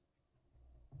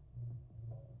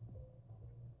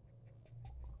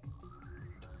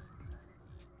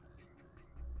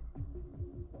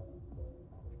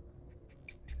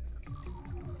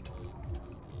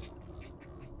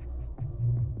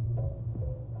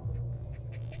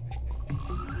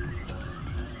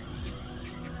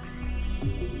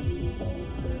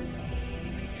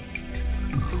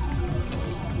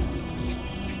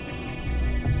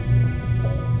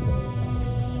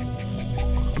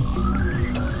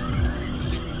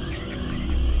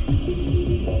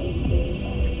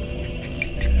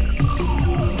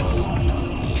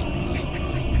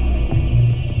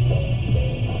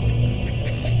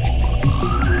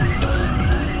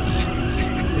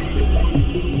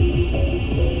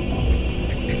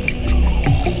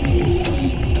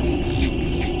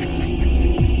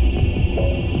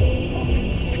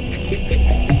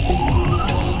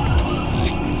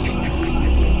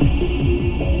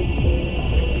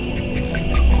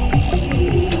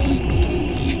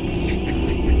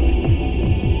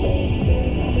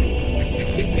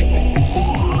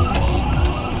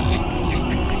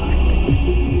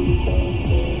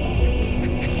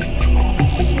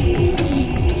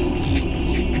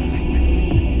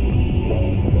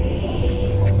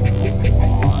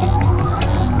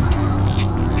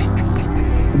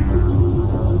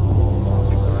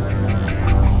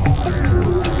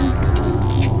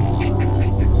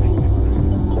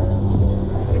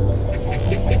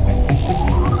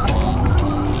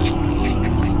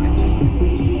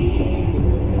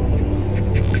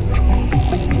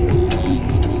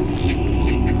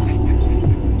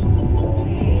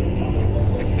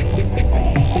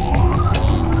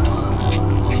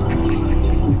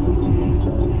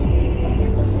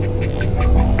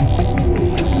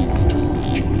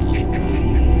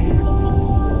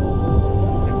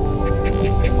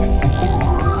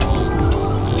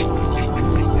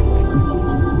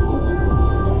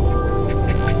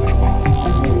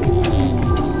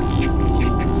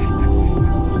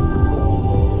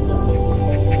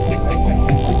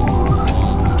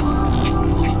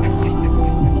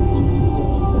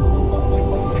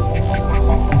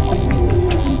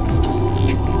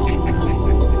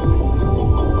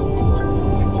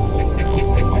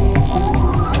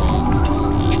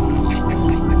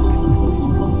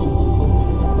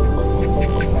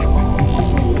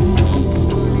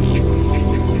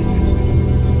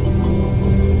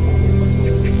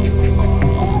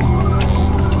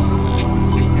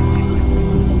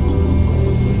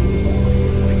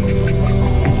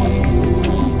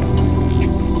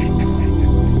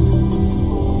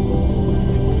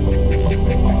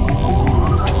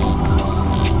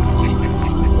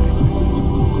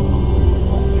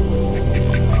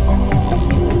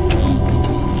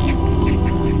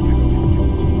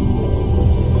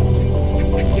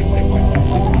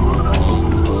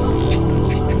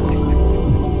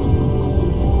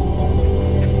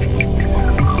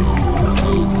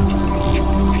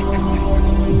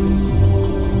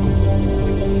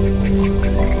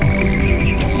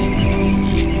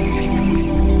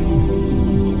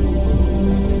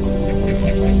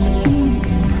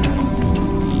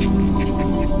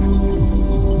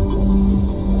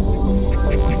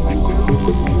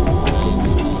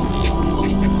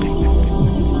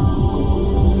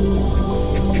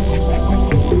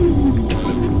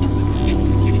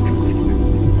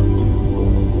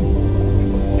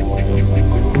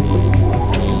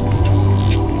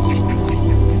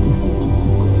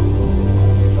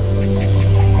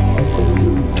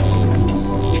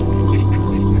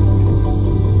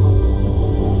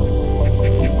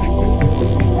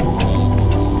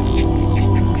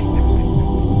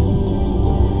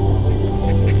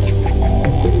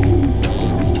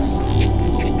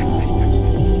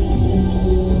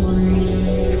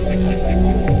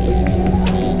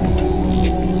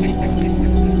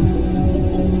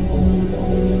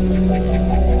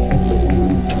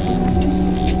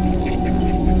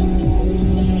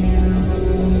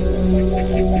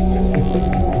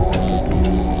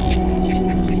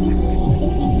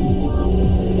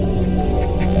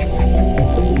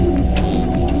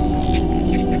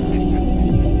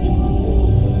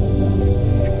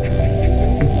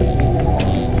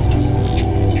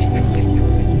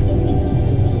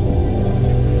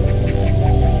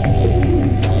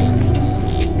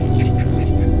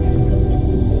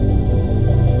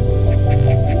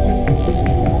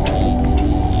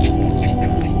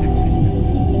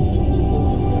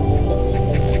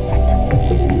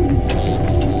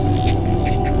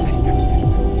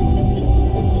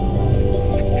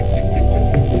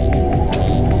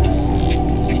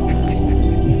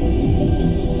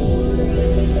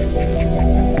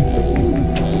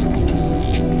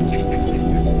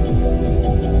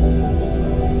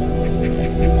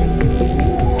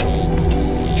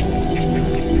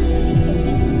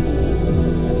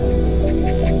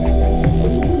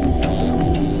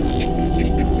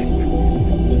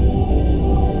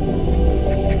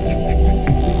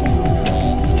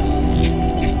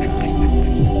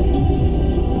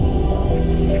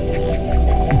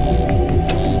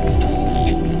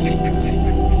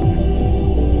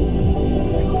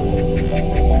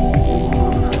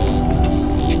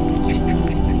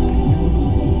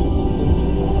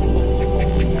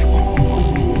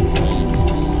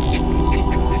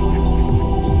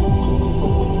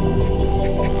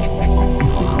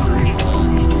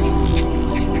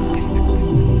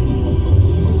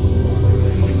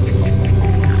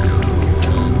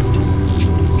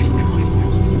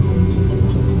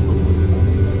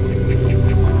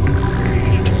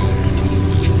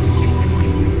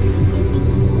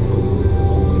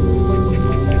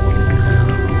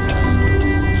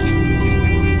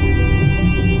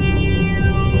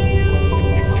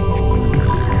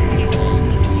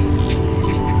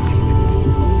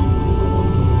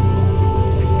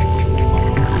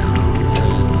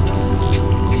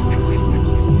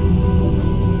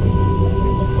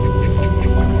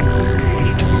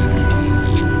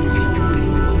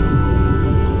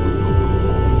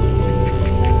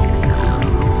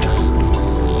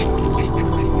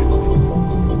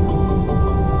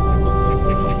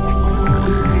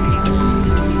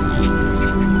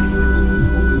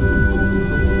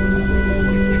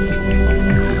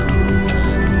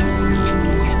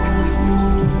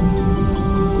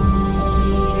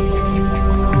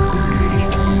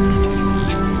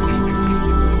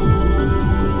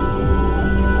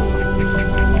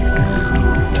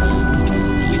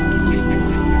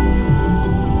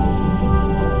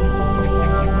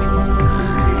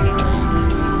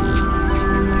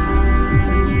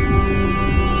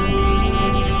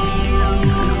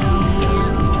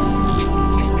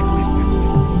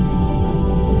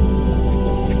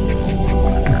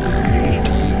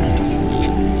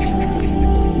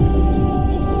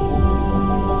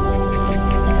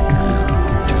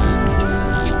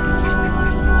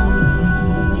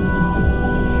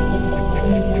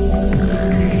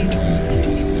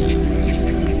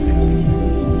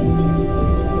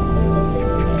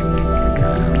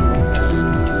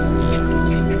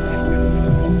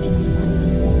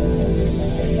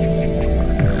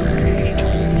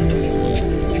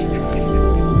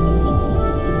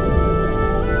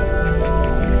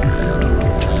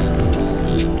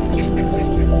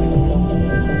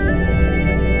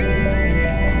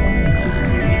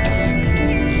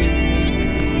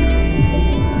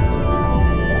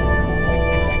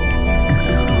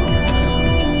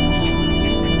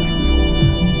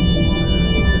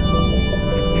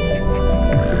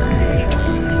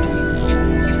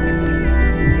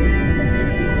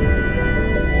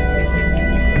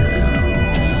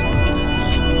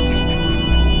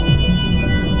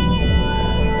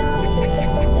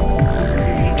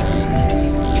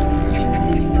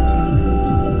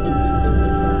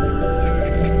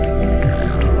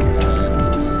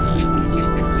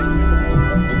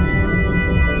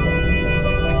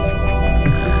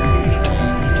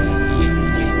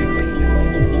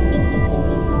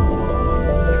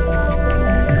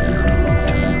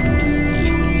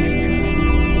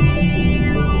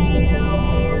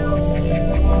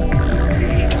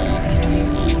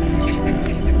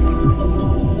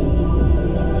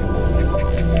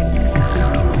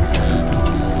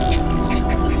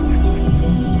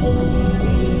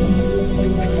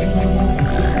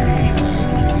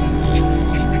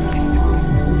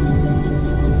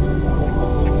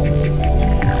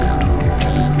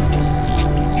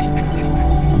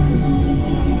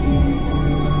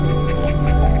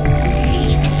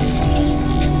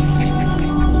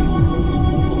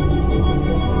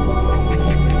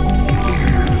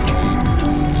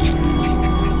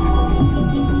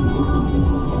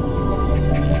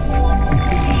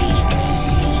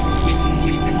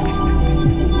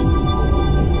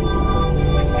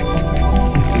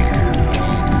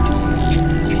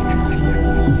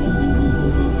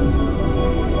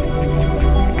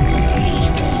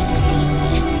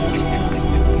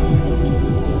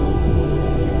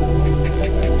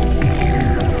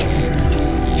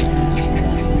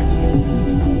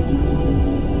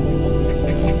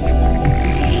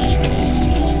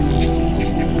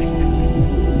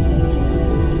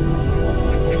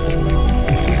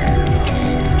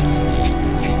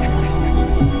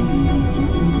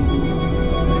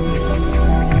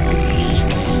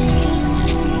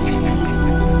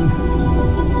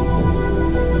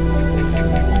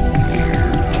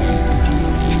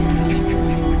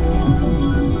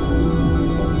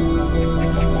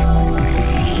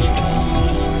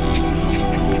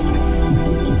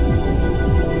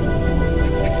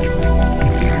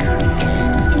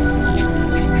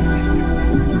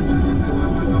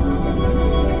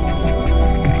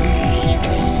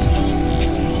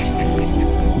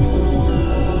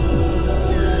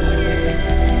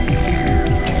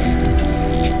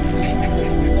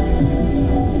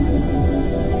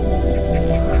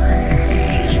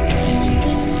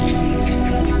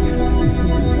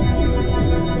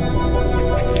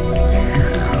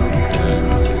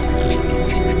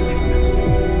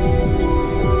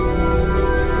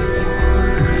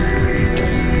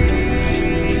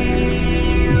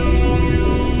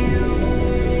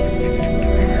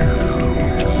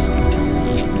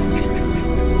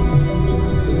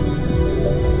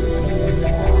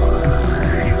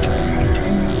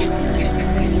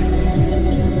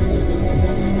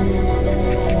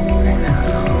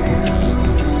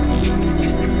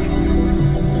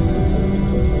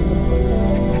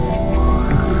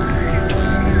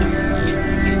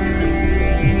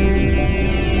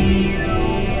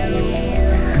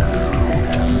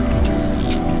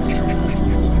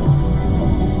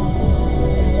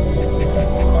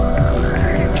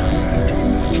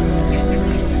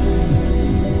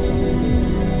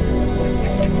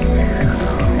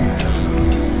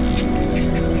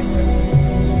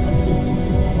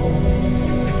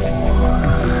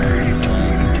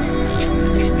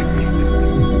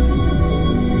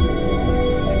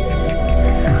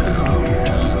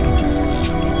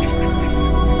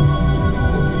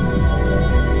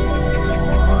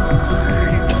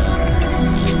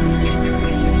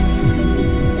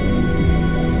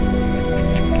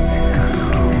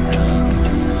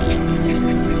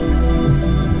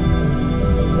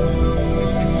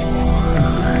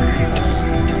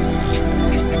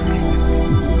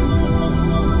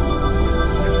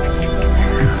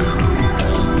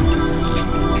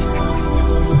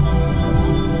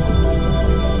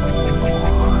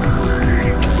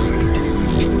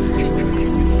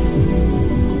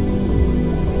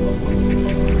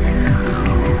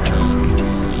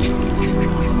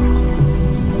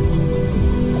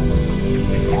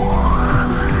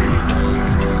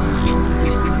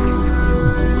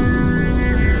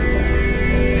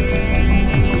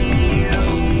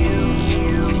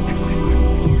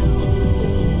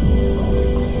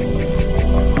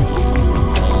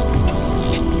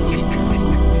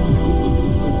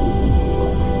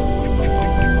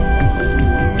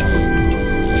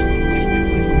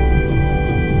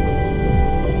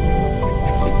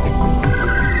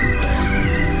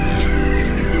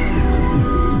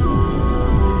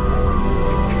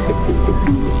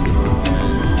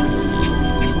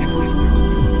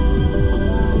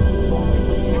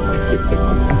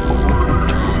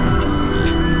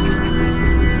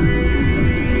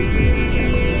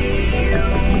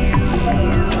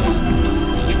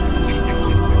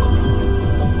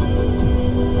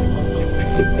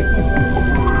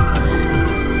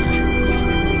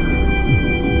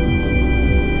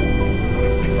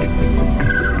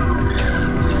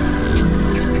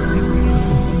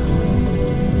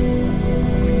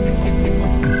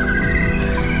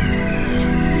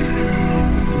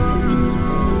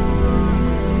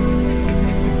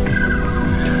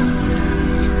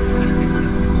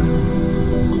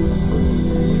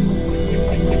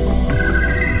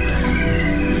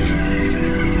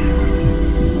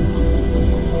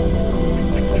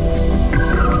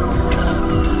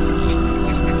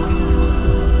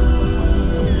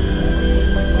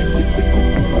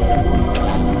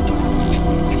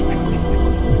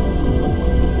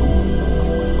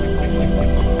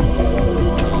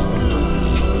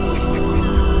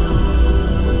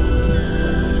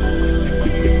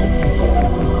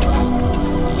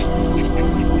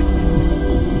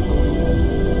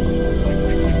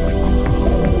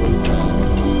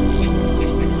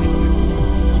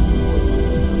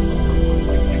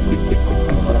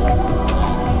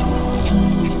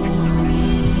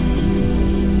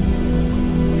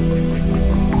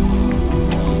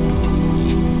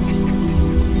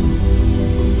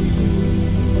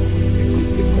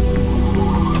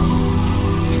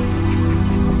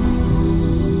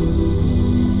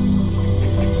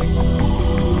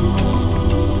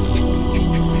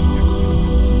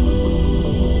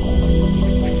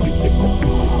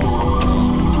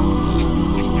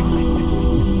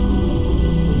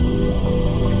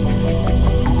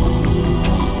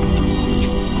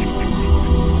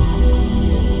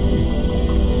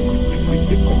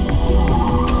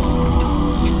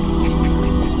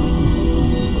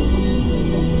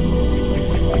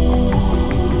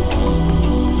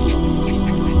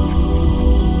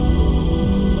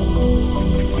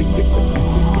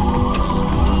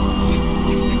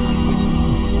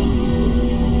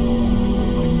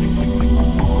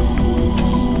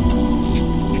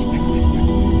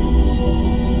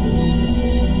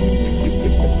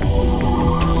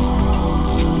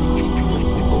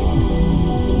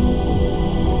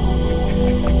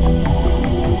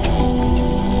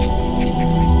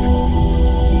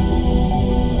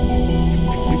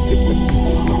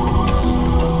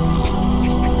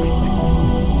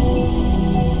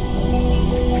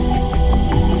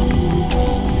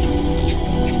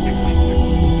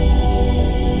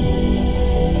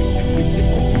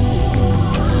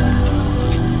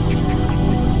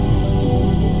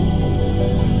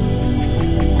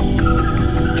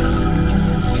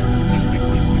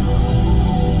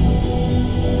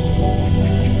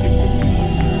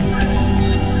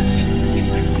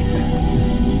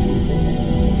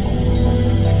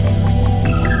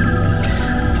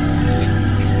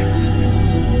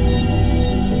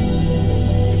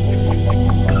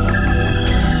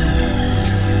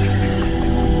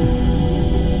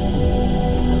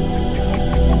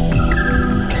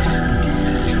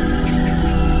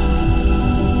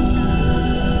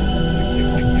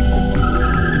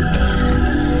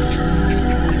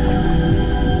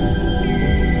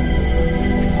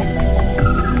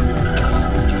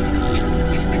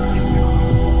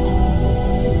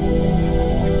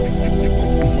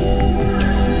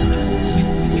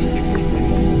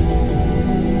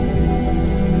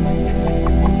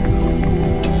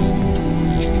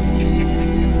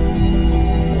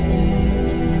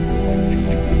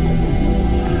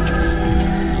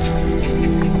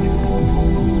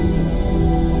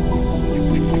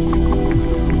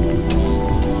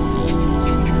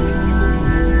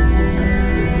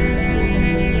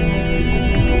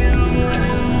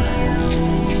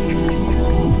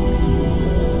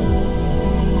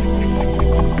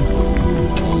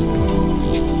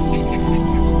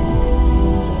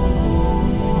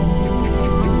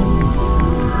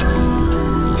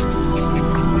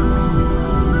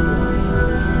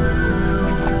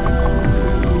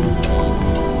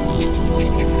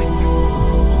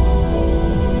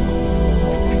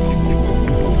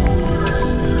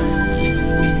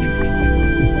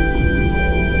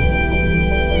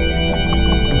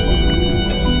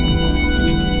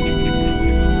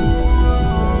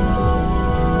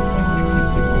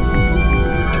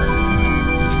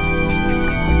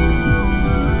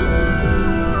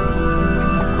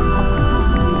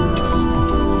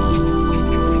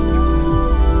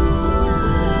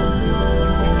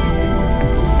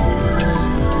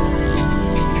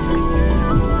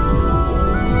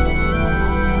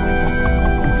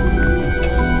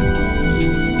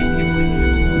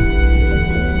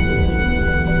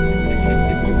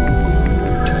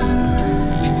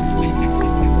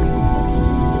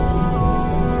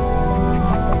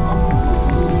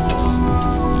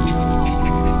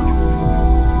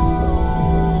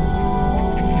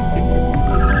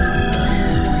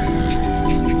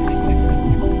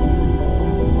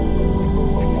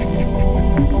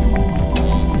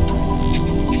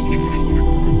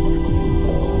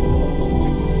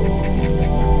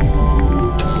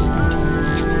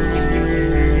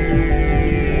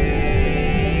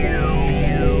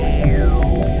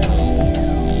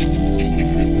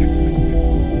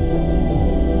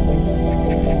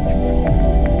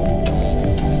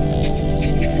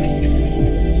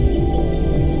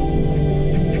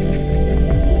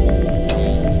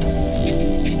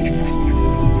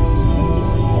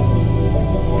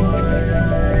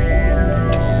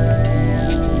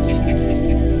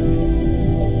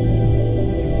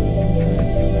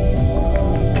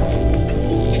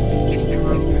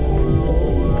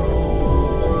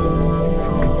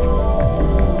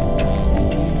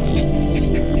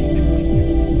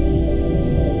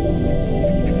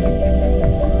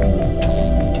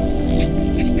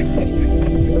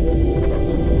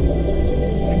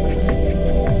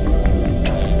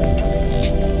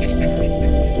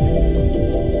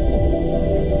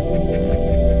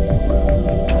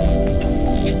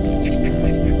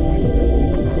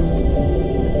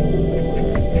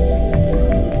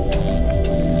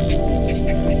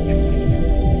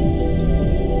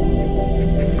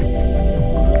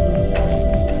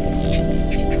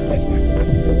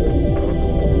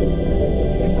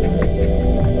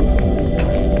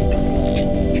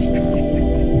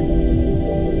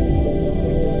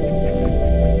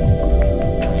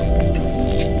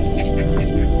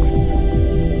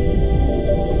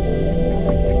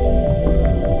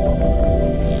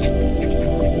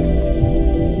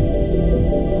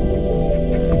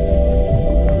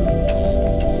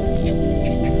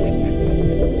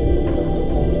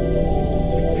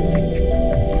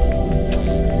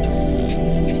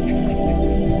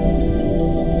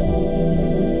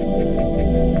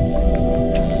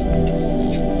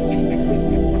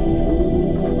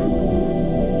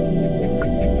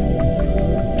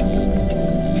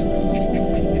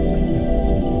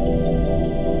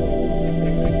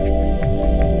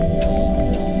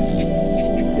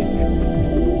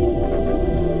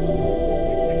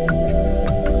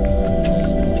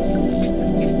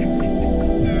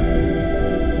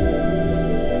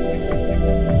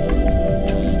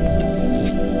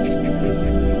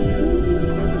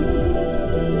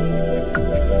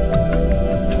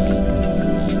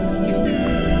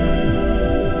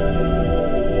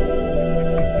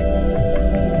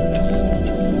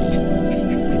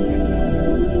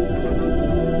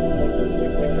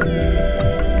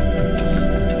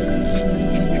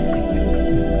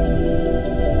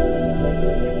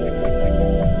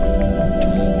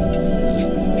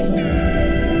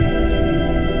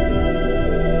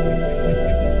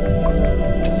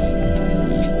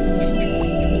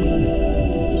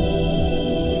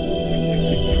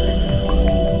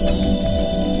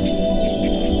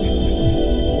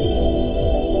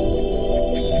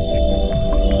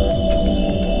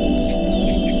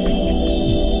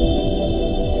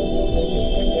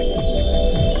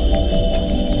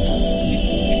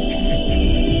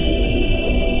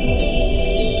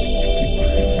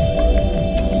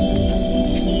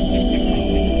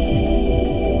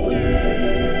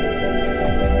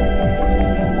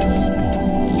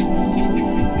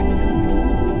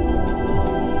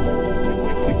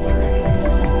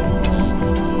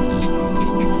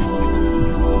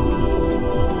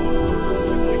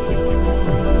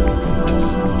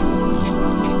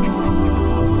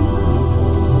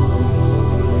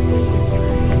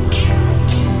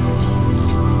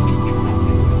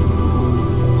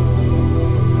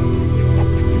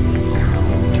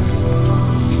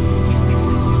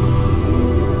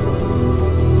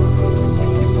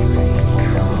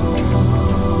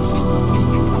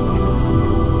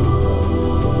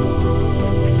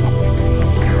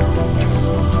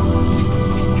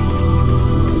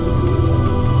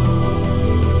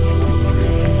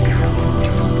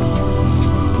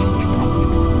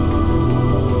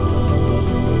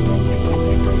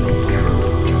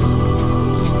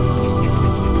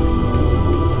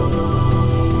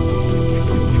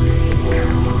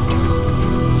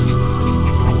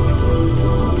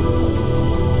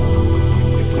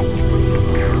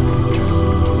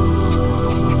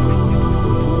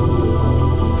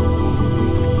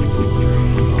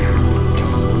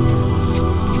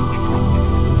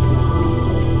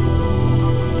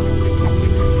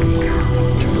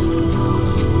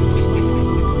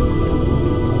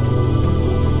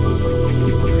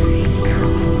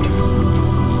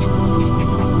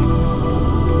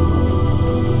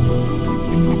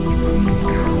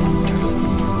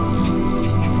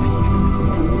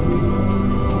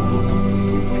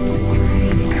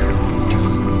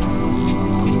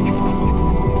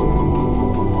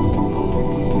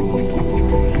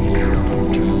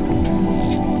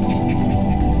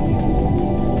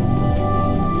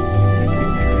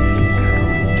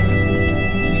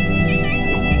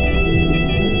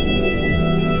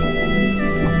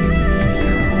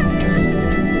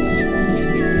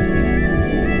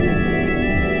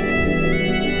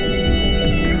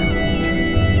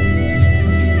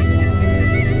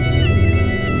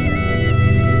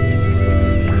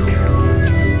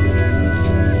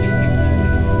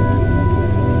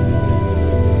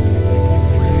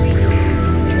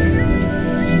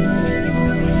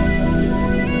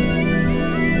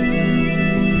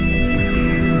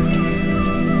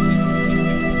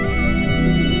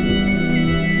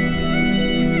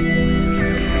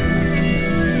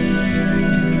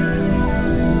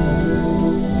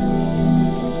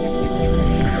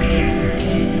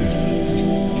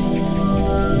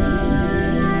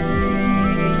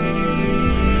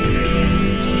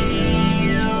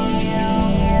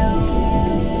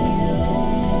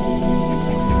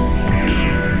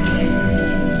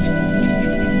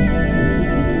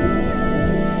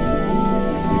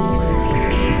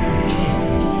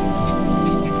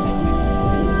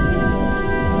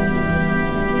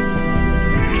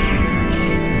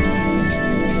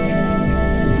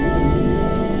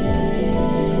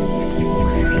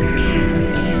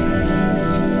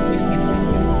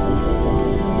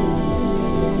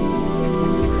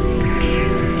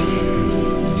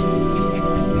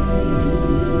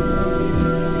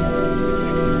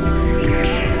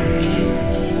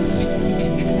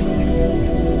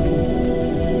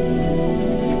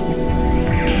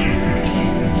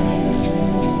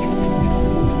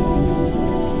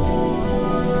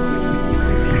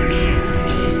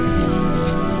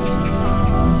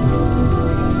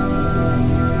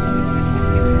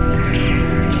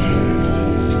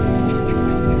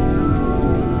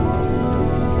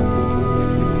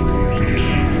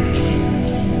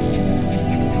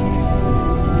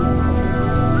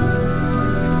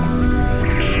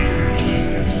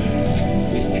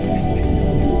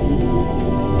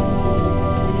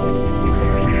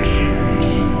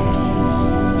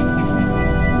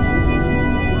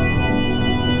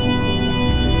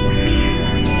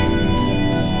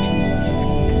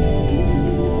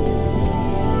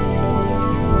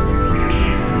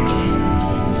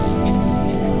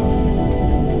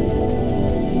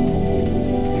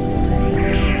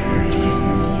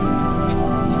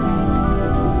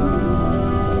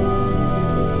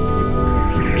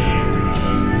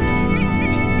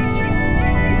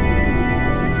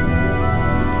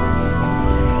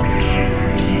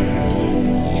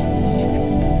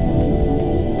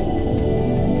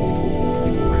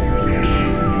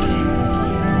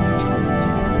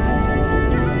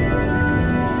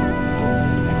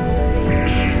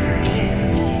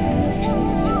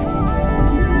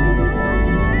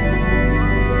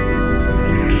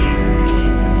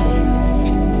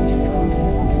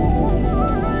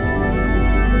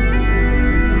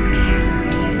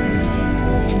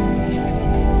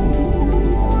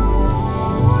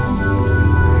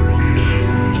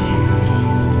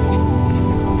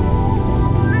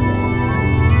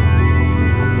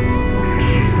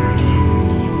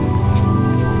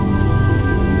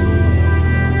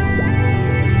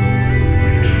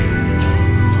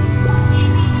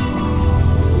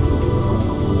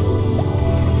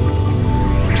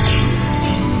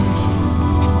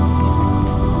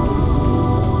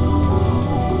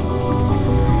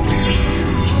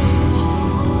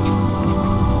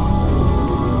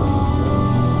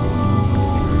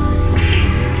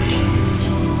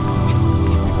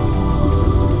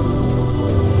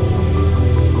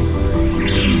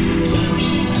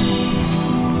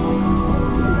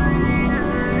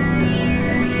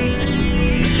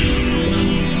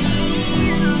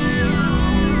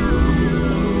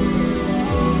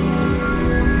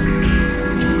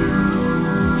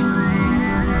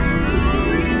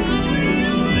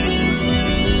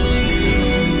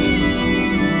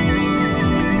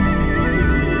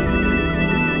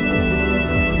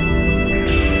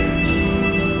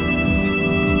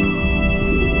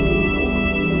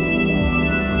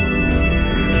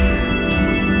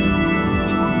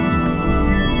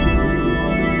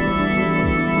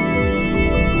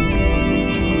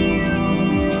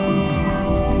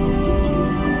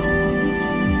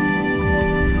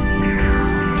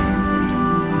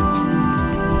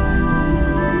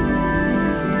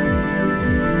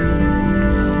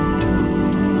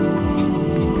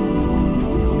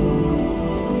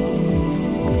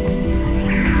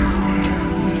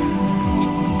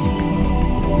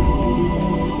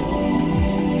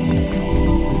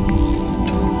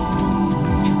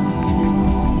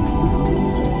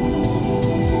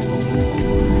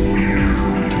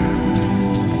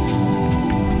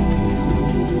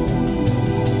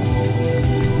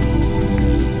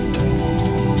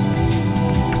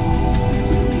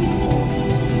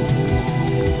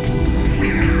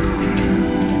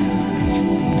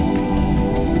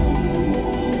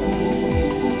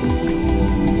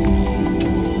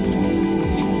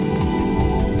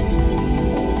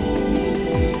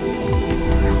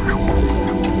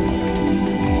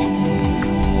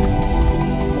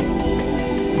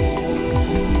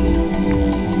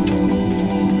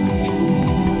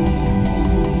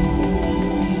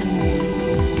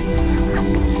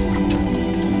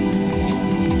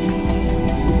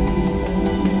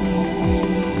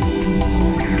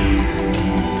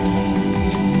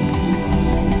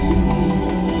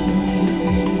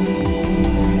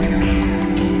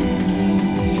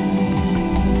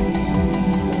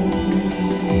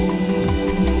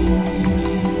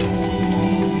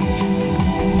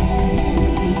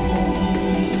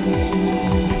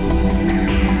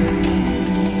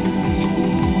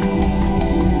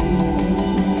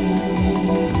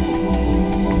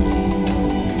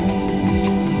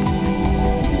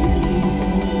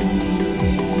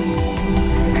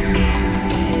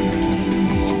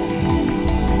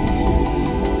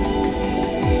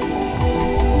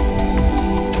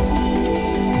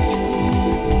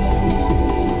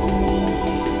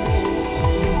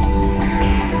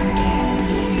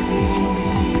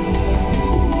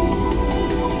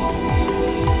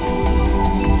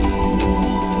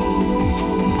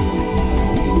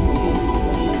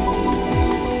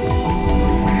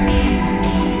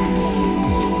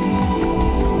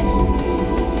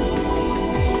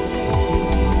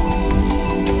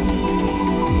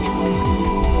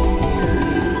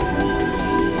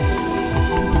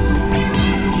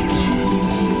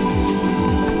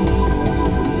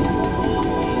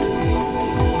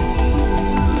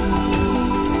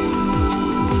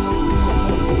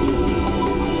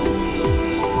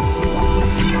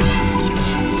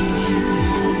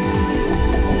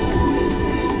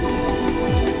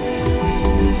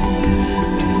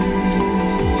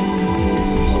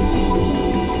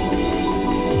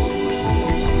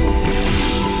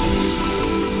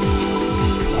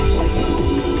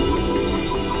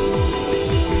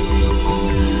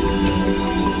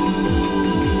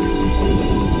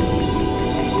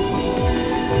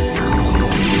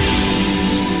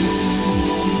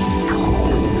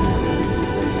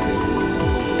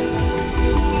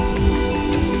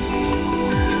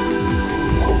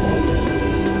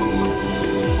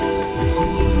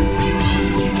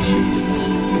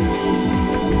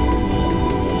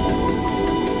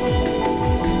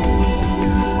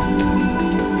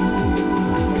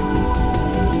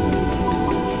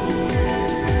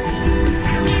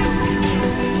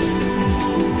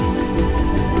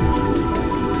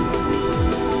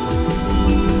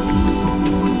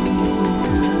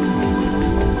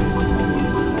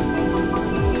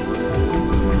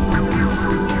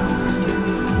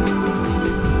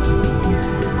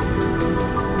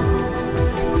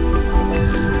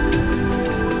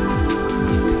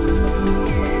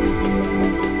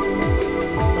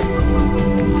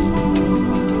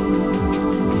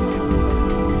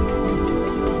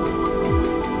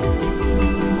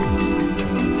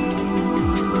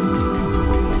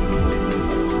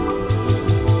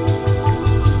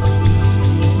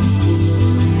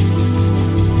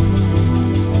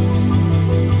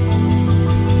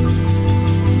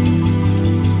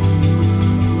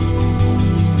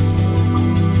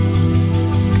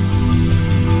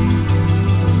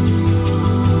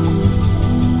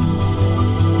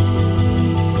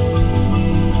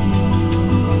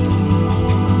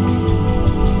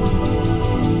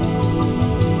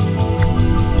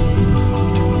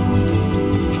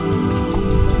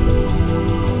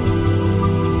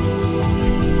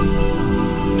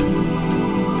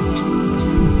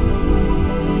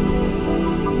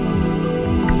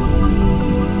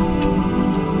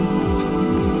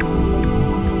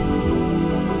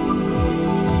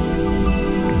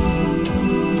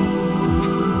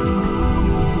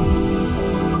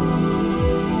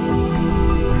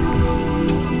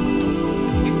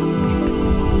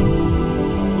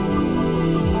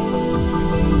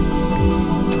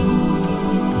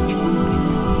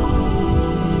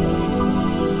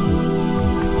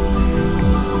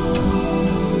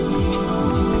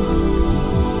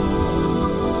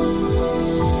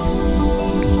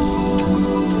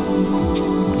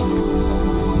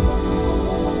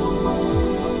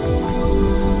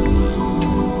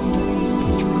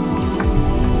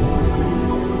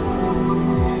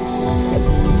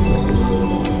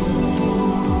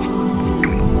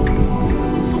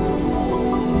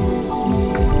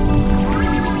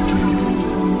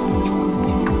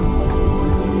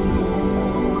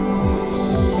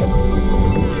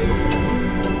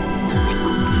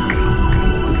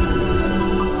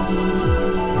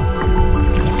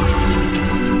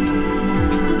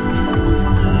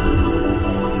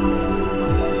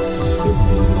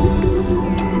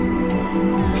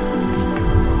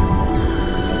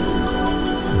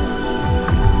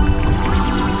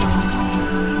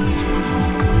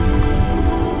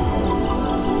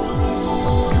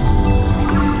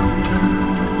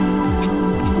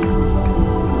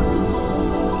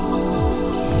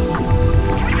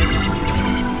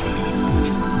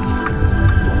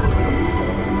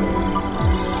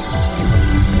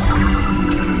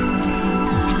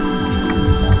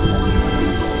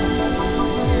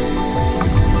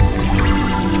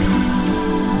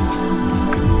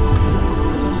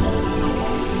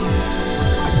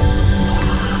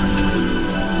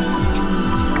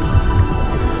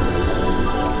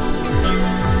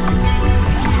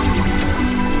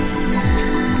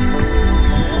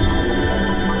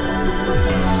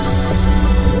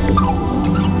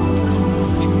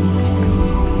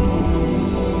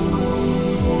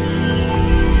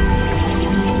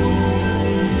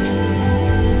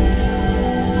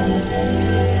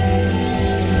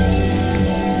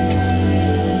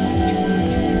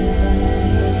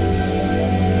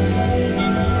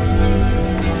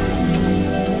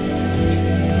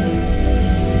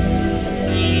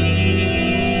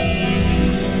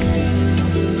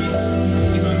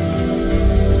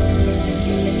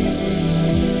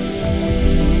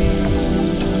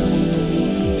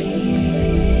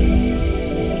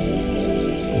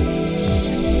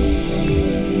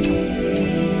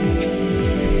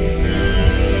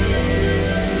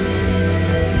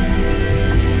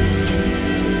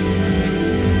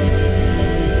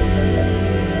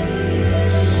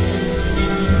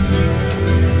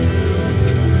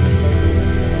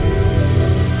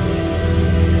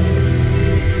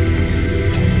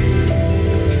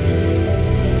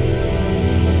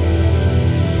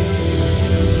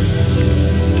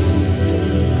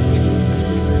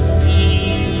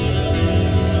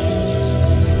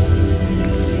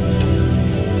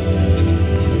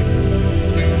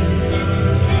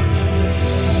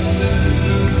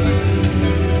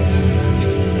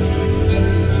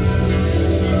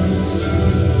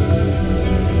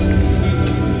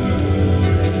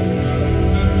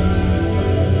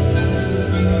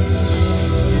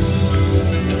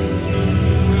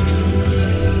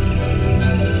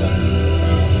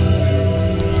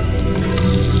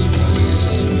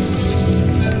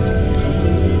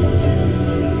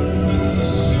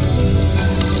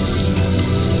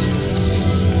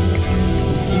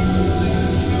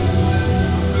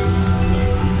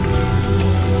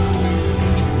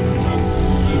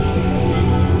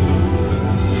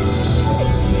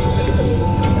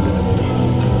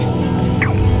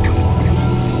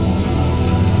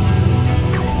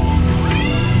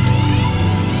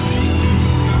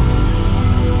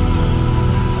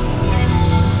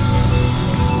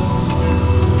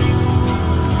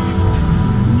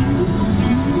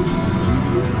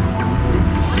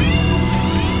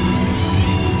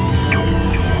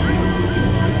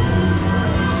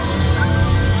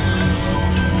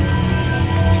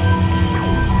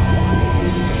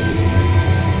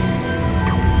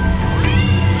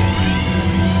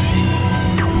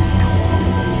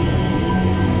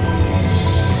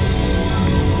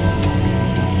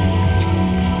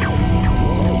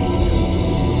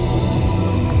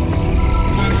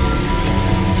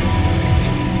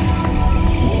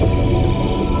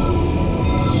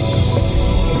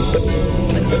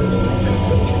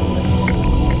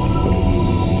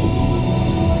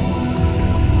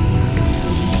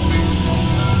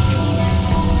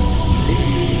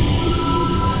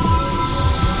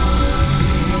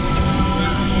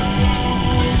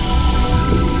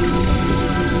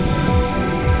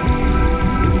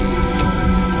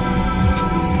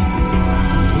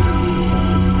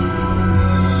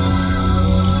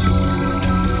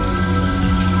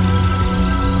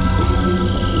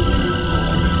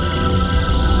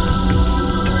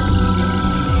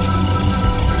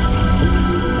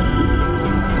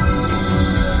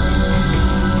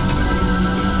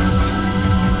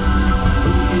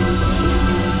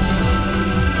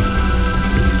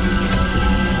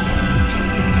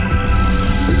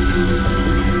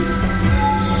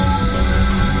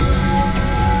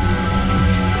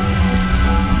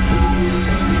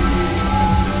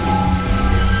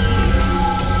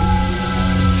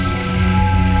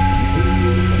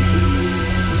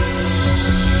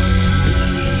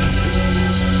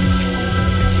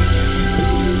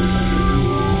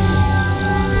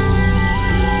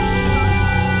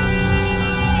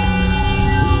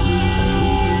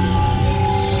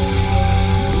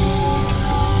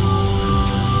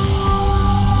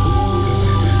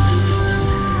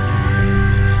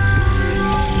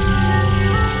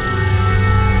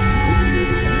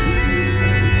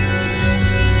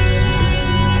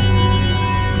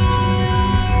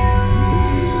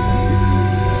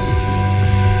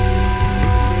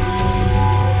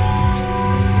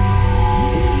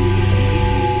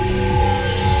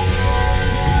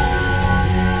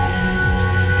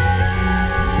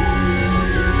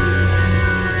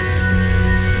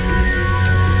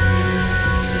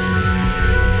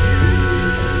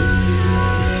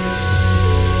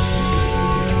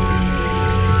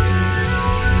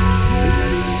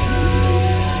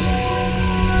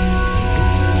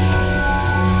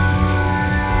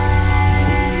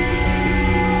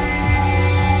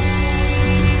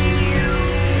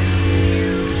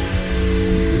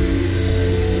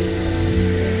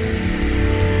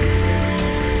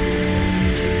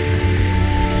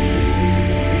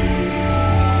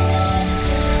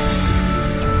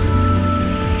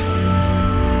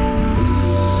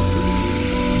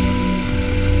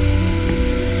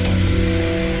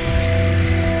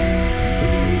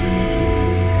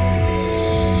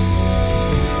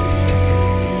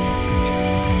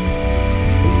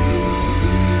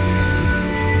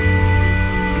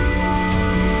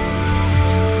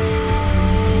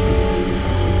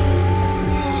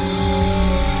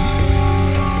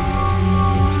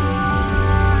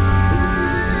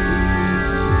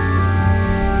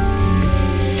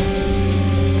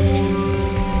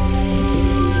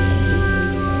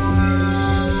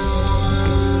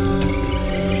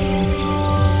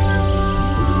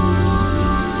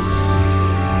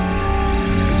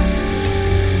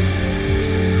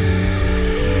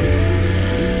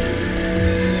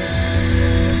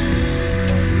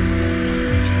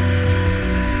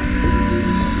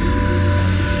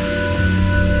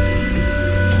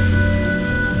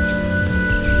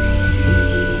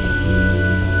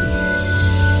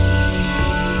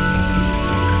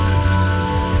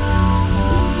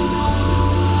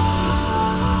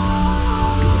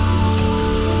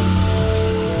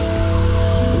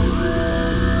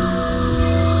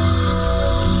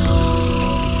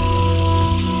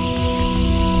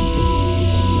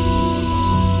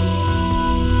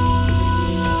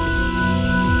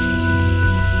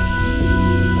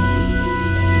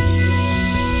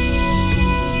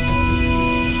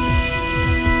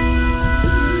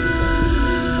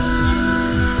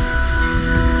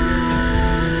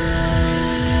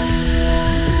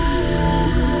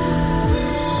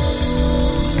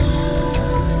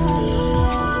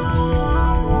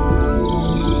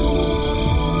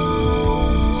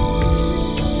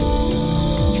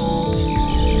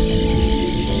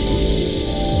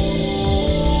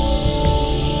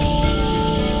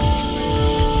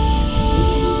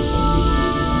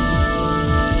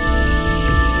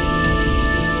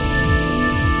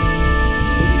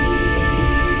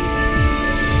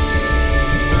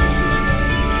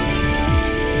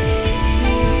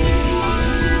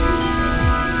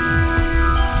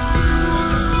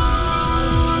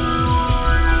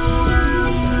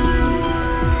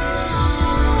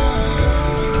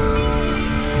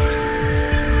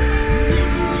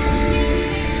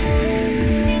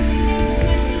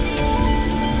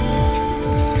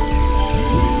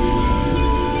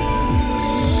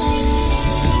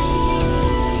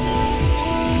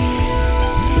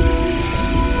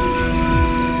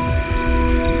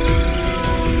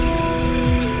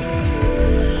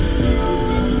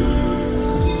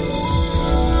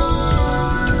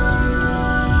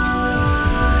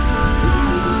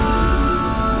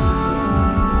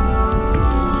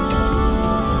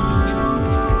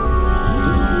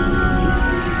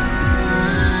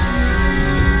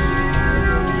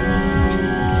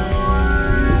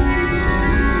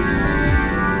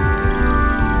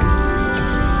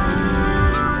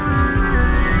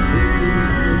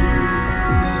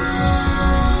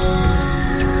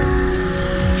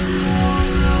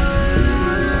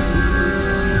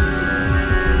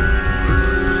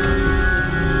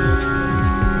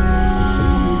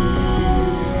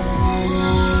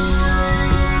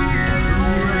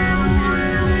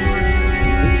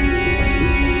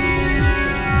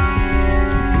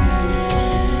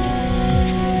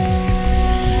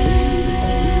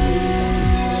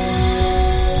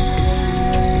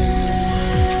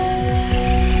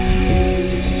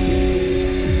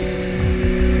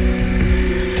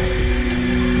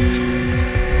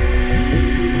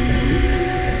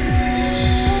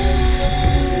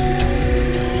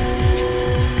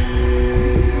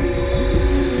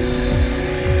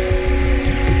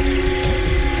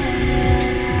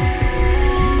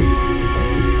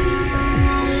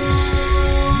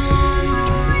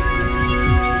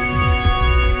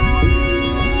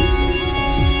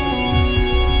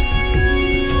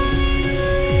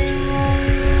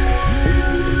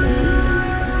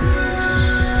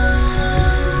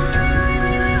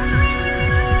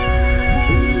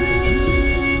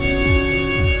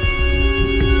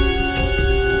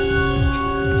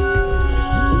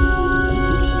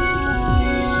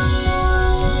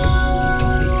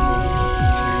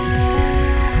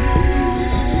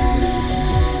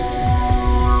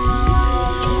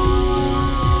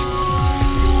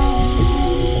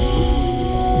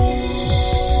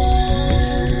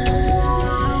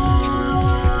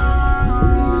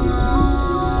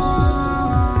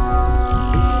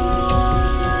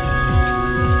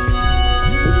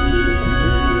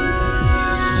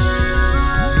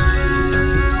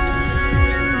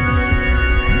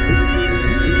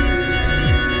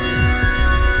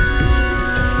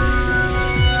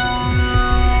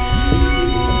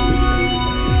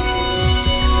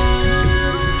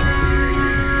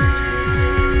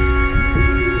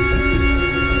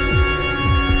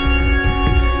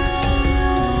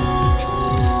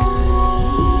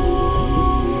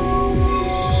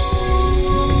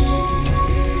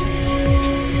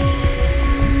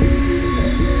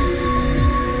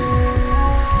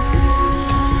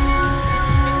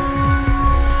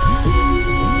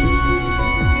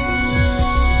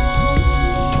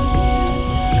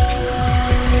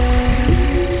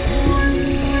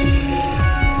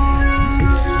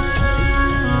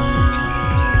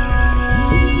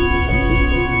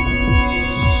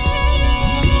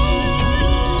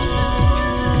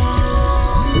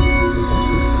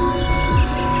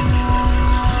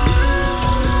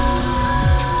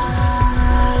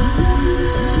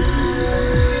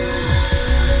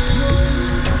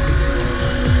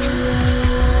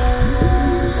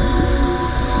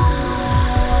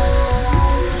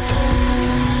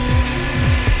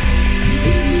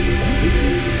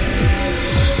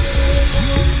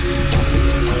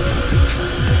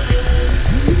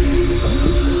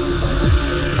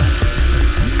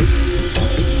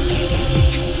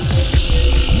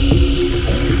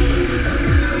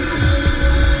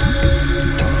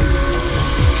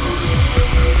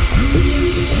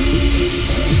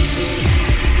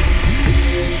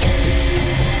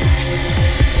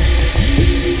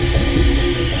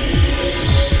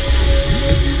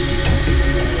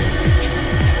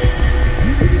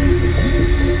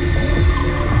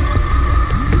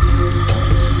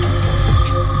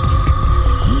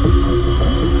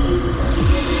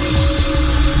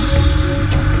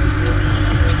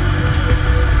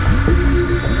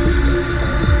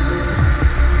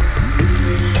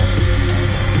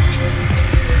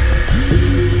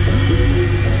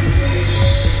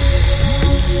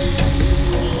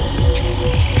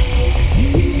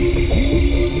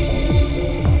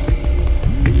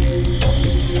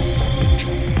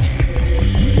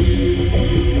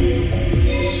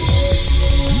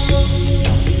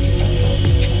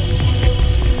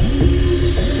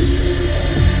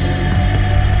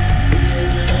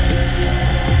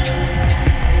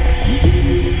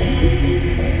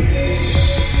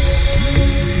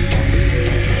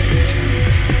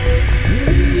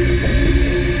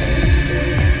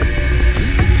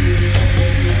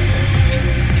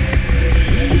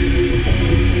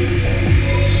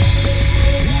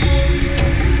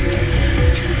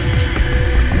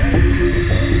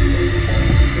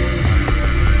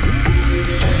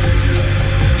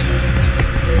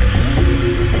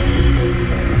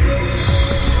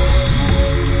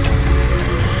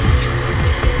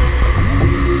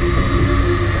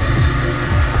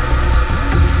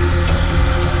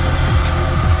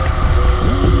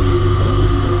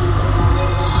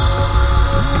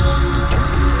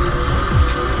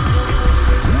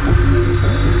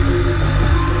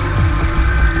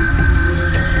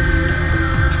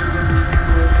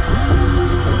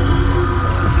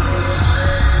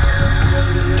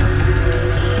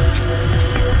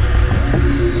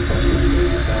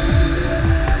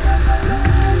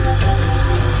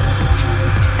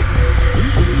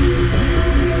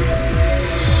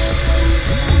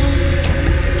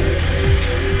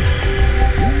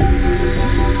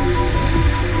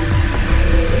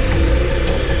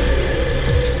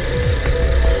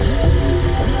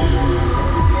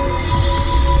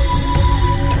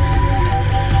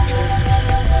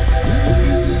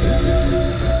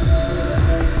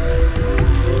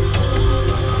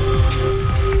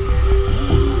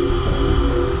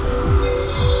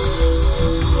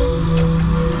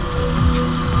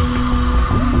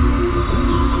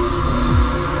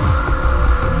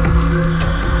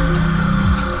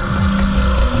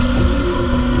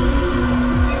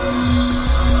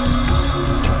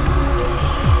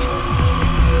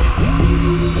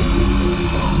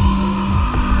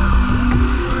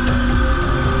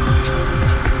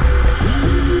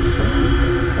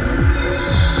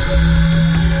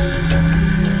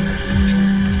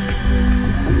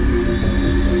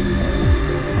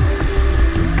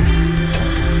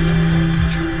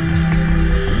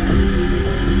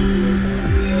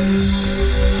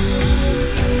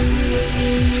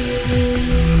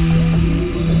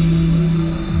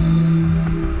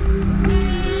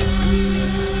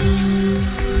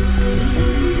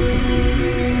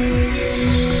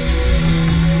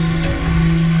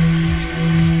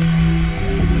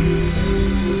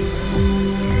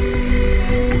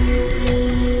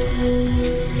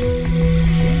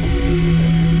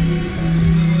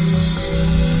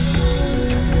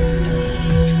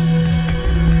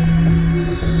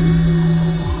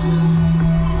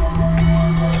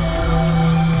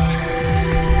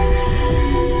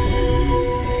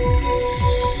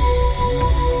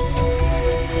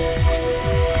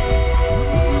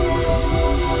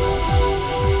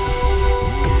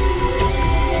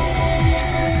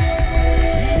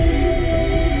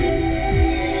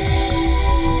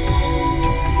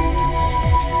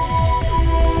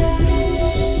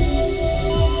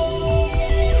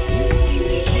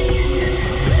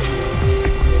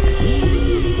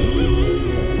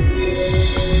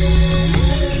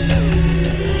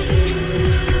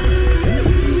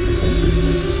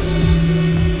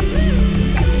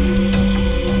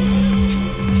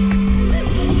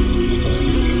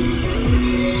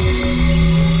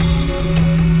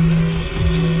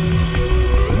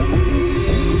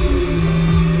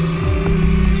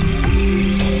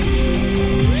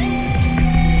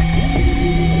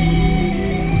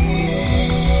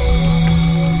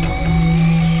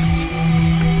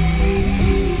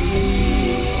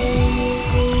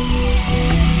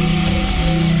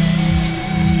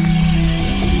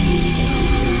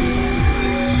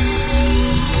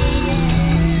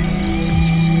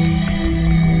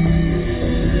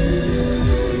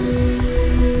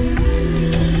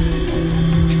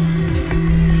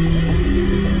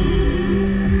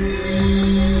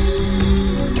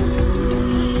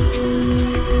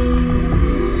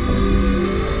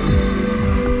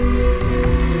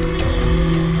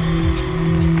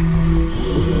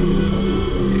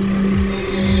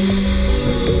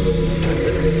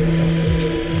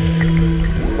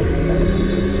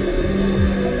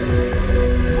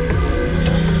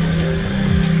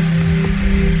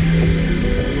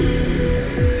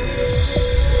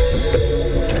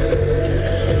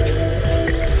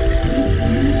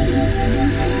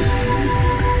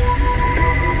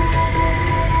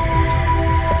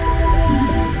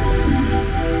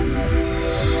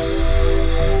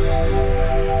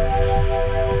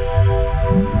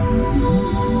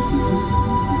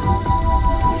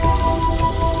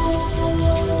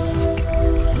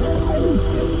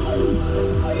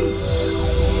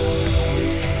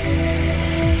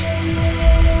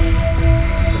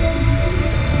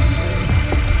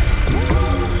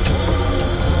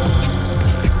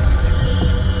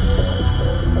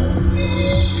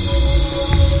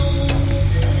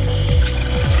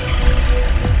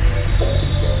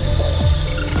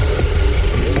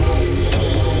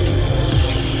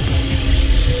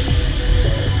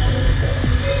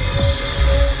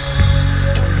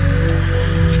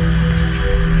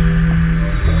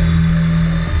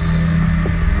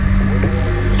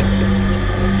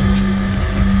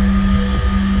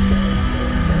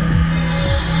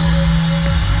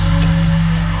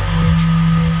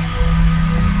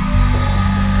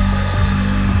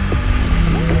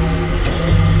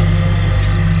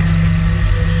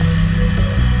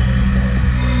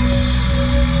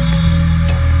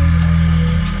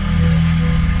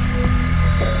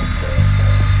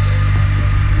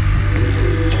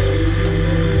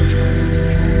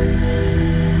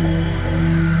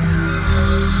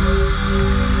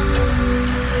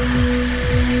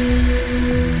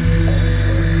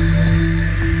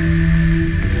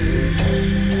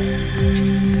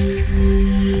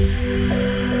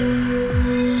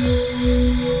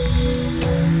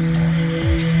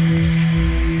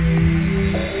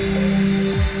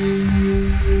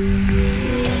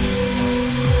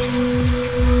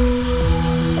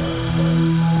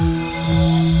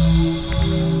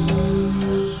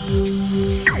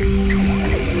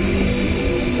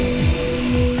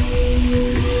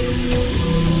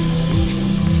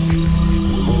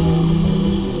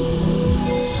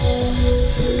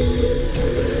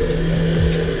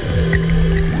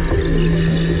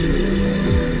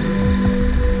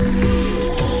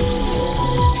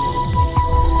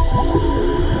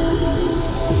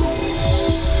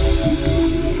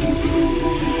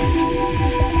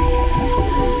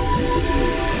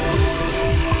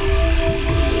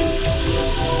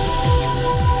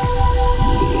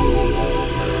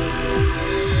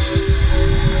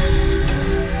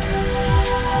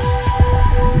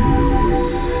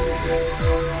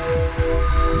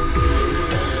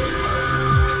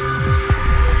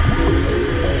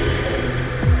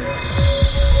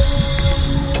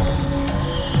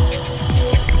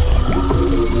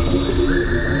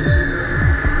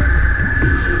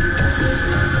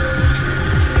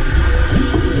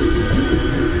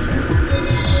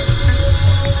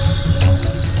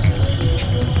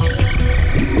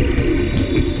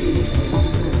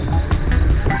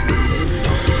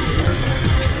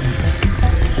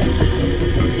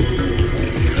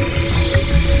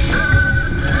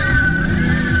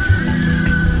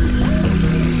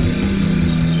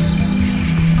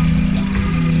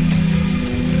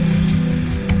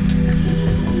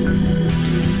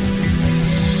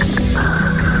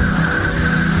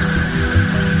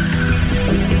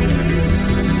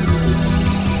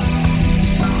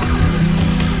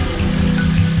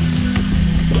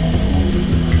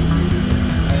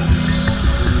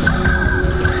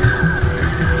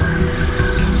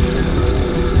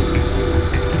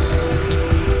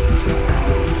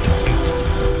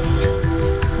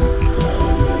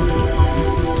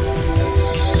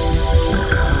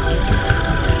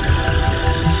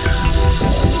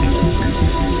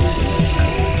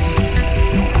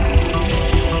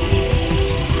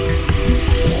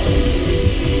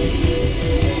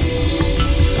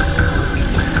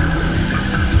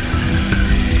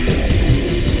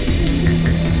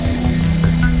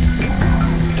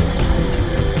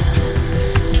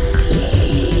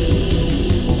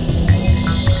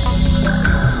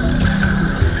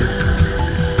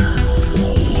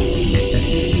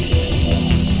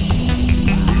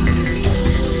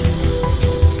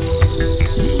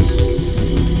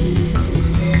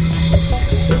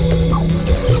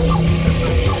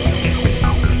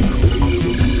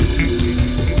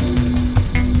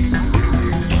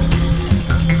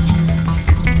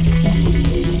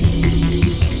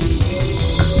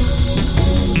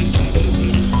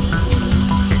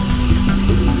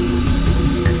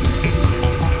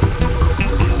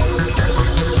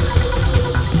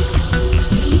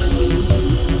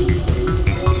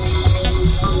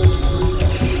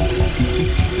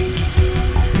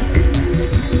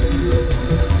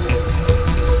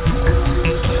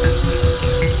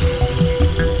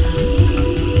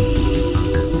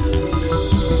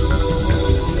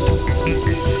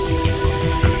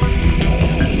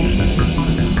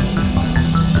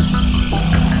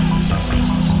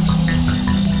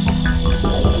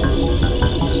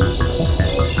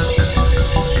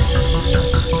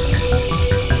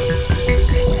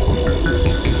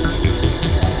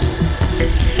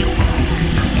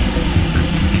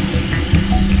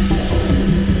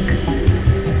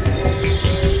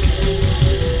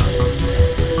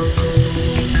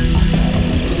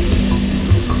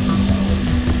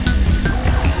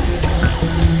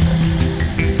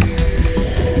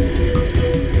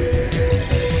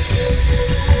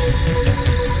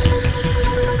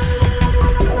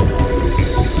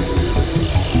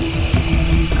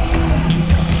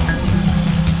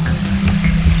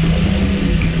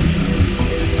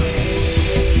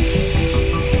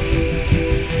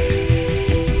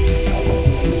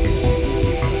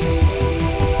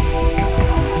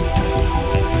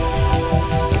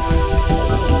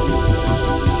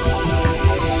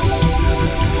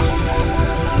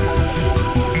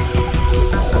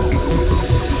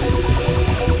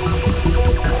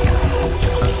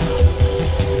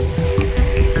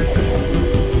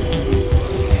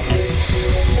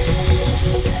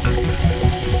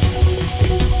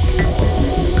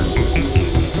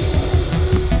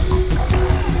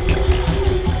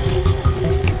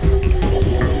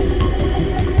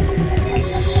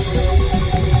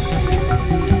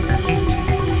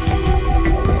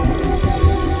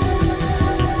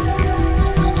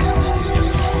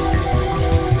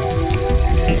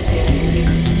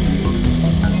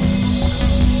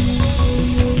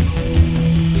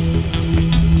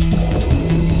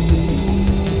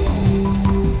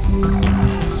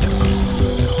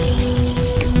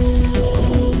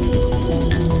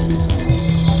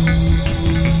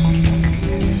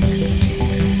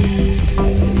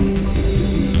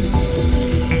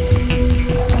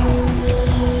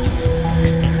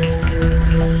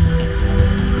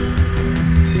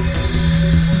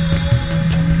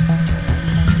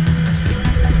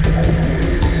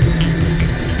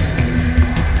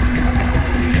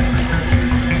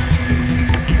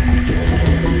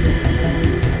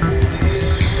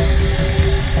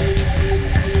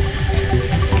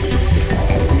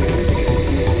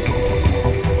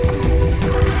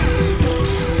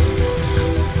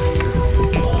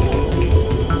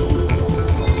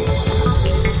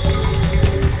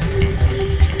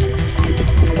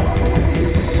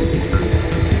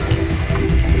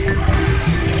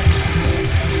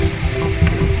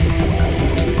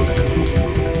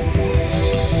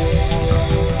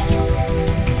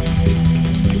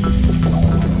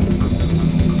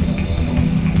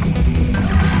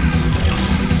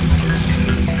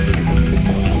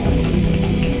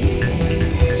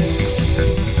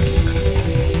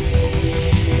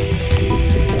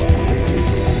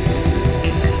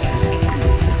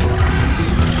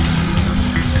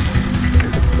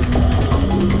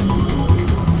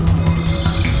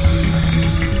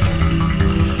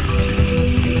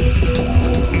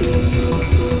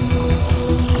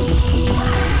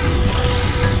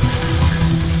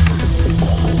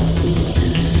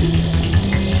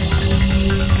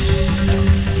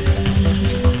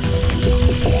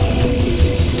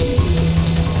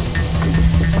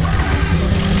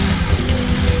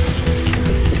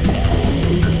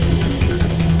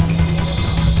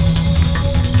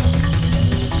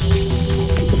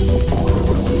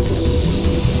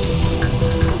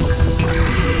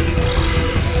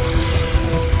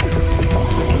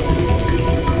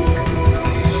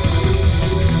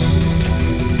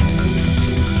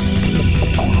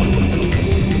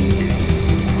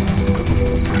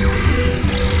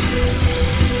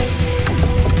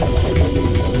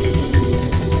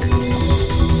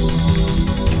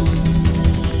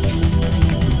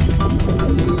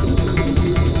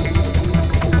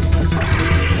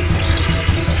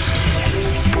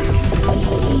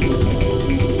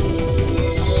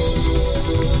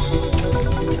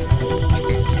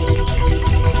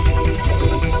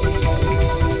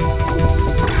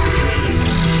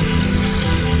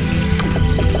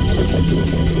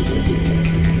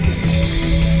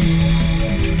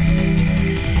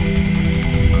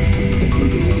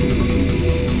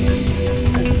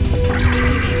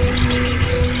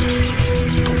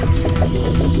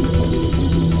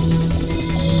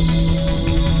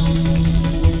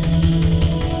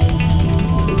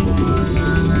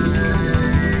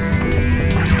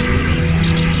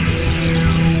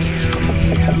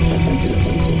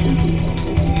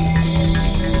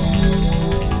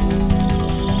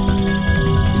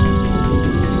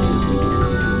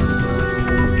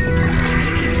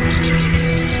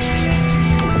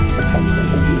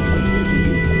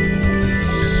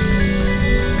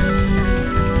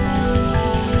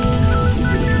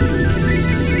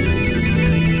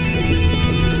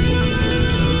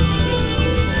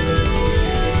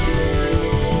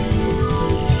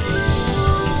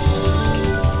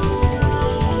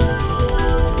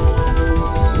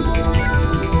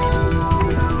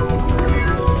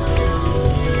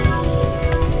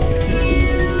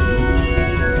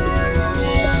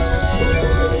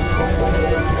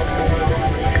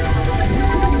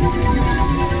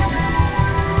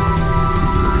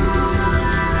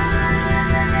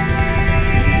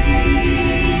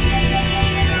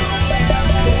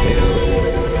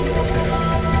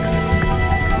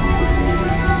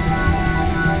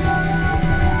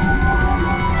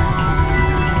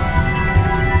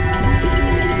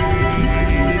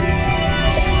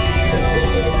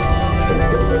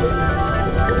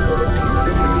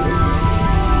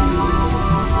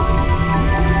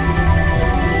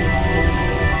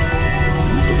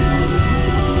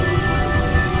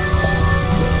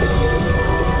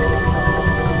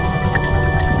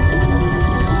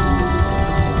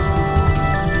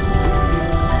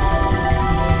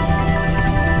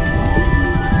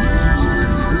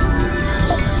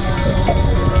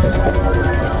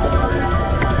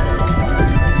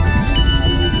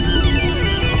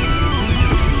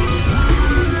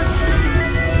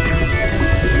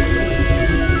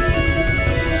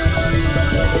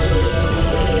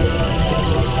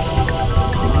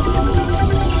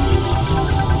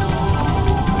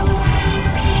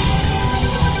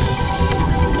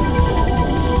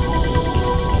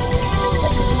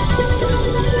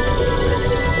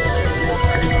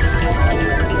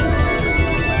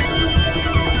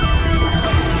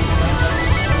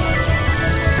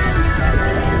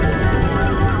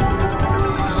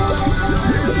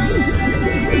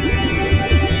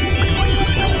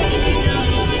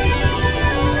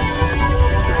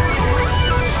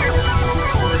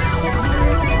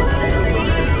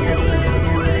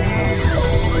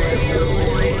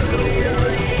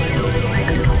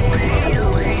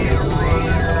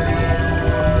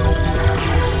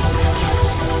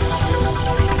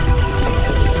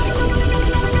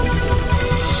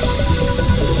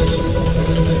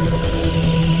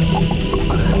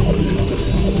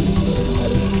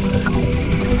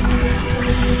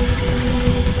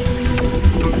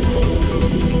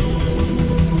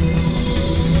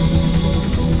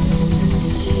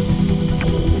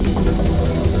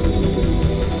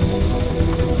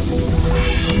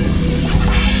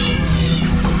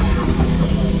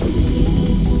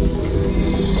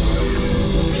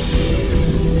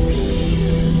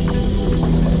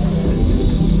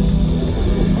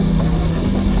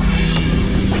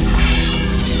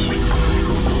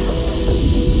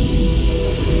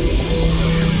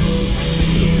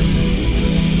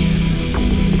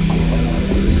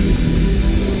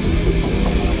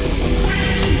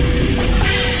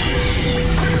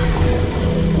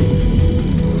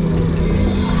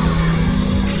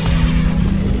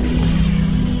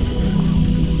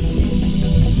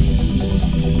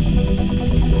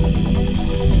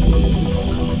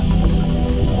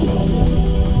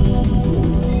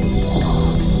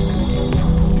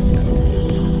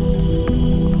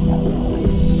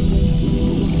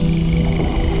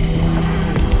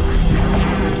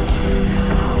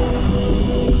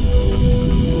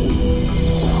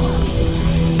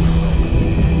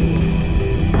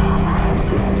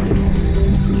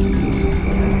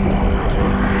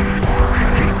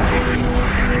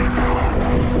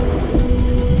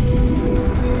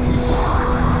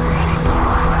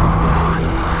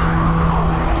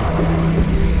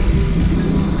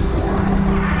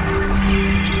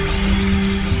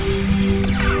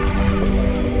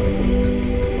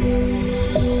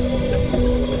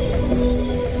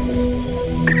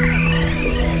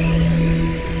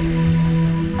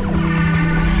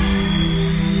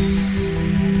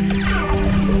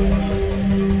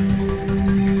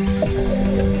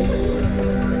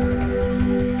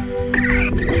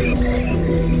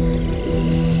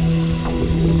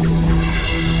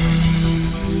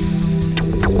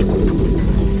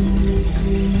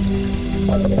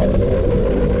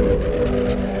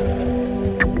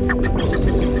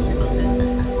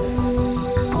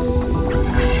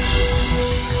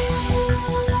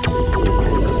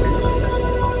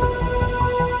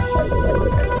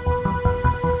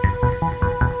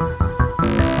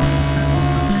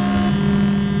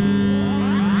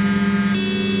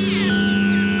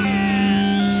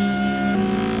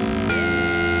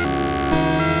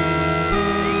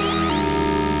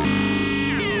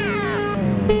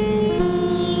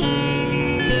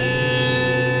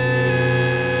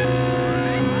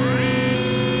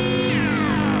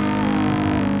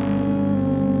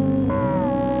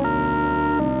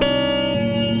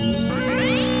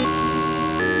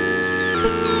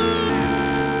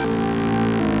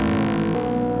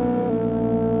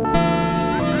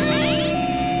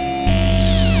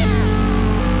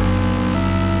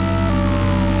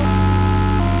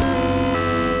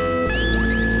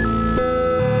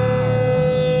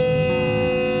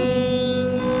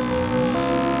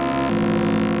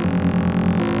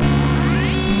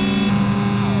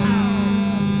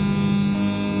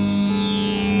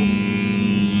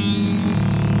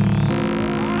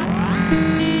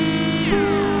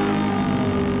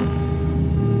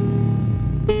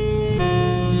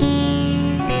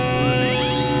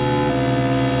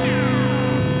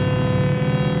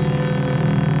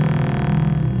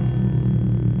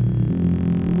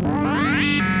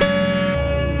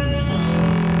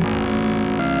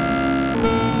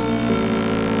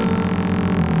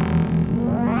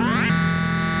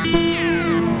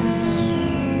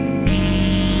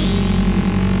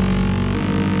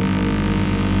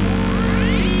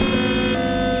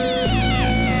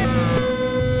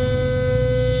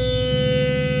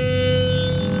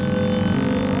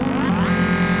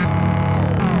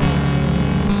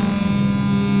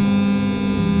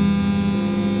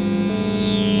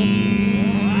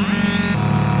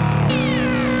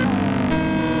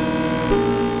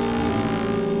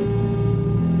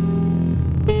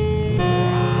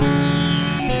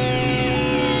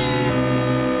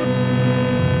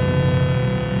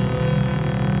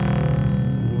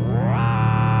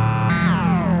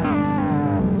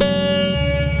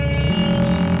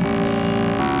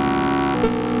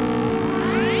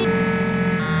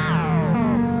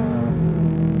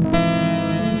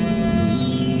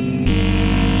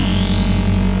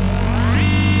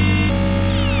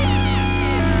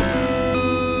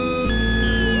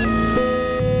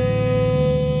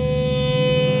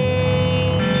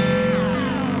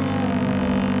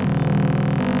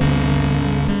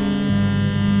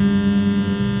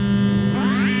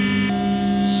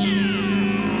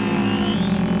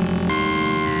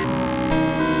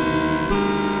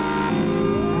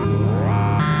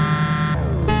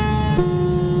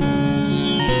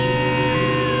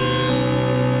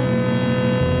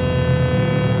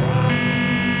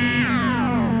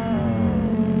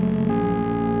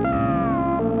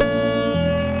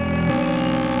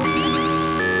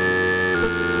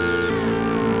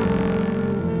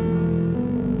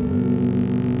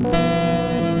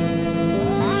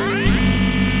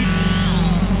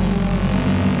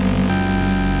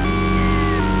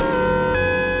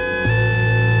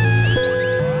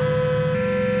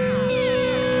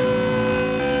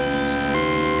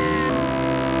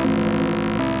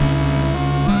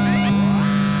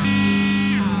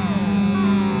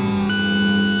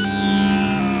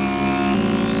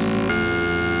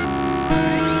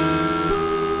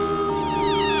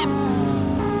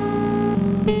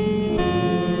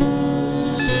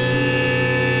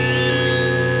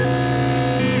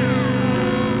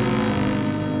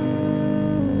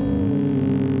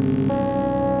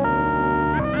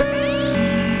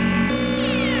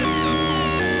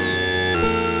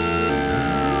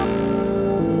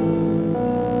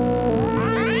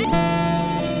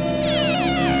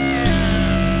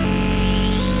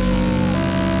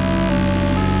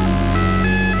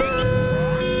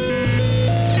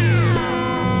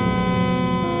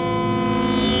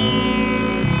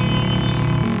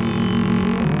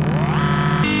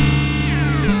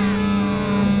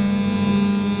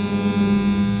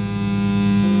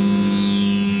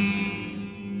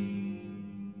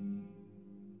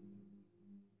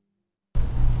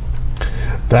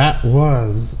 That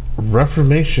was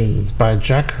Reformations by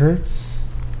Jack Hertz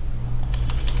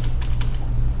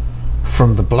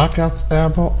from the Blackouts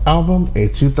album, a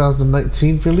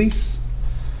 2019 release,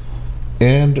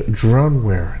 and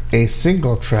Droneware, a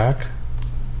single track,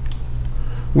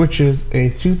 which is a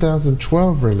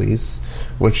 2012 release,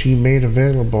 which he made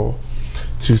available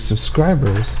to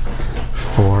subscribers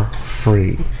for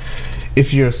free.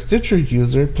 If you're a Stitcher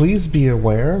user, please be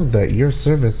aware that your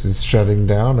service is shutting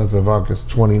down as of August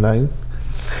 29th.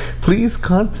 Please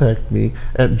contact me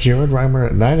at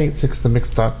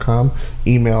jaredreimer@986themix.com,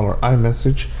 email or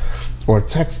iMessage, or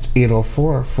text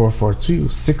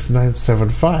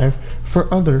 804-442-6975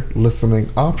 for other listening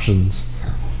options.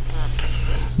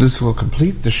 This will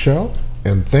complete the show,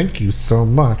 and thank you so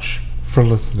much for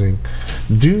listening.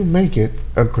 Do make it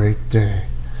a great day.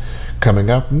 Coming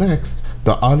up next,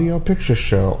 the audio picture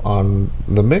show on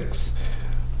The Mix,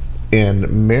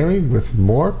 and married with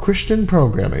more Christian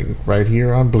programming right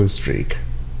here on Blue Streak.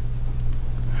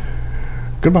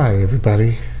 Goodbye,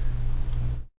 everybody.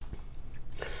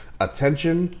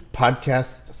 Attention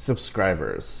podcast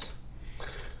subscribers.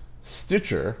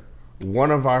 Stitcher,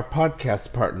 one of our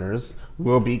podcast partners,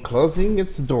 will be closing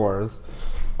its doors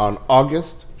on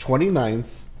August 29th,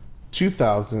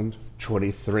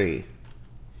 2023.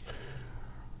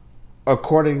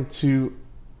 According to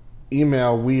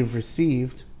email we've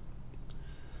received,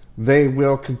 they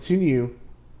will continue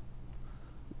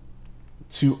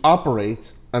to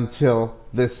operate until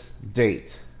this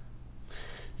date.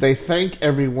 They thank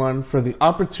everyone for the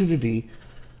opportunity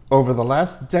over the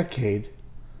last decade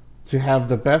to have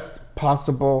the best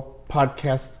possible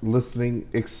podcast listening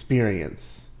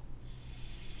experience.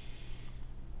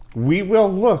 We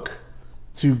will look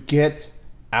to get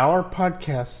our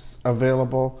podcasts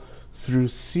available through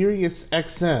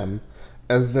SiriusXM,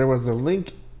 as there was a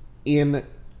link in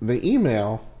the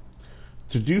email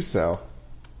to do so.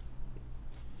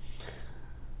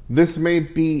 This may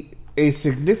be a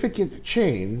significant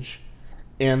change,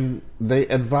 and they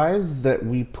advise that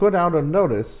we put out a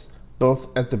notice both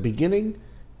at the beginning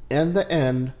and the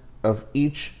end of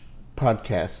each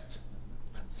podcast.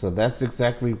 So that's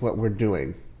exactly what we're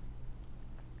doing.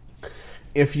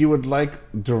 If you would like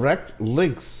direct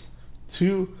links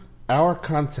to our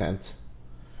content,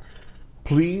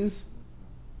 please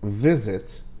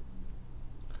visit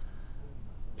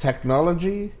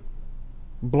technology,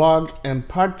 blog, and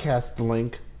podcast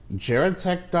link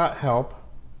jaredtech.help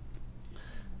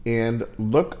and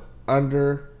look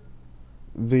under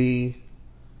the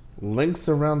links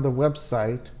around the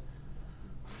website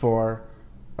for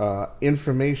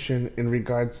information in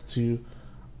regards to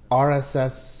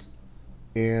RSS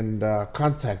and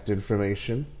contact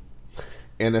information.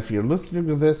 And if you're listening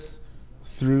to this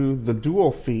through the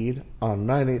dual feed on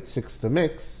 986 The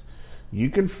Mix,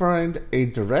 you can find a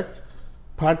direct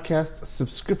podcast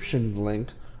subscription link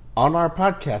on our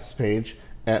podcast page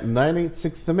at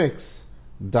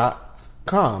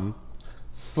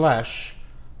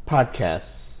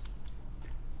 986themix.com/podcasts.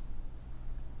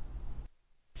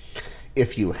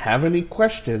 If you have any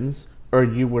questions or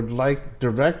you would like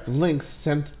direct links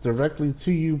sent directly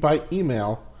to you by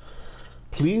email,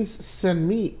 please send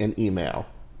me an email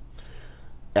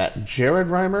at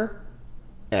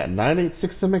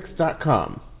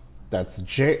jaredreimer@986themix.com. That's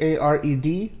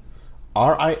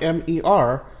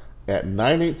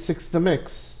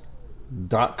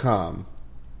JAREDRIMER@986themix.com.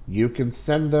 You can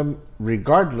send them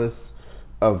regardless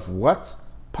of what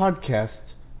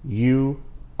podcast you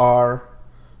are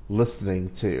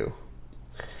listening to,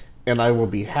 and I will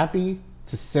be happy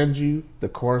to send you the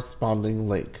corresponding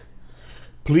link.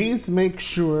 Please make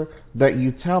sure that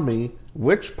you tell me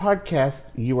which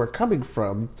podcast you are coming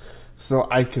from so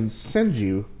I can send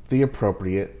you the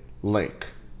appropriate link.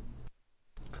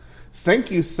 Thank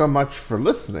you so much for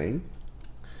listening,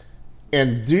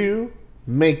 and do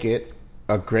make it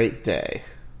a great day.